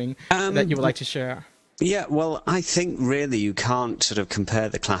reviewing that you would like to share? Yeah, well, I think really you can't sort of compare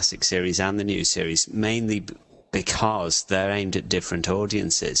the classic series and the new series, mainly because they're aimed at different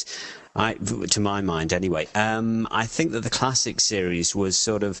audiences. To my mind, anyway. I think that the classic series was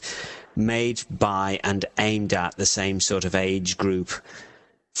sort of made by and aimed at the same sort of age group,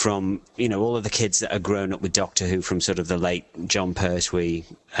 from all of the kids that are grown up with Doctor Who from sort of the late John Pertwee,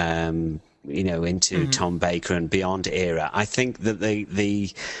 into Tom Baker and beyond era. I think that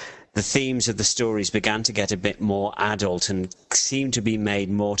the themes of the stories began to get a bit more adult and seemed to be made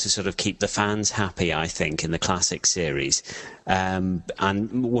more to sort of keep the fans happy, I think, in the classic series, and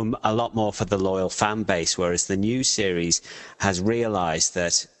a lot more for the loyal fan base, whereas the new series has realised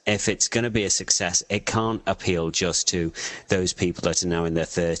that if it's going to be a success, it can't appeal just to those people that are now in their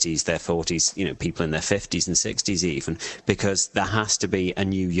 30s, their 40s, people in their 50s and 60s even, because there has to be a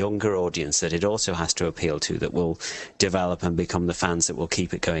new, younger audience that it also has to appeal to, that will develop and become the fans that will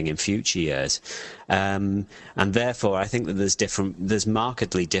keep it going in future years. And therefore, I think that there's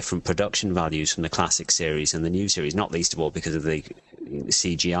markedly different production values from the classic series and the new series, not least of all because of the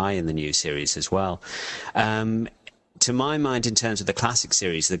CGI in the new series as well. To my mind, in terms of the classic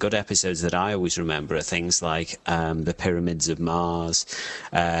series, the good episodes that I always remember are things like the Pyramids of Mars,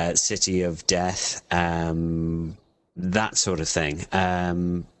 City of Death, that sort of thing.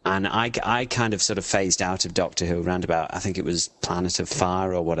 And I kind of sort of phased out of Doctor Who around about, I think it was Planet of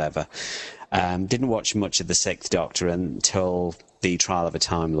Fire or whatever. Didn't watch much of the Sixth Doctor until the Trial of a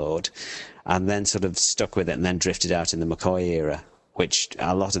Time Lord, and then sort of stuck with it and then drifted out in the McCoy era, which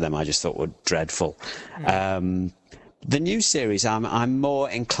a lot of them I just thought were dreadful. The new series, I'm more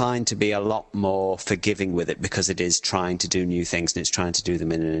inclined to be a lot more forgiving with it, because it is trying to do new things and it's trying to do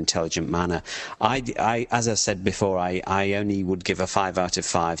them in an intelligent manner. As I said before, I only would give a 5 out of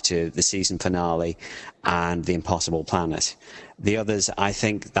 5 to the season finale and The Impossible Planet. The others, I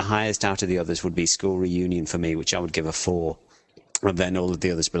think the highest out of the others would be School Reunion for me, which I would give a 4. And then all of the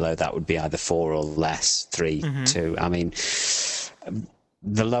others below that would be either 4 or less, 3, 2. I mean,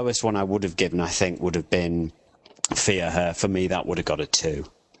 the lowest one I would have given, I think, would have been Fear Her. For me, that would have got a 2.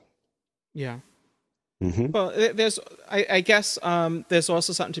 Yeah. Well, I guess there's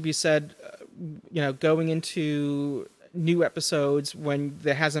also something to be said, going into new episodes when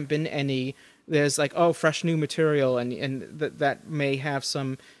there hasn't been any. There's like, fresh new material, and that may have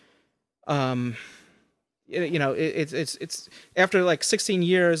some. It's after like 16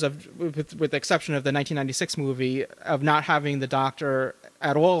 years with the exception of the 1996 movie, of not having the Doctor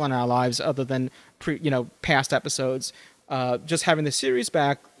at all in our lives other than past episodes. Just having the series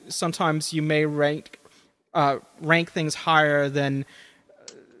back, sometimes you may rank things higher than,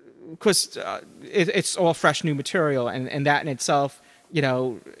 because it's all fresh new material, and that in itself,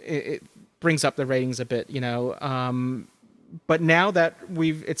 it brings up the ratings a bit, But now that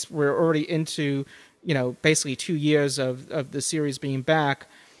we're already into basically 2 years of the series being back.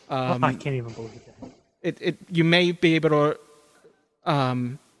 I can't even believe that. You may be able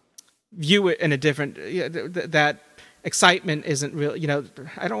to view it in a different. That excitement isn't real.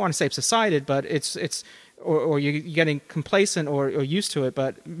 I don't want to say subsided, but it's or you're getting complacent or used to it.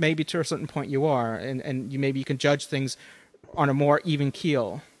 But maybe to a certain point you are, and maybe you can judge things on a more even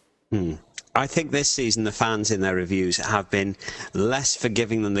keel. I think this season the fans in their reviews have been less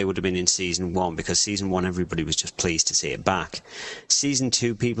forgiving than they would have been in season 1, because season 1 everybody was just pleased to see it back. Season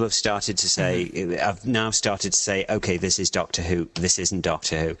 2 people have started to say, have now started to say, okay, this is Doctor Who, this isn't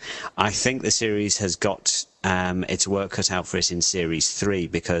Doctor Who. I think the series has got its work cut out for it in series 3,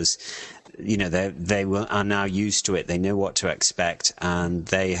 because are now used to it. They know what to expect, and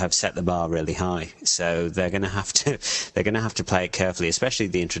they have set the bar really high. So they're going to have to play it carefully, especially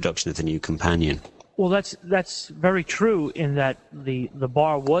the introduction of the new companion. Well, that's very true in that the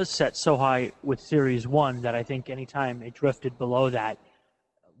bar was set so high with Series 1 that I think anytime it drifted below that,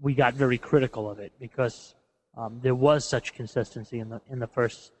 we got very critical of it, because there was such consistency in the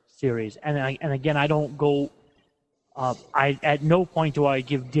first series. And again, I don't go. At no point do I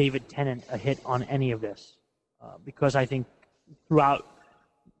give David Tennant a hit on any of this, because I think throughout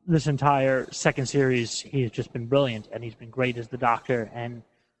this entire second series he has just been brilliant, and he's been great as the Doctor, and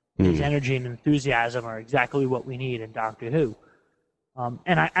his energy and enthusiasm are exactly what we need in Doctor Who.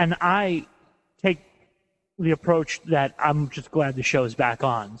 And I take the approach that I'm just glad the show's back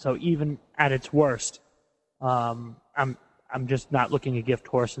on. So even at its worst, I'm just not looking a gift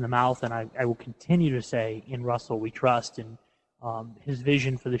horse in the mouth, and I will continue to say, in Russell we trust, and his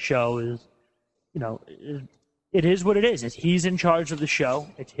vision for the show is, it is what it is. He's in charge of the show.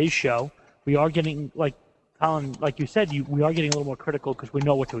 It's his show. We are getting, like Colin, like you said, we are getting a little more critical because we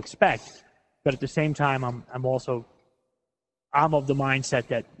know what to expect. But at the same time, I'm of the mindset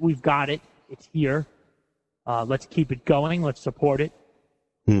that we've got it. It's here. Let's keep it going. Let's support it.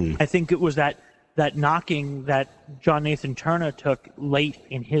 I think it was that knocking that John Nathan Turner took late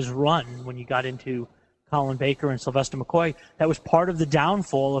in his run when you got into Colin Baker and Sylvester McCoy, that was part of the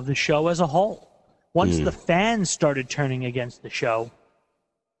downfall of the show as a whole. Once the fans started turning against the show,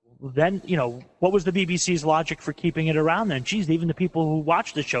 then, what was the BBC's logic for keeping it around then? Geez, even the people who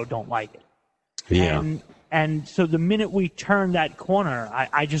watch the show don't like it. Yeah. And so the minute we turn that corner,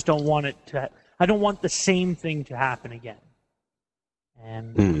 I just don't want I don't want the same thing to happen again.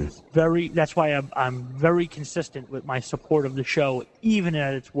 And that's why I'm very consistent with my support of the show, even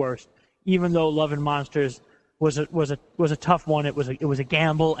at its worst. Even though Love and Monsters was a tough one, it was a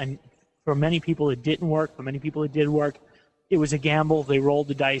gamble, and for many people it didn't work. For many people it did work. It was a gamble. They rolled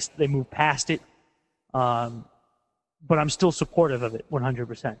the dice. They moved past it. But I'm still supportive of it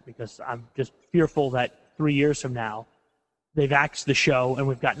 100%, because I'm just fearful that 3 years from now they've axed the show and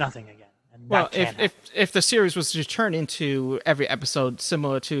we've got nothing again. Well, if the series was to turn into every episode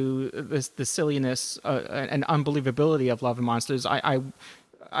similar to the silliness and unbelievability of Love and Monsters, I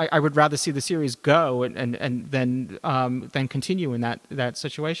would rather see the series go and then continue in that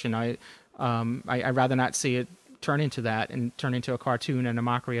situation. I'd rather not see it turn into that and turn into a cartoon and a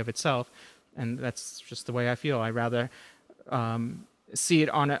mockery of itself, and that's just the way I feel. I'd rather see it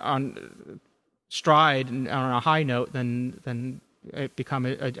on stride and on a high note than it become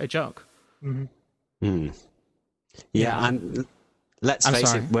a joke. Yeah, and let's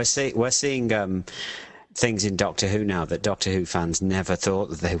face it, we're seeing things in Doctor Who now that Doctor Who fans never thought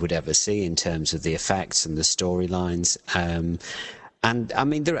that they would ever see, in terms of the effects and the storylines. And I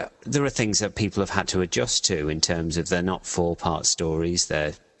mean, there are things that people have had to adjust to, in terms of they're not 4-part stories,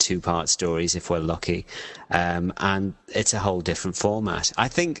 they're 2-part stories if we're lucky, and it's a whole different format. I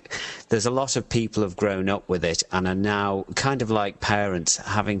think there's a lot of people have grown up with it and are now kind of like parents,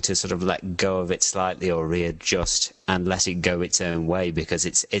 having to sort of let go of it slightly or readjust and let it go its own way, because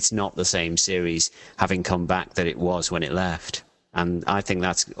it's not the same series having come back that it was when it left, and I think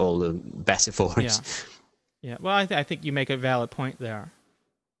that's all the better for it. Yeah. Well, I think you make a valid point there.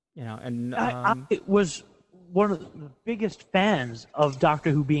 And I was one of the biggest fans of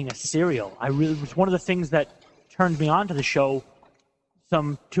Doctor Who being a serial. It was one of the things that turned me on to the show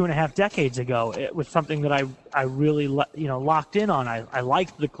some 2.5 decades ago. It was something that I really locked in on. I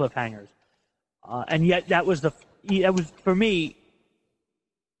liked the cliffhangers, and yet that was for me.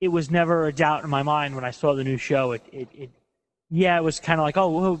 It was never a doubt in my mind when I saw the new show. It was kind of like,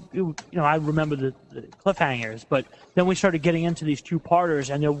 I remember the cliffhangers, but then we started getting into these 2-parters,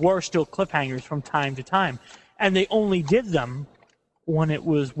 and there were still cliffhangers from time to time, and they only did them when it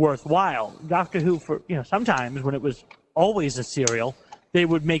was worthwhile. Doctor Who, sometimes when it was always a serial, they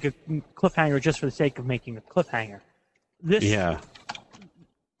would make a cliffhanger just for the sake of making a cliffhanger.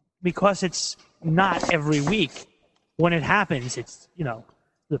 Because it's not every week. When it happens, it's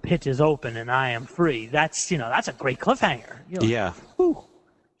the pit is open and I am free. That's a great cliffhanger. Whew,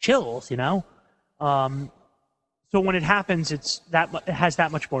 chills. So when it happens, it has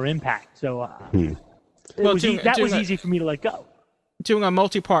that much more impact. So it was easy for me to let go. doing a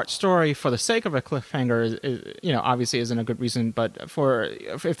multi-part story for the sake of a cliffhanger obviously isn't a good reason, but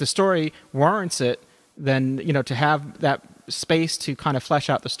if the story warrants it, then to have that space to kind of flesh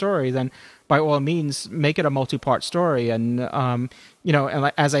out the story, then by all means make it a multi-part story. And and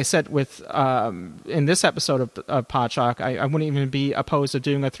as I said with in this episode of Podshock, I wouldn't even be opposed to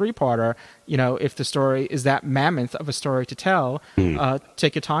doing a 3-parter. If the story is that mammoth of a story to tell,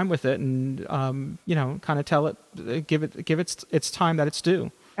 take your time with it, and kind of tell it, give it its time that it's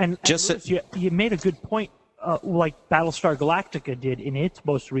due. And Lewis, you made a good point. Like Battlestar Galactica did in its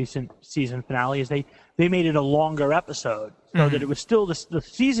most recent season finale, is they made it a longer episode, so that it was still the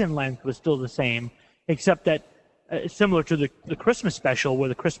season length was still the same, except that similar to the Christmas special, where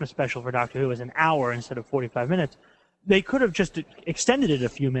the Christmas special for Doctor Who is an hour instead of 45 minutes, they could have just extended it a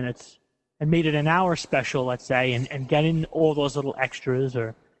few minutes and made it an hour special, let's say, and get in all those little extras,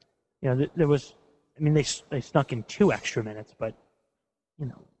 or there was, they snuck in 2 extra minutes, but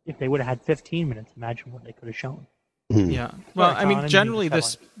if they would have had 15 minutes, imagine what they could have shown. Yeah. Well, generally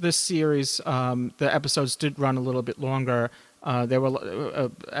this series, the episodes did run a little bit longer. There were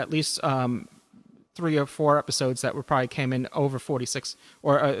at least 3 or 4 episodes that probably came in over 46,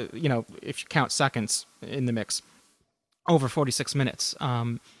 or if you count seconds in the mix, over 46 minutes.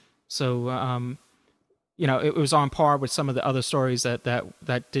 It was on par with some of the other stories that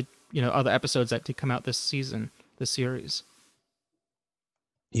did, other episodes that did come out this season, this series.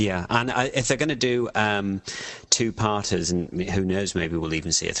 Yeah, and if they're going to do 2-parters, and who knows, maybe we'll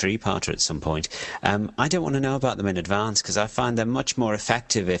even see a 3-parter at some point, I don't want to know about them in advance, because I find they're much more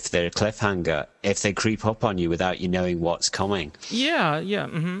effective if they're a cliffhanger, if they creep up on you without you knowing what's coming. Yeah.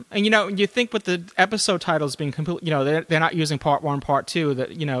 Mm-hmm. And, you think with the episode titles being complete, they're not using part 1, part 2,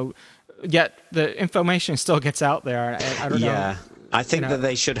 that, yet the information still gets out there. I don't know. Yeah. I think that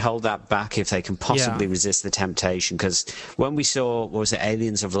they should hold that back if they can possibly resist the temptation, because when we saw, what was it,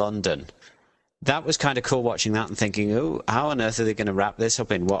 Aliens of London, that was kind of cool watching that and thinking, oh, how on earth are they going to wrap this up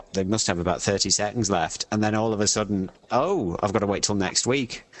in what? They must have about 30 seconds left. And then all of a sudden, oh, I've got to wait till next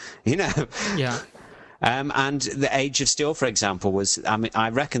week. Yeah. And the Age of Steel, for example, I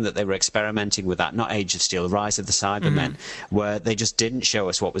reckon that they were experimenting with that, not Age of Steel, Rise of the Cybermen, where they just didn't show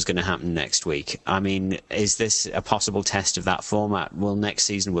us what was going to happen next week. Is this a possible test of that format? Next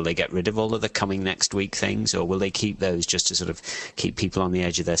season, will they get rid of all of the coming next week things, or will they keep those just to sort of keep people on the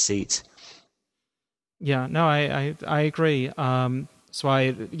edge of their seats? Yeah, no, I agree. So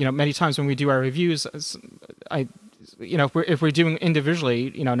many times when we do our reviews, if we're doing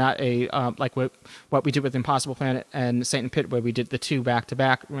individually, not a like what we did with Impossible Planet and Satan Pit, where we did the 2 back to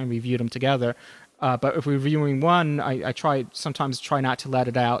back when we reviewed them together. But if we're reviewing one, I sometimes try not to let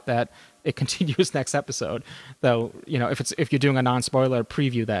it out that it continues next episode, though. If you're doing a non-spoiler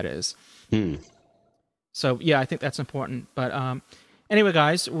preview, that is. So yeah, I think that's important. But anyway,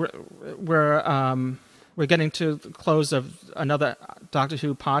 guys, we're getting to the close of another Doctor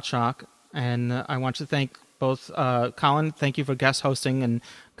Who Podshock, and I want to thank both Colin, thank you for guest hosting and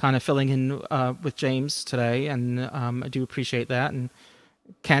kind of filling in with James today, and I do appreciate that. And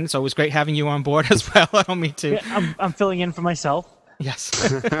Ken, it's always great having you on board as well. I don't mean to. Yeah, I'm filling in for myself. Yes.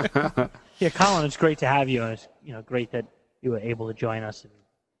 Yeah, Colin, it's great to have you, and it's great that you were able to join us.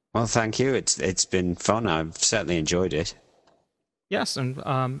 Well, thank you. It's been fun. I've certainly enjoyed it. Yes, and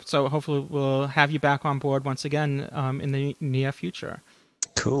so hopefully we'll have you back on board once again in the near future.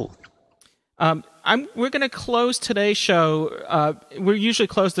 Cool. We're going to close today's show. We usually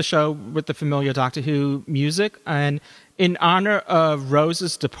close the show with the familiar Doctor Who music, and in honor of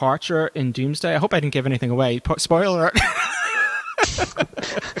Rose's departure in Doomsday, I hope I didn't give anything away. Spoiler alert.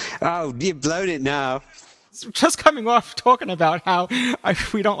 Oh, you've blown it now. Just coming off talking about how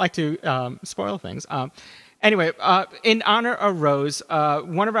we don't like to spoil things. Anyway, in honor of Rose,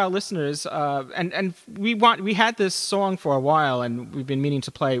 one of our listeners, and we had this song for a while, and we've been meaning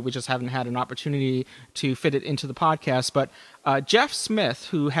to play. We just haven't had an opportunity to fit it into the podcast. But Jeff Smith,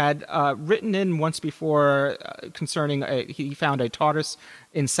 who had written in once before concerning he found a TARDIS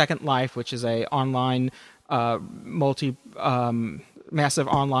in Second Life, which is a online massive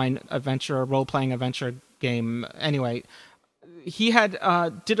online adventure, role-playing adventure game. Anyway, he had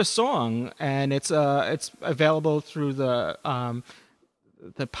did a song, and it's available through the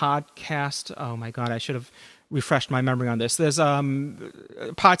podcast. Oh my god, I should have refreshed my memory on this. There's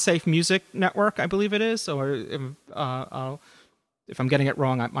Podsafe Music Network, I believe it is, or if I'm getting it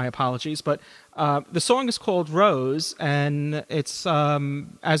wrong, my apologies. But the song is called Rose, and it's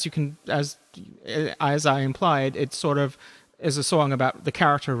as I implied, it sort of is a song about the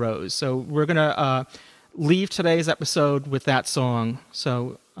character Rose. So we're gonna leave today's episode with that song.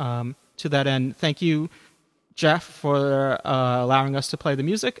 So to that end, thank you, Jeff for allowing us to play the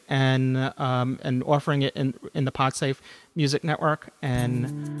music and offering it in the PodSafe Music Network.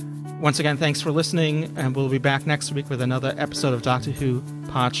 And once again, thanks for listening, and we'll be back next week with another episode of Doctor Who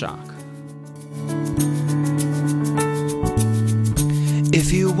Podshock.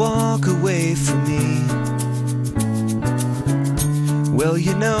 If you walk away from me, well,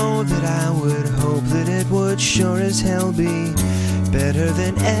 you know that I would hope that it would sure as hell be better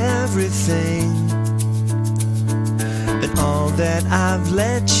than everything and all that I've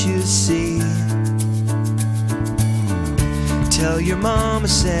let you see. Tell your mama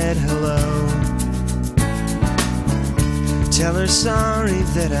said hello. Tell her sorry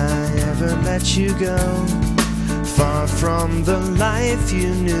that I ever let you go far from the life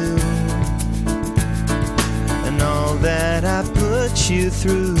you knew and all that I put you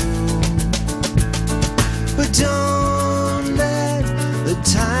through. But don't let the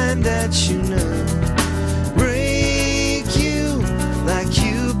time that you know break you like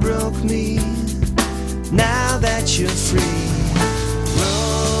you broke me. Now that you're free,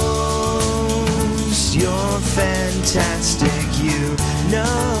 Rose, you're fantastic. You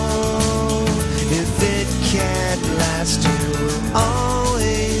know if it can't last, you'll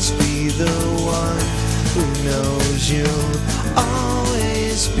always be the one who knows. You'll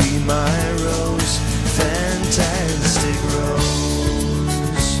always be my Rose, fantastic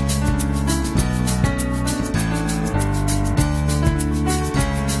Rose.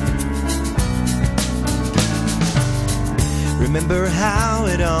 Remember how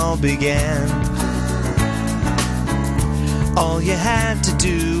it all began? All you had to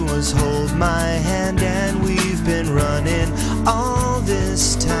do was hold my hand, and we've been running all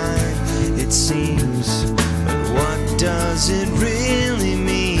this time, it seems. But what does it really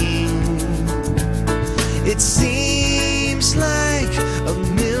mean? It seems like a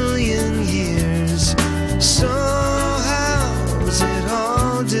million years. So how's it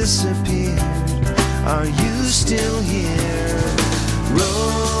all disappeared? Are you still here?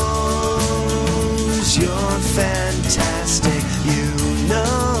 Rose, you're fantastic. You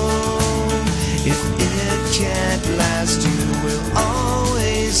know if it can't last, you will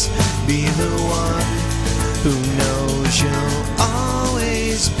always be the one who knows. You'll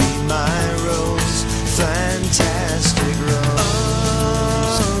always be my Rose, fantastic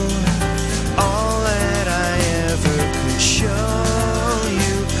Rose. Oh, all that I ever could show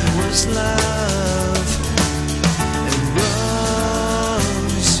you was love. And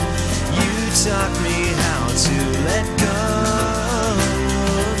Rose, you taught me how to let go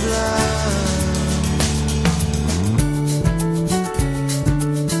of love.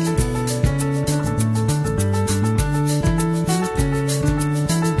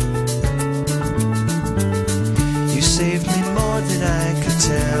 You saved me more than I could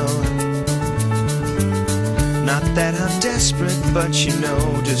tell. Not that I'm desperate, but you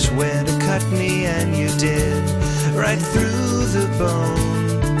know just where to cut me, and you did, right through the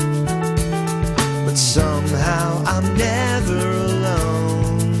bone. But somehow I'm never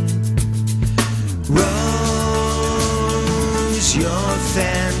alone. Rose, you're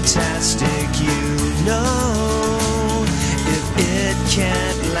fantastic. You know if it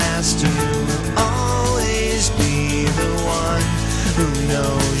can't last, you will always be the one who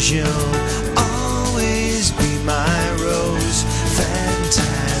knows. You'll always be my Rose,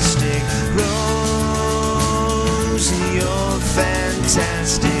 fantastic Rose. You're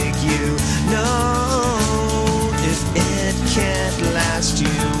fantastic. You know if it can't last, you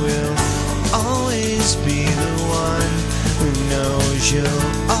will always be the one who knows. You'll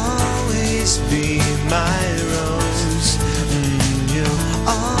always be my Rose. You'll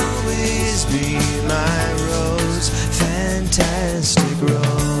always be my Rose, fantastic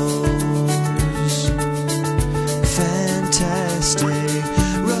Rose, fantastic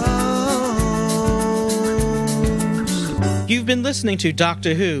Rose. You've been listening to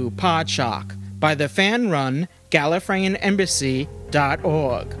Doctor Who Podshock by the fan-run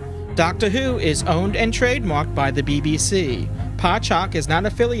GallifreyanEmbassy.org. Doctor Who is owned and trademarked by the BBC. Podshock is not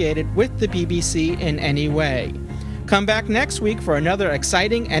affiliated with the BBC in any way. Come back next week for another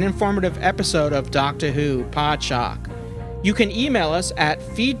exciting and informative episode of Doctor Who Podshock. You can email us at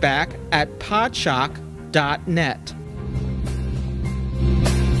feedback@podshock.net.